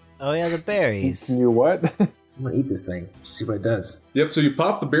 Yes. Oh yeah, the berries. Can you what? I'm going to eat this thing. See what it does. Yep, so you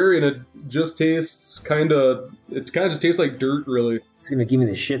pop the berry and it just tastes it kind of just tastes like dirt, really. It's going to give me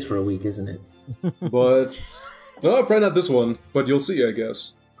the shits for a week, isn't it? But, no, probably not this one, but you'll see, I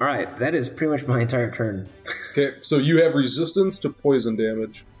guess. All right, that is pretty much my entire turn. Okay, so you have resistance to poison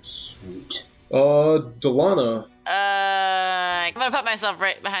damage. Sweet. Dalana. I'm gonna put myself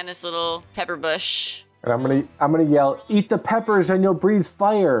right behind this little pepper bush. And I'm gonna yell, "Eat the peppers and you'll breathe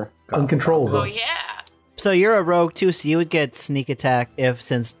fire." Uncontrollable. Oh yeah. So you're a rogue too, so you would get sneak attack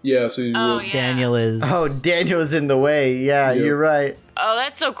since Yeah, so you Oh would. yeah. Daniel is. Oh, Daniel's in the way. Yeah, Yep. you're right. Oh,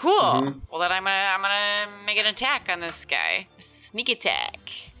 that's so cool. Mhm. Well, then I'm gonna make an attack on this guy. Sneak attack.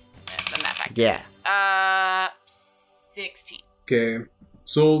 Then that factor. Yeah. 16. Okay,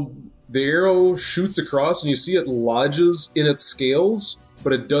 so the arrow shoots across and you see it lodges in its scales,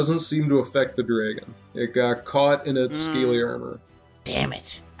 but it doesn't seem to affect the dragon. It got caught in its scaly armor. Damn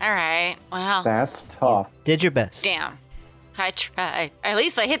it. All right. Well, That's tough. Did your best. damn. I tried. At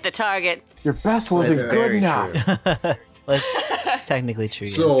least I hit the target. Your best wasn't That's good very enough. true. Well, technically true.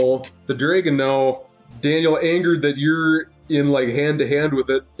 Yes. So the dragon now, Daniel, angered that you're in like hand to hand with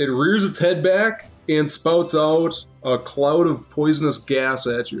it, it rears its head back and spouts out a cloud of poisonous gas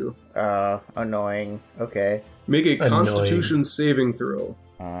at you. Annoying. Okay. Make a Annoying. Constitution saving throw.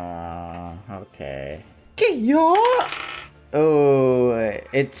 Okay. Okay, yeah. Oh,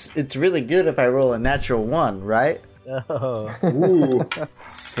 it's really good if I roll a natural 1, right? Oh. Ooh.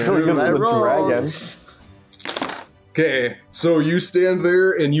 Really good I with rolled. dragons. Okay, so you stand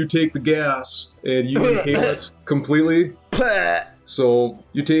there and you take the gas and you inhale it completely. Pah. So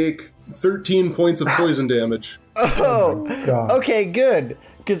you take 13 points of poison damage. Oh, God. okay, good.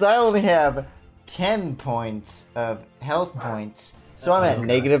 Because I only have 10 points of health points. So I'm at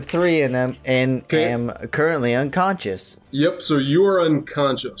 -3 and Okay. am currently unconscious. Yep, so you are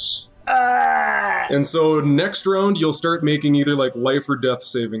unconscious. Ah! And so next round you'll start making either like life or death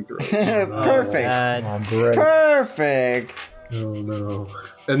saving throws. Perfect. I'm ready. Perfect. Oh no.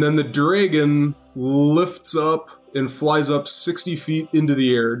 And then the dragon lifts up and flies up 60 feet into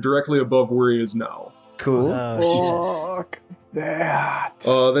the air, directly above where he is now. Cool. Oh, Fuck that.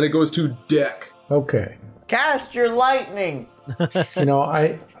 Then it goes to Deck. Okay. Cast your lightning. You know,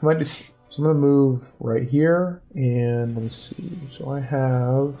 I might just. So I'm gonna move right here, and let me see. So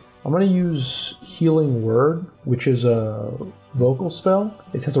I'm gonna use Healing Word, which is a vocal spell.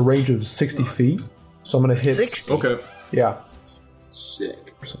 It has a range of 60 feet. So I'm gonna hit 60. Okay. Yeah.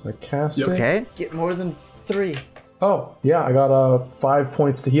 Sick. So I'm gonna cast Yep. it. Okay. Get more than 3. Oh, yeah, I got 5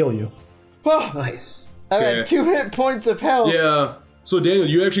 points to heal you. Oh, Nice. I Okay. got 2 hit points of health. Yeah. So Daniel,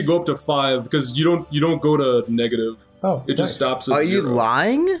 you actually go up to 5 because you don't go to negative. Oh, It just nice. stops at Are you 0.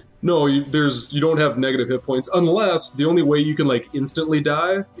 lying? No, you don't have negative hit points unless the only way you can like instantly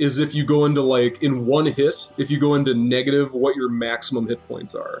die is if you go into like in one hit. If you go into negative, what your maximum hit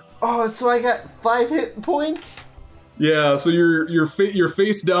points are. Oh, so I got 5 hit points? Yeah, so you're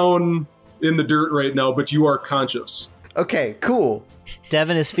face down in the dirt right now, but you are conscious. Okay, cool.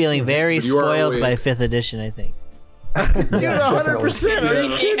 Devin is feeling very You are spoiled awake. by 5th edition, I think. Dude, 100%. Are you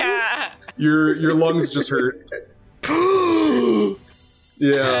kidding? Yeah. Your lungs just hurt.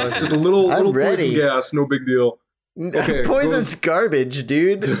 Yeah, just a little I'm poison ready. gas, no big deal. Okay, Poison's garbage,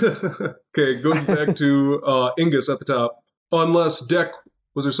 dude. Okay, it goes back to Ingus at the top. Unless Deck,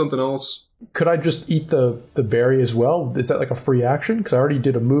 was there something else? Could I just eat the berry as well? Is that like a free action? Because I already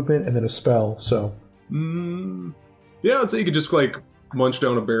did a movement and then a spell, so... Yeah, I'd say you could just like munch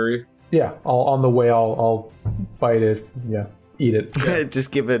down a berry. Yeah, on the way I'll bite it. Yeah, eat it.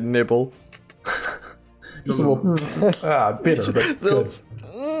 Just give it a nibble. Just a little bitter, but good.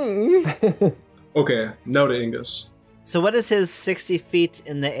 Okay, now to Ingus. So what does his 60 feet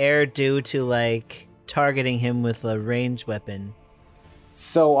in the air do to, like, targeting him with a ranged weapon?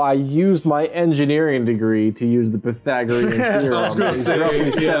 So I used my engineering degree to use the Pythagorean theorem. I was gonna He's say,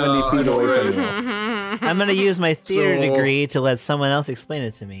 roughly 70 yeah, feet away from you. I'm going to use my theater So- degree to let someone else explain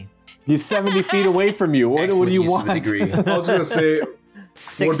it to me. He's 70 feet away from you. What do Excellent you use of the want? degree. I was gonna say, would it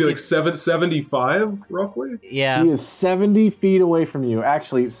 60, be like 75 roughly? yeah. He is 70 feet away from you.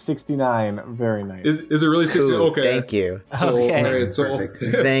 Actually, 69. Very nice. Is it really 60? Cool, Okay. Thank you. So, Okay. all right, so Perfect.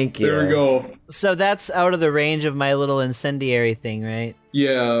 Thank you. there we go. So that's out of the range of my little incendiary thing, right?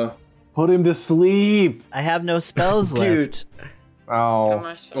 Yeah. Put him to sleep. I have no spells Dude. left. Oh.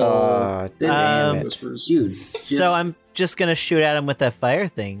 Almost. Damn it. Whispers. Dude. So I'm just going to shoot at him with that fire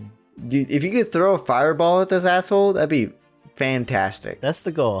thing. Dude, if you could throw a fireball at this asshole, that'd be fantastic. That's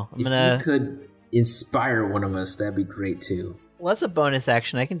the goal. I'm If going you to... could inspire one of us, that'd be great too. Well, that's a bonus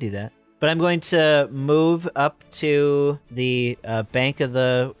action. I can do that. But I'm going to move up to the bank of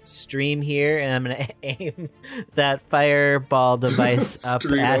the stream here, and I'm going to aim that fireball device up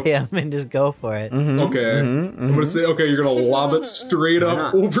at him and just go for it. Okay. I'm going to say, okay, you're going to lob it straight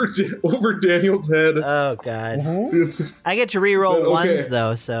up over Daniel's head. Oh, God. I get to reroll ones,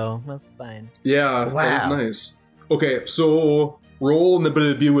 though, so that's fine. Yeah, that was nice. Okay, so roll, but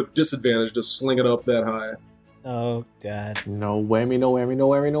it'd be with disadvantage to sling it up that high. Oh, God. No whammy, no whammy, no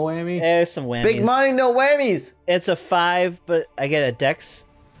whammy, no whammy. There's some whammies. Big money, no whammies. It's a 5, but I get a dex.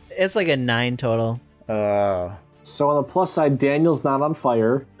 It's like a 9 total. So on the plus side, Daniel's not on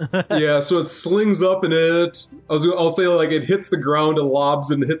fire. Yeah, so it slings up and I'll say like it hits the ground, it lobs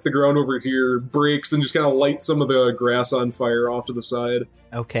and hits the ground over here, breaks, and just kind of lights some of the grass on fire off to the side.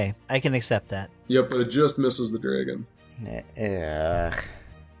 Okay, I can accept that. Yep, but it just misses the dragon. Ugh.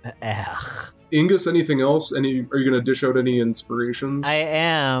 Ingus, anything else? Are you going to dish out any inspirations? I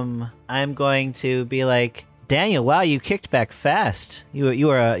am. I'm going to be like, Daniel, wow, you kicked back fast. You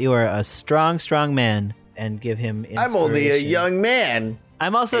are a strong man, and give him inspiration. I'm only a young man.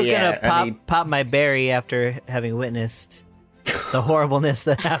 I'm also gonna pop my berry after having witnessed the horribleness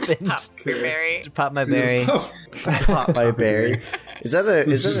that happened. Pop your berry. Pop my berry. Pop my berry. Is that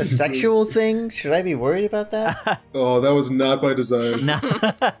a sexual thing? Should I be worried about that? Oh, that was not by design. No.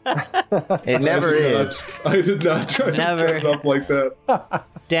 It never is. I did not try to set it up like that.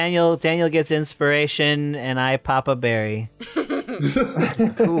 Daniel gets inspiration, and I pop a berry.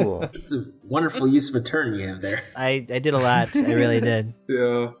 Cool. It's a wonderful use of a turn you have there. I did a lot. I really did.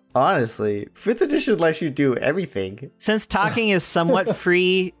 Yeah. Honestly, 5th edition lets you do everything. Since talking is somewhat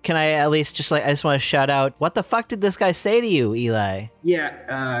free, can I at least I just want to shout out, what the fuck did this guy say to you, Eli?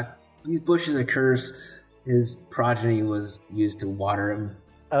 Yeah, these bushes are cursed. His progeny was used to water him.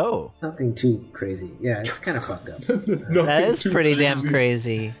 Oh. Nothing too crazy. Yeah, it's kind of fucked up. That is pretty damn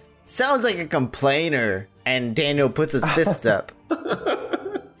crazy. Sounds like a complainer. And Daniel puts his fist up.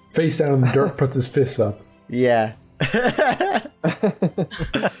 Face down in the dirt, puts his fists up. Yeah. I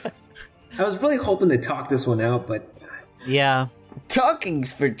was really hoping to talk this one out, but... Yeah.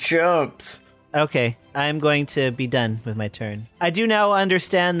 Talking's for chumps. Okay, I'm going to be done with my turn. I do now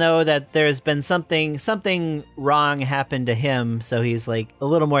understand, though, that there's been something wrong happened to him, so he's like a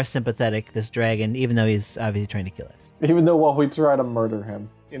little more sympathetic, this dragon, even though he's obviously trying to kill us. Even though while we try to murder him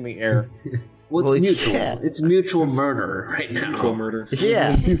in the air. Well, it's mutual. Yeah. It's mutual murder right now. Mutual murder.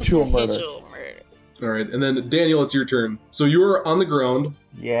 Yeah. Mutual murder. All right, and then Daniel, it's your turn. So you're on the ground.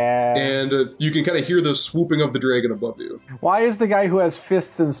 Yeah. And you can kind of hear the swooping of the dragon above you. Why is the guy who has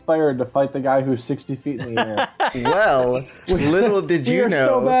fists inspired to fight the guy who's 60 feet in the air? Well, little did you know. You're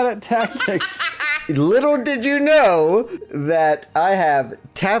so bad at tactics. Little did you know that I have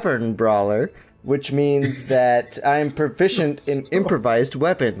Tavern Brawler, which means that I'm proficient in improvised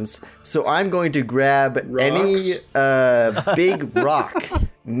weapons. So I'm going to grab any big rock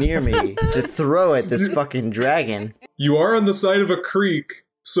near me to throw at this fucking dragon. You are on the side of a creek,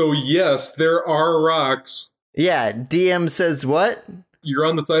 so yes, there are rocks. Yeah, DM says what? You're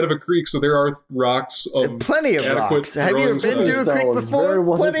on the side of a creek, so there are rocks of Plenty of adequate rocks. Have you throwing been to a creek Stones. before? Very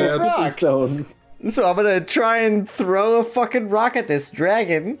Plenty of wonderful rocks. stones. So I'm gonna try and throw a fucking rock at this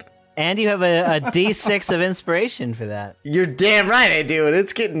dragon. And you have a D6 of inspiration for that. You're damn right I do, and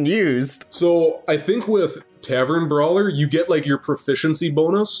it's getting used. So I think with Tavern Brawler, you get like your proficiency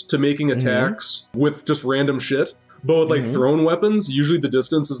bonus to making attacks with just random shit. But with like thrown weapons, usually the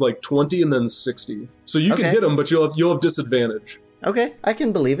distance is like 20 and then 60. So you can hit them, but you'll have disadvantage. Okay, I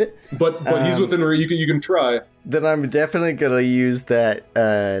can believe it. But he's within range. You can try. Then I'm definitely gonna use that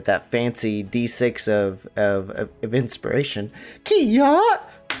fancy D6 of inspiration. Kia.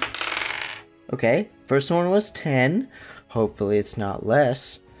 Okay, first one was 10. Hopefully it's not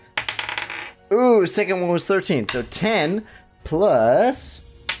less. Ooh, second one was 13. So 10 plus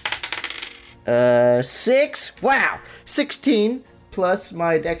 6. Wow, 16 plus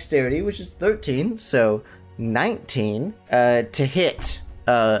my dexterity, which is 13. So 19 to hit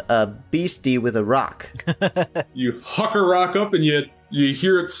a beastie with a rock. You huck a rock up and you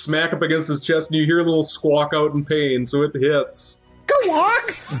hear it smack up against his chest, and you hear a little squawk out in pain. So it hits. Go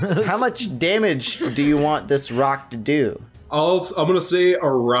walk! How much damage do you want this rock to do? I'm gonna say a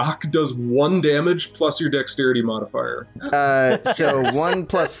rock does 1 damage plus your dexterity modifier. So 1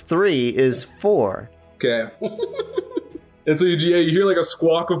 plus 3 is 4. Okay. And so you hear like a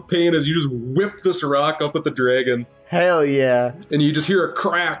squawk of pain as you just whip this rock up at the dragon. Hell yeah. And you just hear a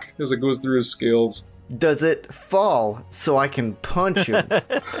crack as it goes through his scales. Does it fall so I can punch him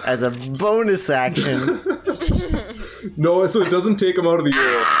as a bonus action? No, so it doesn't take him out of the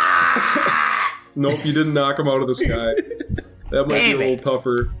air. Nope, you didn't knock him out of the sky. That might be a little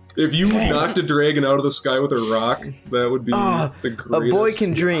tougher. If you knocked a dragon out of the sky with a rock, that would be the greatest. A boy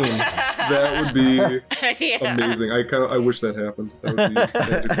can dream. That would be amazing. I wish that happened. That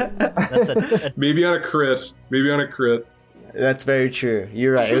would be maybe on a crit. That's very true.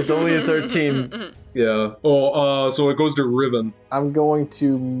 You're right. It was only a 13. Yeah. Oh, so it goes to Riven. I'm going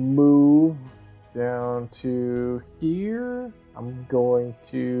to move down to here. I'm going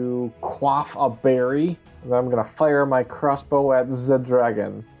to quaff a berry. And I'm going to fire my crossbow at the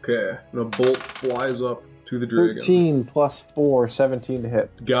dragon. Okay. And a bolt flies up to the dragon. 13 plus 4, 17 to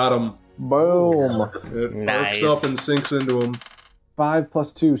hit. Got him. Boom. It arcs up and sinks into him. 5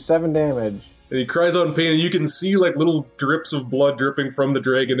 plus 2, 7 damage. And he cries out in pain, and you can see like little drips of blood dripping from the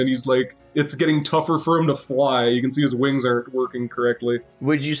dragon, and he's like, it's getting tougher for him to fly. You can see his wings aren't working correctly.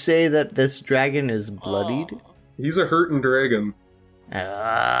 Would you say that this dragon is bloodied? He's a hurting dragon.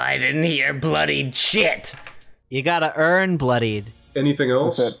 I didn't hear bloodied shit. You gotta earn bloodied. Anything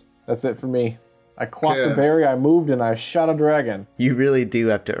else? That's it for me. I quaffed a berry, I moved, and I shot a dragon. You really do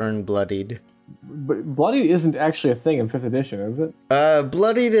have to earn bloodied. But bloodied isn't actually a thing in 5th edition, is it?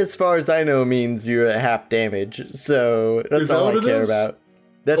 Bloodied, as far as I know, means you're at half damage. So that's all I care about.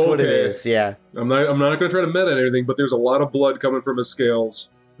 That's what it is. Yeah. I'm not going to try to meta anything, but there's a lot of blood coming from his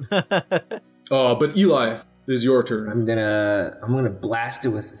scales. But Eli, this is your turn. I'm gonna blast it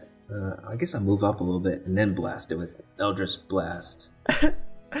with. I guess I'll move up a little bit and then blast it with Eldritch Blast.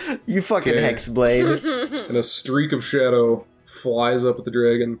 You fucking hexblade. And a streak of shadow flies up at the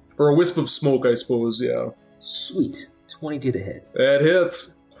dragon. Or a wisp of smoke, I suppose, yeah. Sweet. 22 to hit. That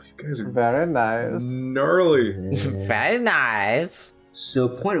hits. You guys are very nice. Gnarly. Very nice. So,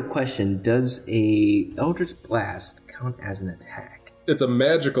 point of question, does a Eldritch Blast count as an attack? It's a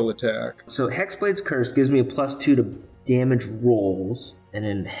magical attack. So, Hexblade's Curse gives me a +2 to damage rolls, and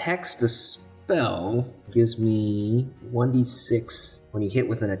then Hex the spell gives me 1d6 when you hit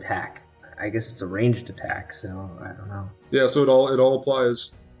with an attack. I guess it's a ranged attack, so I don't know. Yeah, so it all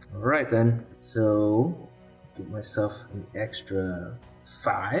applies. All right then. So get myself an extra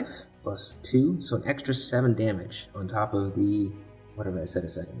 5 plus 2, so an extra 7 damage on top of the whatever I said a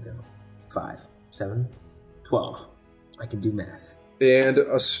second ago. 5, 7, 12. I can do math. And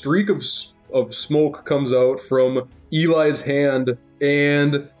a streak of smoke comes out from Eli's hand,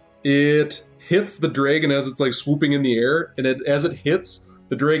 and it hits the dragon as it's like swooping in the air. And as it hits,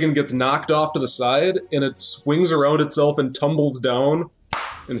 the dragon gets knocked off to the side, and it swings around itself and tumbles down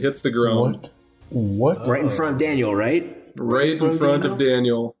and hits the ground. What? Right in front of Daniel, right? Right in front of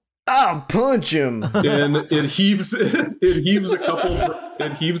Daniel. I'll punch him. And it heaves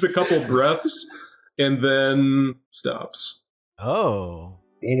a couple breaths and then stops. Oh.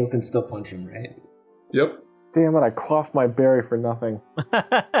 Daniel can still punch him, right? Yep. Damn it, I quaffed my berry for nothing.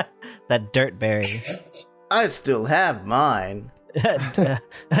 That dirt berry. I still have mine.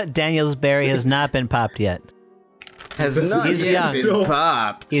 Daniel's berry has not been popped yet. He's young. Been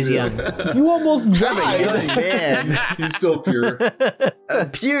popped. He's young. You almost I'm a young man. He's still pure. A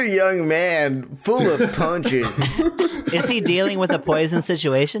pure young man, full of punches. Is he dealing with a poison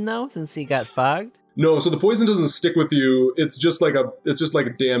situation though, since he got fogged? No, so the poison doesn't stick with you. It's just like a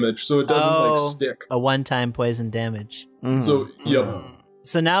damage, so it doesn't stick. A one-time poison damage. Mm. So, yep.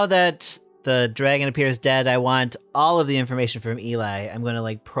 So now that the dragon appears dead, I want all of the information from Eli. I'm going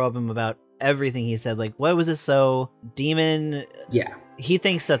to probe him about everything he said. What was this? So, demon? Yeah. He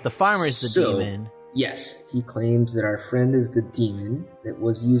thinks that the farmer's the demon. Yes, he claims that our friend is the demon that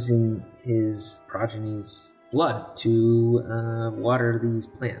was using his progeny's blood to water these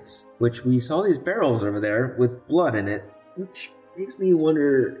plants, which we saw these barrels over there with blood in it, which makes me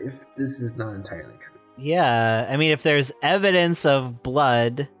wonder if this is not entirely true. Yeah, I mean, if there's evidence of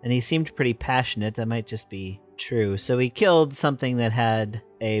blood, and he seemed pretty passionate, that might just be true. So he killed something that had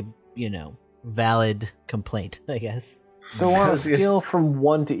a, valid complaint, I guess. So on a scale from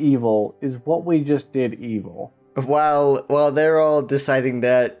 1 to evil, is what we just did evil? While they're all deciding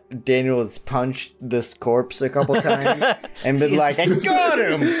that Daniel has punched this corpse a couple times and been like, I got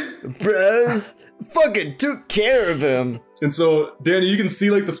him, bros, fucking took care of him. And so, Danny, you can see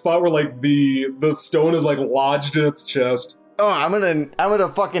the spot where the stone is lodged in its chest. Oh, I'm gonna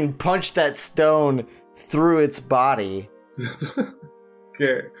fucking punch that stone through its body.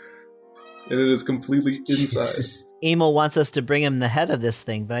 Okay. And it is completely inside. Emil wants us to bring him the head of this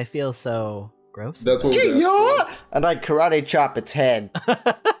thing, but I feel so gross. That's what was asked for. And I karate chop its head.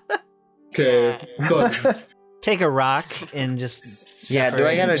 Okay. Take a rock and just separate. Yeah, do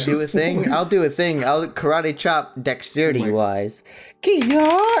I gotta do a thing? I'll do a thing. I'll karate chop dexterity-wise.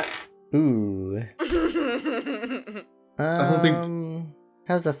 Kia! Ooh. I don't think...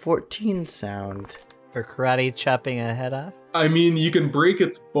 How's a 14 sound? For karate chopping a head off? I mean, you can break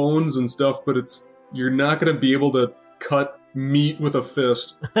its bones and stuff, but you're not going to be able to cut meat with a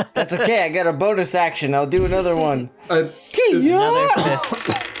fist. That's okay. I got a bonus action. I'll do another one. Another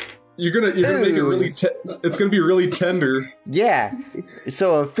fist. You're gonna make it really. It's gonna be really tender. Yeah.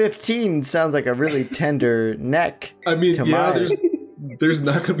 So a 15 sounds like a really tender neck. I mean, to yeah. mine. There's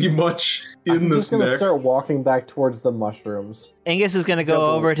not gonna be much in this I'm just gonna neck. start walking back towards the mushrooms. Angus is going to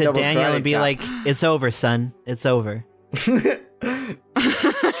go over to double Daniel and be karate like, it's over, son. It's over.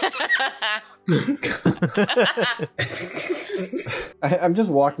 I'm just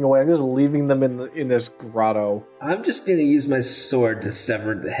walking away. I'm just leaving them in this grotto. I'm just gonna use my sword to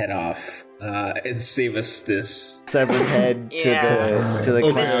sever the head off and save us this. Severed head Yeah. to the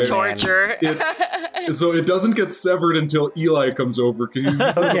Okay. clown This man. torture. So it doesn't get severed until Eli comes over because he's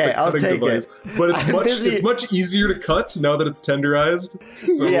using Okay, the I'll cutting take device. But I'm busy. it's much easier to cut now that it's tenderized.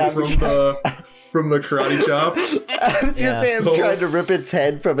 So Yeah, from the karate chops. I was gonna say I'm so- trying to rip its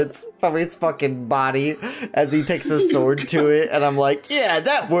head from its fucking body as he takes a sword to it, and I'm like, yeah,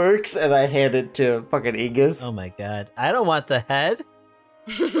 that works, and I hand it to fucking Ingus. Oh my god. I don't want the head.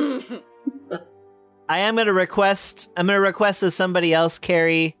 I'm gonna request that somebody else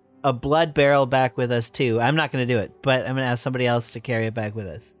carry a blood barrel back with us too. I'm not gonna do it, but I'm gonna ask somebody else to carry it back with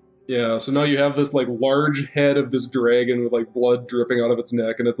us. Yeah, so now you have this like large head of this dragon with like blood dripping out of its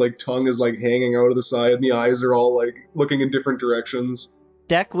neck, and its like tongue is like hanging out of the side, and the eyes are all like looking in different directions.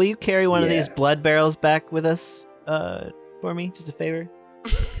 Deck, will you carry one of Yeah. these blood barrels back with us for me? Just a favor?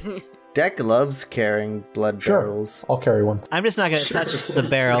 Deck loves carrying blood Sure. barrels. I'll carry one. I'm just not gonna touch the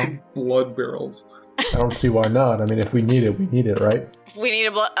barrel. Blood barrels. I don't see why not. I mean, if we need it, right? We need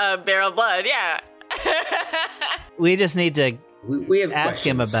a barrel of blood, yeah. We just need to We have ask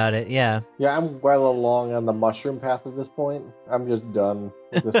him questions. about it, yeah. Yeah, I'm well along on the mushroom path at this point. I'm just done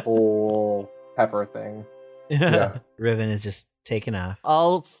with this whole pepper thing. Yeah. Riven is just taking off.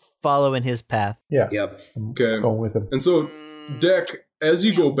 I'll follow in his path. Yeah. Yep. I'm Okay. going with him. And so, Deck, as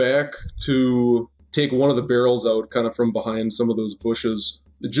you go back to take one of the barrels out kind of from behind some of those bushes,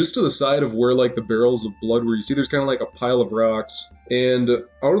 just to the side of where like the barrels of blood were, you see there's kind of like a pile of rocks. And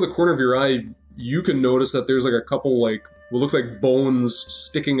out of the corner of your eye, you can notice that there's like a couple like what looks like bones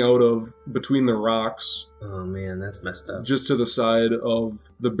sticking out of between the rocks Oh man, that's messed up. just to the side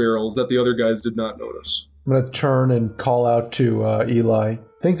of the barrels that the other guys did not notice. I'm going to turn and call out to Eli. I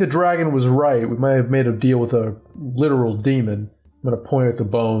think the dragon was right. We might have made a deal with a literal demon. I'm going to point at the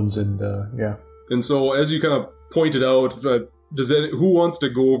bones and, yeah. And so as you kind of pointed out, who wants to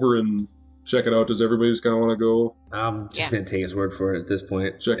go over and check it out? Does everybody just kind of want to go I'm just Yeah. gonna take his word for it at this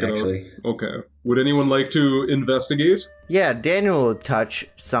point. check it actually. out? Okay. Would anyone like to investigate? Yeah, Daniel will touch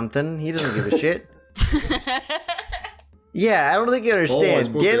something. He doesn't give a shit. Yeah, I don't think you understand.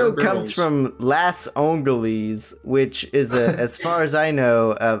 suppose they are Daniel barrels. comes from Las Ongeles, which is, as far as I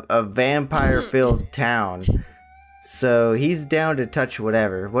know, a vampire-filled town. So he's down to touch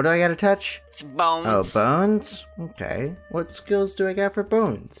whatever. What do I gotta touch? It's bones. Oh, bones? Okay. What skills do I got for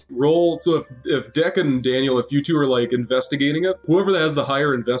bones? Roll. So if Deck and Daniel, if you two are like investigating it, whoever that has the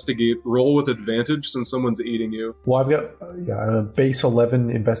higher investigate, roll with advantage since someone's aiding you. Well, I've got a base 11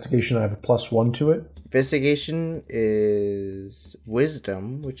 investigation. I have a +1 to it. Investigation is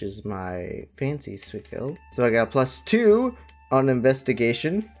wisdom, which is my fancy skill. So I got a +2 on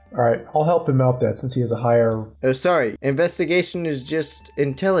investigation. All right, I'll help him out that since he has a higher. Oh, sorry. Investigation is just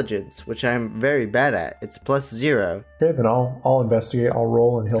intelligence, which I'm very bad at. It's +0. Okay, then I'll investigate. I'll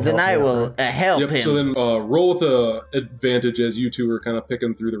roll and he'll Then help I me out, will right? help Yep. him. So then roll with a advantage as you two are kind of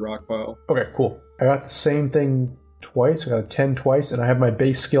picking through the rock pile. Okay, cool. I got the same thing twice. I got a 10 twice, and I have my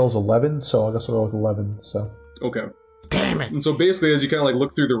base skills 11, so I guess I'll go with 11. So Okay. Damn it. And so basically, as you kind of like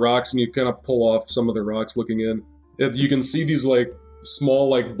look through the rocks and you kind of pull off some of the rocks looking in, you can see these like small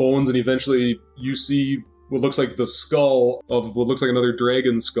like bones, and eventually you see what looks like the skull of what looks like another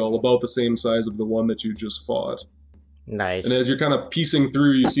dragon skull, about the same size of the one that you just fought. Nice. And as you're kind of piecing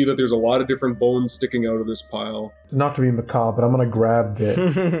through, you see that there's a lot of different bones sticking out of this pile. not to be macabre, but I'm gonna grab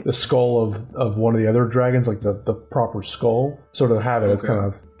the skull of one of the other dragons, like the proper skull, sort of have it as Okay. kind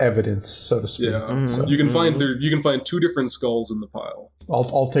of evidence, so to speak. Yeah, So you can find you can find two different skulls in the pile.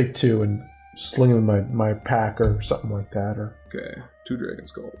 I'll take 2 and sling them in my pack or something like that. Or Okay, 2 dragon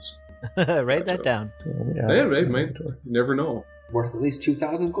skulls. Write that Gotcha. down. yeah, Yeah, right, mate. You never know. Worth at least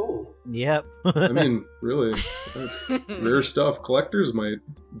 2,000 gold. Yep. I mean, really, rare stuff. Collectors might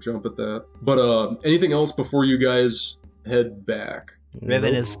jump at that. But anything else before you guys head back?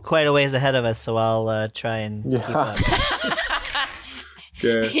 Riven is quite a ways ahead of us, so I'll try and keep Yeah. up.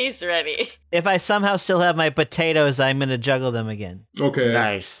 Okay. He's ready. If I somehow still have my potatoes, I'm gonna juggle them again. Okay.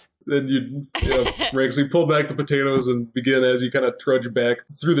 Nice. Then right, so you pull back the potatoes and begin as you kind of trudge back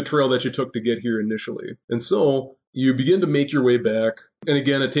through the trail that you took to get here initially. And so you begin to make your way back. And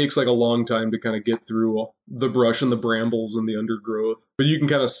again, it takes like a long time to kind of get through the brush and the brambles and the undergrowth. But you can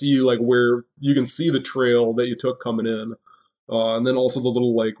kind of see like where you can see the trail that you took coming in. And then also the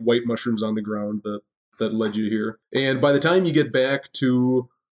little like white mushrooms on the ground that led you here. And by the time you get back to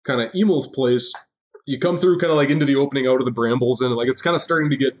kind of Emel's place, you come through kind of like into the opening out of the brambles, and like it's kind of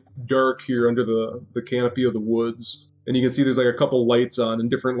starting to get dark here under the canopy of the woods. And you can see there's like a couple lights on in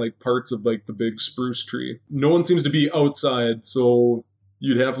different like parts of like the big spruce tree. No one seems to be outside, so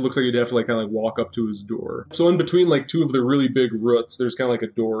looks like you'd have to like kind of like walk up to his door. So in between like two of the really big roots, there's kind of like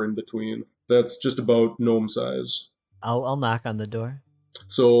a door in between that's just about gnome size. I'll knock on the door.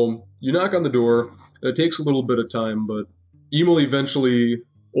 So you knock on the door, and it takes a little bit of time, but Emil eventually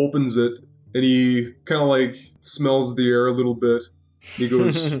opens it. And he kind of like smells the air a little bit. He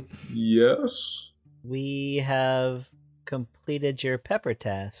goes, "Yes? We have completed your pepper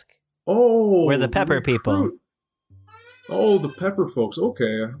task. Oh, We're the pepper people." recruit. Oh, the pepper folks.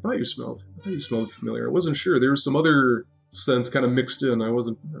 Okay, I thought you smelled familiar. I wasn't sure. There was some other scents kind of mixed in. I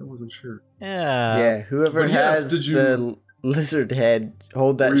wasn't sure. Yeah, whoever But yes, has did you- the lizard head,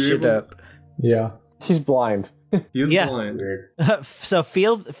 hold that Were you shit able to- up. Yeah. He's blind. He is Yeah. blind. Weird. So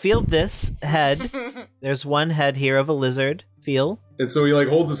feel this head. There's one head here of a lizard. Feel. And so he like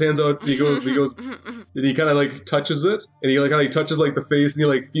holds his hands out. And he goes, and he kind of like touches it, and he like kind of touches like the face, and he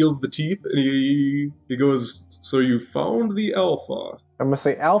like feels the teeth, and he goes, "So you found the alpha, I'm gonna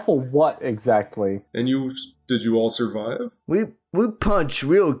say alpha what exactly? and did you all survive?" We punch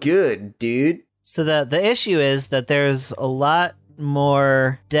real good, dude. So the issue is that there's a lot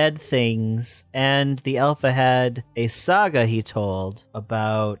more dead things, and the Alpha had a saga he told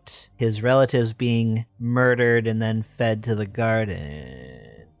about his relatives being murdered and then fed to the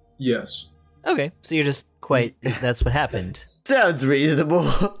garden. Yes. Okay, so you're just quite... that's what happened. Sounds reasonable.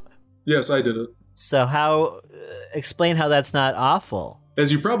 Yes, I did it. So how... explain how that's not awful.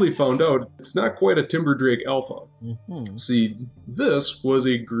 As you probably found out, it's not quite a timber drake alpha. Mm-hmm. See, this was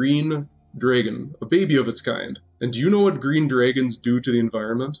a green dragon, a baby of its kind. And do you know what green dragons do to the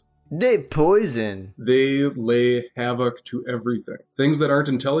environment? They poison. They lay havoc to everything. Things that aren't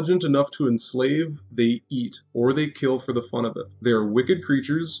intelligent enough to enslave, they eat, or they kill for the fun of it. They are wicked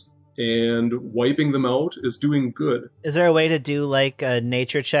creatures, and wiping them out is doing good. Is there a way to do like a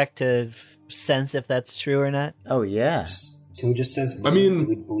nature check to sense if that's true or not? Oh, yeah. Can we just sense? I mean- do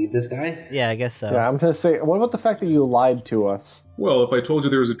we believe this guy? Yeah, I guess so. Yeah, I'm gonna say, what about the fact that you lied to us? Well, if I told you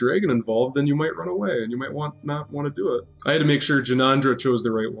there was a dragon involved, then you might run away, and you might not want to do it. I had to make sure Janandra chose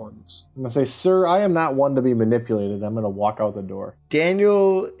the right ones. I'm gonna say, sir, I am not one to be manipulated. I'm gonna walk out the door.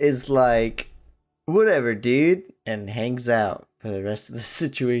 Daniel is like, whatever, dude, and hangs out for the rest of the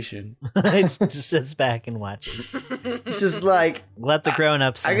situation. He just sits back and watches. It's just like, Let the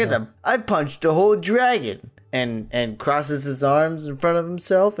grown-ups I punched a whole dragon. And crosses his arms in front of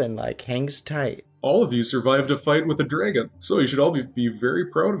himself and like hangs tight. All of you survived a fight with a dragon, so you should all be very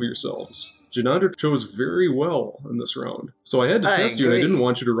proud of yourselves. Janandra chose very well in this round. So I had to test you, and I agree. didn't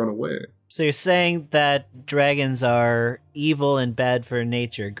want you to run away. So you're saying that dragons are evil and bad for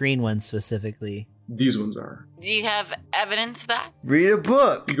nature, green ones specifically. These ones are. Do you have evidence of that? Read a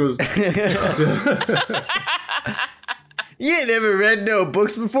book. He goes, You ain't never read no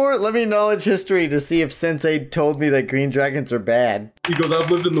books before? Let me knowledge history to see if Sensei told me that green dragons are bad.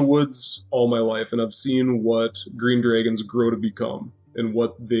 I've lived in the woods all my life, and I've seen what green dragons grow to become and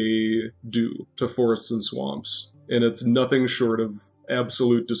what they do to forests and swamps. And it's nothing short of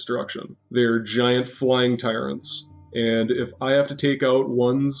absolute destruction. They're giant flying tyrants. And if I have to take out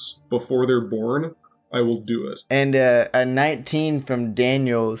ones before they're born, I will do it. And a 19 from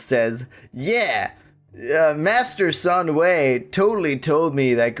Daniel says, yeah, Master Sun Wei totally told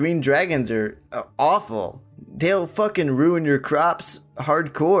me that green dragons are awful. They'll fucking ruin your crops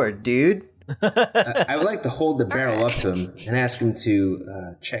hardcore, dude. I would like to hold the barrel up to him and ask him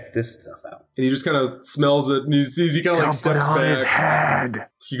to check this stuff out. And he just kind of smells it, and he sees he kind of like steps back. head.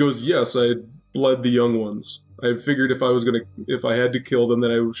 He goes, "Yes, I bled the young ones. I figured if I had to kill them,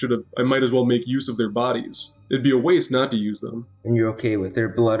 then I might as well make use of their bodies. It'd be a waste not to use them. And you're okay with their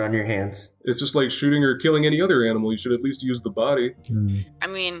blood on your hands? It's just like shooting or killing any other animal. You should at least use the body. I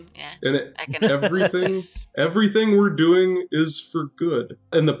mean, yeah. And I can everything we're doing is for good.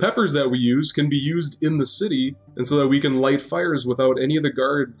 And the peppers that we use can be used in the city, and so that we can light fires without any of the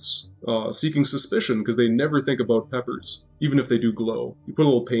guards seeking suspicion, because they never think about peppers, even if they do glow. You put a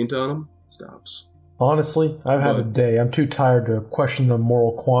little paint on them, it stops." Honestly, I've had a day. I'm too tired to question the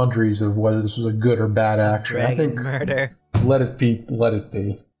moral quandaries of whether this was a good or bad action. I Dragon think murder. let it be. Let it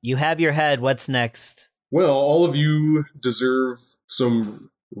be. You have your head. What's next? Well, all of you deserve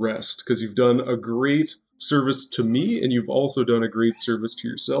some rest because you've done a great service to me, and you've also done a great service to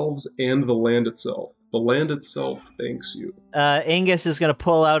yourselves and the land itself. The land itself thanks you. Ingus is going to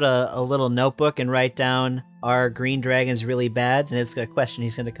pull out a little notebook and write down, "Are green dragons really bad?" And it's a question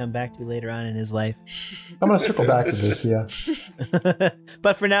he's going to come back to later on in his life. I'm going to circle back to this, yeah.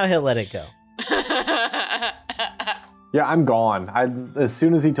 But for now, he'll let it go. Yeah, I'm gone. As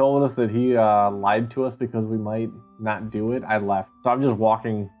soon as he told us that he lied to us because we might not do it, I left. So I'm just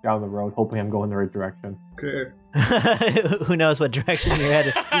walking down the road, hoping I'm going the right direction. Okay. Who knows what direction you're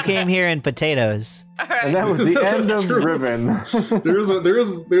headed? You came here in potatoes. Right. And that was the end of True. Riven. There's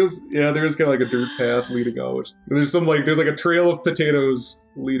kind of like a dirt path leading out. And there's like a trail of potatoes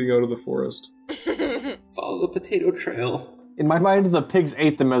leading out of the forest. Follow the potato trail. In my mind, the pigs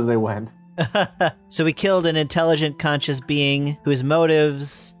ate them as they went. So we killed an intelligent, conscious being whose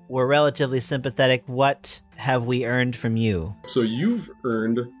motives were relatively sympathetic. What have we earned from you? So you've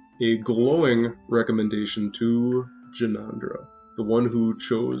earned a glowing recommendation to Janandra, the one who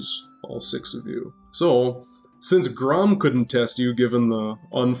chose all 6 of you. So, since Grom couldn't test you given the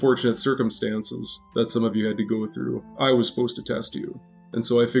unfortunate circumstances that some of you had to go through, I was supposed to test you. And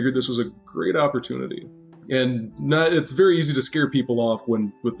so I figured this was a great opportunity. And it's very easy to scare people off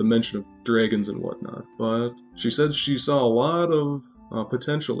with the mention of dragons and whatnot. But she said she saw a lot of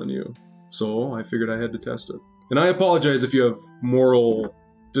potential in you. So I figured I had to test it. And I apologize if you have moral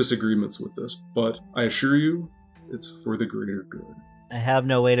disagreements with this, but I assure you, it's for the greater good. I have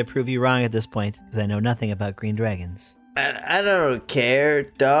no way to prove you wrong at this point, because I know nothing about green dragons. I don't care,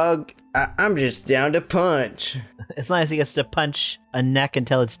 dog. I'm just down to punch. As long as he gets to punch a neck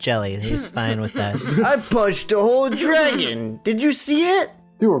until it's jelly, he's fine with that. I punched a whole dragon. Did you see it?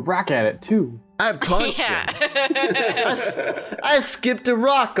 Threw a rock at it, too. I punched him. I skipped a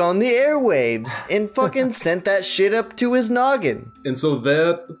rock on the airwaves and fucking sent that shit up to his noggin. And so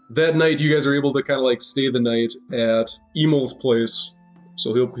that night, you guys are able to kind of like stay the night at Emel's place.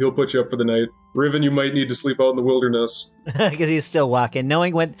 So he'll put you up for the night. Riven, you might need to sleep out in the wilderness. Because he's still walking,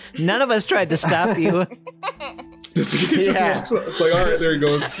 knowing when none of us tried to stop you. Just walks up. It's like, all right, there he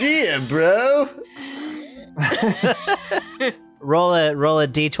goes. See ya, bro. Roll a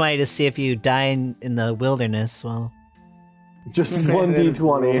d20 to see if you die in the wilderness. Well, just one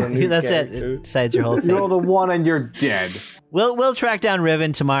d20. That's it. It decides your whole You fate. rolled a 1 and you're dead. We'll track down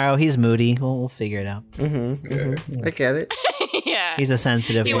Riven tomorrow. He's moody. We'll figure it out. I get it. Yeah. He's a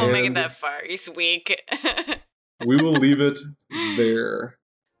sensitive He one. won't make it that far. He's weak. We will leave it there.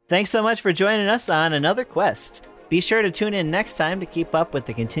 Thanks so much for joining us on another quest. Be sure to tune in next time to keep up with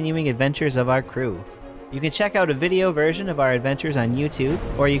the continuing adventures of our crew. You can check out a video version of our adventures on YouTube,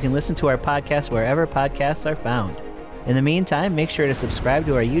 or you can listen to our podcast wherever podcasts are found. In the meantime, make sure to subscribe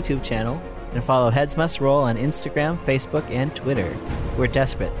to our YouTube channel and follow Heads Must Roll on Instagram, Facebook, and Twitter. We're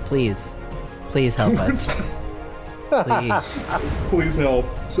desperate. Please help us. Please. Please help.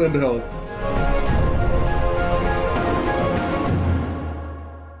 Send help.